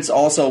fair. And it's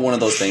also one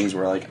of those things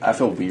where, like, I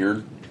feel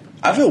weird.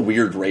 I feel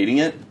weird rating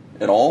it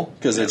at all,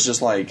 because it's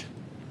just, like,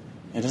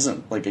 it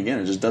doesn't, like, again,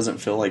 it just doesn't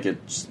feel like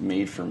it's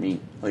made for me.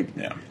 Like,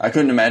 I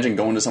couldn't imagine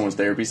going to someone's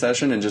therapy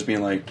session and just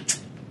being like,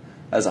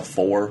 that's a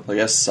 4. Like,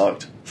 that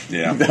sucked.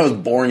 Yeah. That was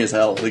boring as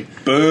hell.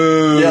 Like,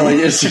 boo. Yeah, like,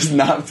 it's just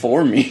not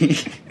for me.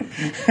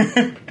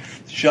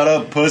 Shut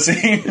up,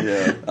 pussy.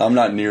 Yeah. I'm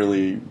not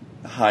nearly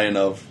high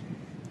enough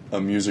a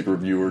music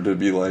reviewer to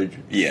be like,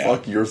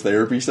 fuck your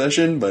therapy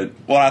session, but...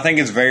 Well, I think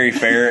it's very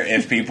fair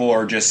if people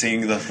are just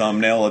seeing the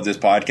thumbnail of this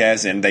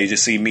podcast and they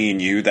just see me and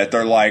you, that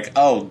they're like,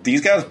 oh, these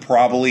guys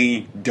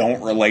probably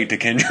don't relate to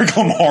Kendrick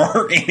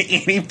Lamar in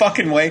any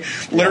fucking way.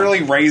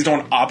 Literally raised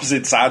on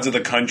opposite sides of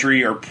the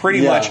country, or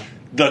pretty much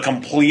the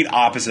complete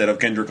opposite of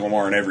Kendrick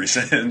Lamar in every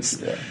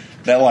sense. Yeah.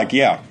 That, like,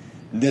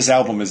 this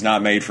album is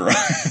not made for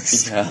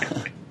us.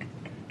 Yeah.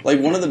 Like,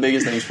 one of the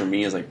biggest things for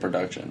me is, like,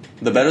 production.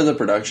 The better the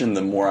production,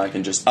 the more I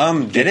can just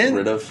get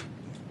rid of.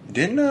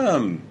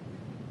 Didn't,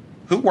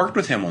 who worked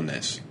with him on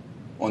this?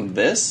 On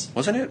this?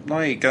 Wasn't it,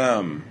 like,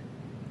 I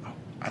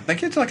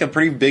think it's, like, a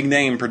pretty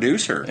big-name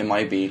producer. It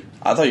might be.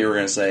 I thought you were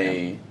going to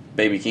say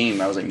Baby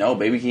Keem. I was like, no,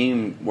 Baby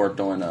Keem worked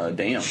on,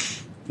 Damn,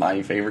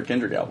 my favorite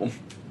Kendrick album.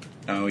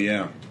 Oh,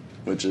 yeah.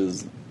 Which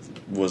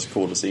was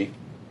cool to see.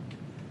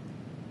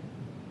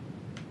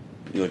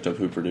 You looked up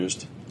who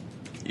produced?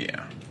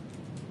 Yeah.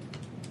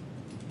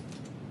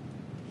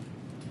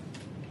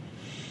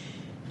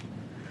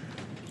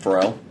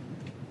 Pharrell?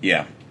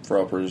 Yeah.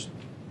 Pharrell produced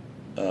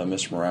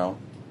Mr. Morale.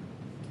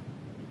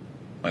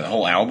 Like the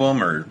whole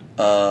album, or?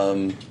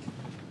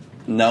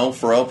 No,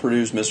 Pharrell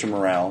produced Mr.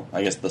 Morale.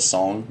 I guess the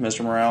song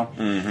Mr. Morale.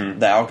 Mm-hmm.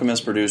 The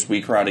Alchemist produced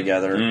We Cry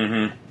Together.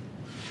 Mm-hmm.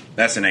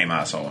 That's the name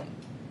I saw.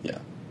 Yeah.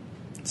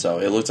 So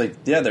it looks like,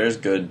 yeah, there's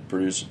good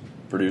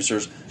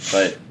producers,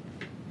 but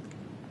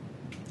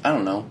I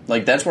don't know.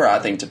 Like, that's where I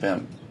think To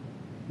Pimp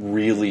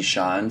really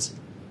shines,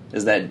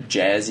 is that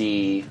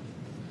jazzy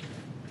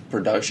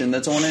production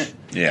that's on it.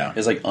 Yeah.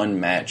 Is like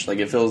unmatched. Like,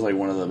 it feels like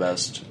one of the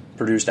best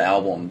produced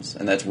albums,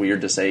 and that's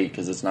weird to say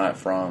because it's not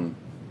from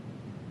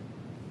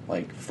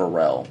like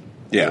Pharrell.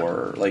 Yeah.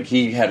 Or like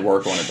he had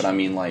work on it, but I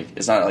mean, like,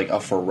 it's not like a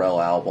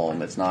Pharrell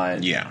album. It's not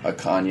a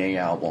Kanye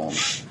album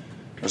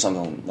or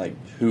something like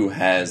who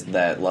has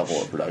that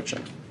level of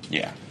production.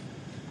 Yeah.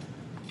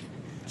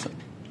 So.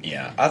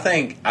 Yeah. I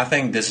think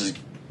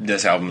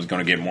this album is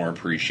going to get more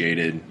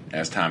appreciated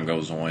as time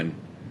goes on.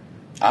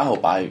 I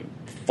hope I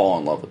fall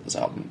in love with this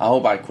album. I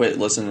hope I quit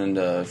listening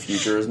to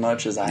Future as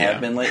much as I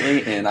have been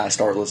lately, and I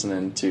start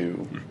listening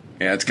to...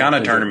 Yeah, it's kind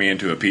of turning me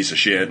into a piece of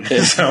shit.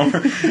 So,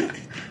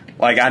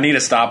 like, I need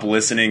to stop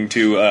listening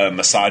to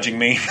Massaging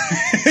Me.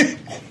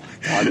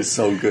 God, it's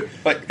so good.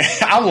 But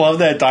I love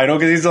that title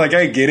because he's like,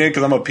 hey, get it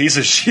because I'm a piece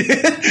of shit.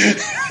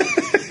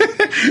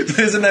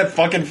 Isn't that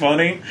fucking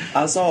funny?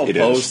 I saw a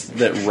post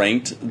that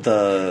ranked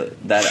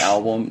that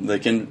album,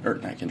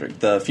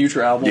 the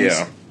Future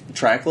album's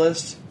track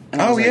list.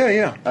 Oh,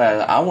 yeah.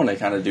 I want to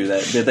kind of do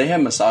that. Did they have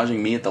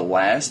Massaging Me at the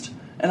last?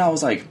 And I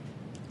was like,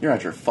 you're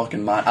out your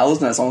fucking mind. I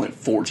listened to that song like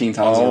 14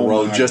 times in a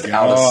row just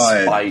out of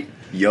spite.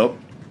 Yup.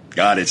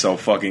 God, it's so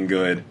fucking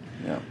good.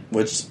 Yeah.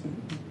 Which,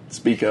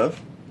 speak of,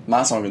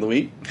 my song of the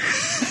week.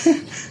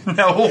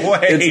 No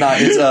way. It's not.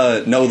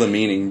 It's Know the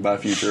Meaning by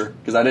Future.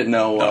 Because I didn't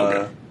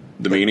know...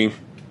 The meaning?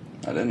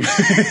 I didn't.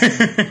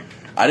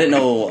 I didn't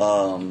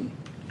know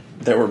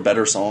there were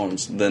better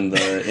songs than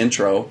the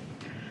intro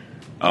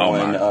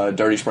on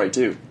Dirty Sprite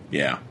 2.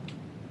 Yeah.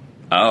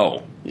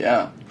 Oh.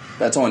 Yeah.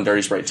 That's on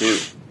Dirty Sprite 2.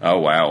 Oh,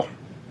 wow.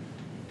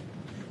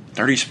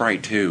 Dirty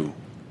Sprite 2.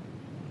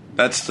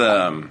 That's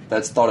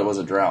That's Thought It Was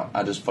a Drought.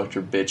 I just fucked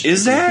your bitch.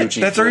 Is that?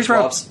 That's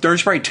Dirty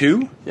Sprite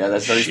 2? Yeah,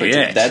 that's Dirty Sprite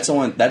 2. That's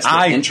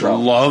the intro. I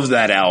love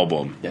that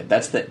album. Yeah,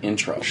 that's the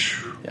intro.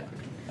 Yeah.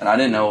 And I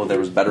didn't know there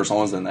was better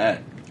songs than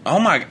that. Oh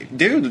my,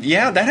 dude,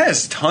 yeah, that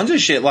has tons of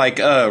shit like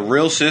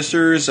Real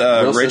Sisters,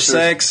 Rich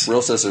Sex.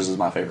 Real Sisters is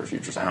my favorite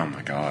Future song. Oh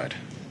my god.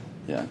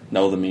 Yeah.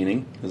 Know the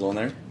Meaning is on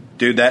there.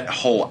 Dude, that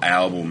whole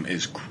album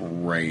is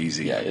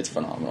crazy. Yeah, it's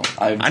phenomenal.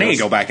 I need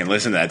to go back and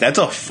listen to that. That's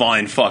a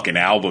fun fucking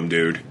album,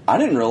 dude. I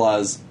didn't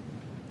realize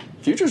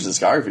Future's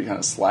discography kind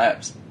of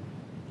slaps.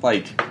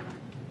 Like,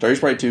 Dirty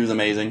Sprite 2 is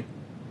amazing.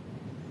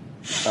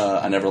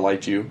 I Never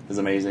Liked You is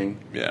amazing.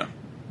 Yeah.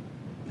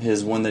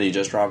 His one that he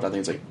just dropped, I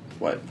think it's like,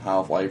 High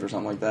Off Life or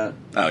something like that?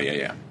 Oh,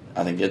 yeah.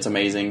 I think it's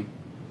amazing.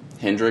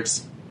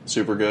 Hendrix,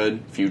 super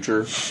good.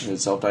 Future,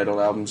 his self-titled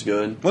album's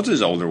good. What's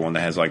his older one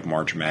that has like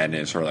March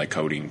Madness or like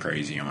Codeine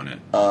Crazy on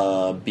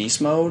it?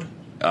 Beast Mode.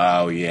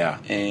 Oh, yeah.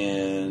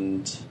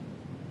 And...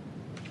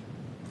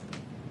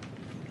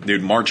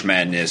 Dude, March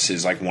Madness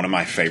is like one of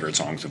my favorite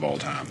songs of all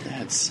time.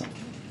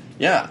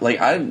 Yeah, like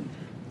I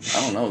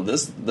don't know.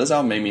 This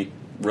album made me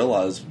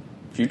realize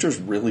Future's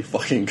really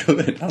fucking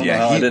good. I don't know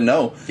how I didn't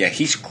know. Yeah,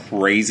 he's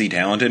crazy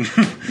talented.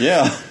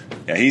 Yeah.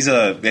 Yeah,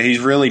 he's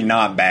really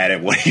not bad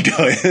at what he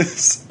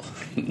does.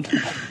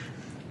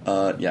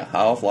 Yeah, High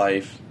Off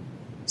Life.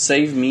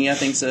 Save Me, I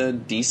think's a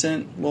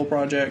decent little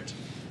project.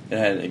 It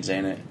had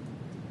Exanit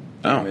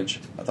Damage.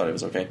 I thought it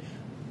was okay.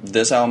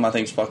 This album I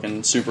think's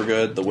fucking super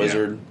good. The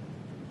Wizard. Yeah.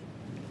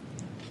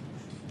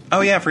 Oh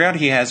yeah, I forgot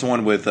he has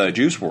one with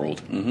Juice WRLD.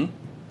 Mm-hmm.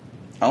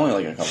 I only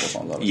like a couple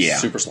songs of it. Yeah.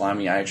 Super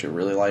Slimy I actually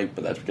really like,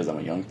 but that's because I'm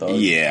a Young Thug.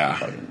 Yeah.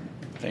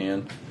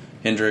 Fan.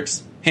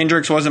 Hendrix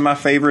wasn't my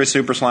favorite.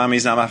 Super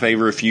Slimy's not my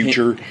favorite.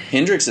 Future.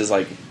 Hendrix is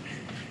like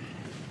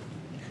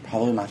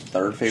probably my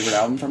third favorite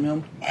album from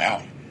him.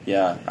 Wow.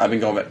 Yeah, I've been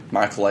going back.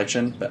 My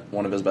Collection,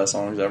 one of his best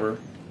songs ever.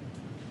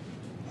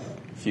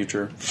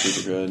 Future,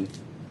 super good.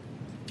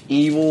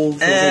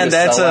 Evil, and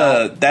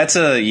like that's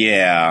a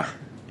yeah.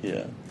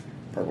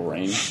 Purple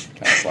Rain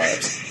kind of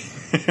slaps.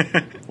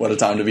 What a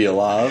Time to Be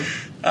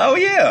Alive. Oh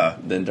yeah.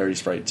 Then Dirty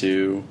Sprite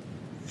 2.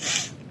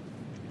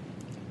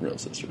 Real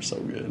Sisters, so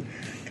good.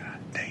 God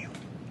damn.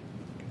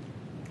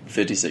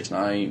 56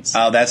 Nights.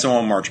 Oh, that's the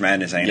one March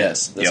Madness, ain't it?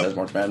 Yes, this has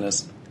March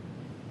Madness.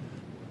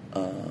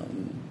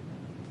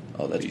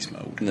 That's Beast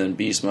Mode. And then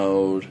Beast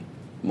Mode,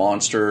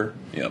 Monster.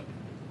 Yep.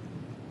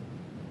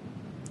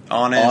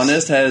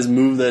 Honest has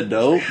Move That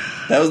Dope.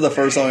 That was the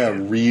first song I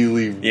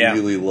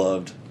really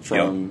loved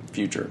from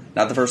Future.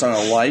 Not the first song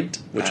I liked,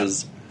 which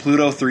is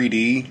Pluto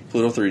 3D.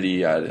 Pluto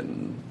 3D. I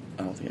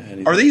don't think I had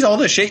anything. Are these all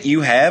the shit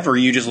you have, or are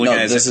you just looking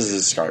at this is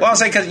his discography. Well, I was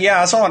saying because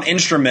I saw an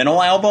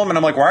instrumental album, and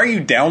I'm like, why are you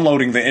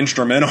downloading the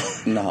instrumental?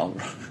 No.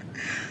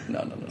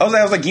 I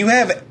was like, you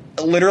have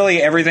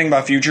literally everything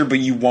by Future, but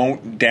you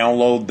won't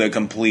download the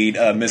complete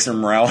Mr.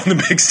 Morale and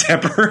the Big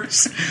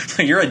Steppers.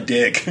 You're a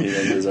dick. You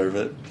didn't deserve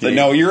it. But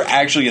no, you're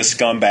actually a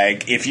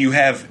scumbag if you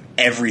have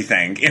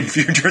everything in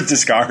Future's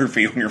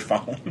discography on your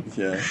phone.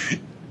 Yeah.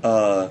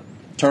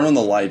 Turn on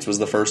the Lights was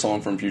the first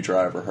song from Future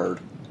I ever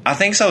heard. I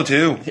think so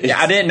too. Yeah,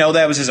 I didn't know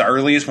that was his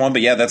earliest one,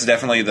 but yeah, that's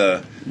definitely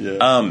the.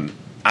 Yeah.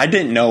 I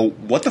didn't know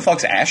what the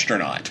fuck's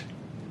Astronaut.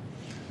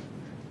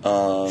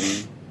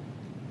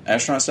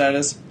 Astronaut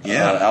Status.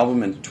 Yeah,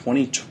 album in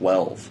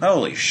 2012.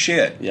 Holy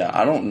shit! Yeah,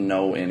 I don't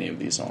know any of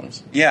these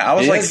songs. Yeah, I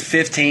was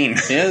 15. It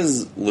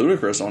has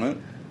Ludacris on it,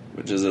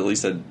 which is at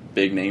least a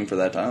big name for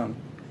that time.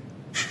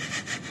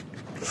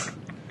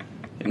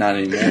 Not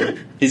anymore.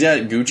 He's got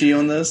Gucci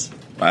on this.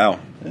 Wow.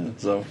 Yeah,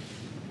 so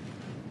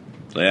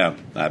yeah,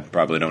 I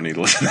probably don't need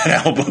to listen to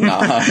that album.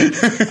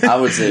 Nah, I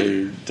would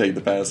say take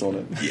the pass on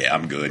it. Yeah,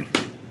 I'm good.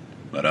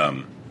 But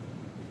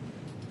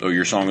so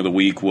your song of the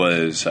week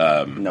was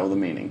Know the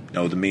Meaning.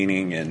 Know the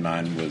Meaning, and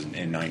mine was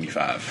in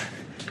 95.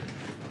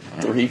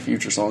 3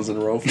 Future songs in a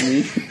row for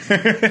me.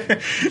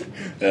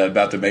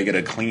 About to make it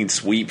a clean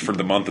sweep for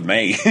the month of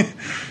May.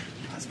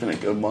 It's been a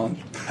good month.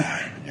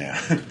 Yeah.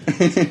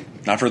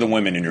 Not for the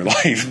women in your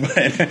life,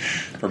 but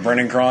for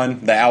Brendan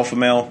Cron, the alpha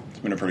male, it's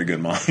been a pretty good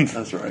month.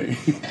 That's right.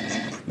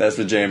 That's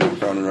the jam of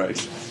Cronin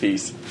Rice.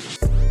 Peace.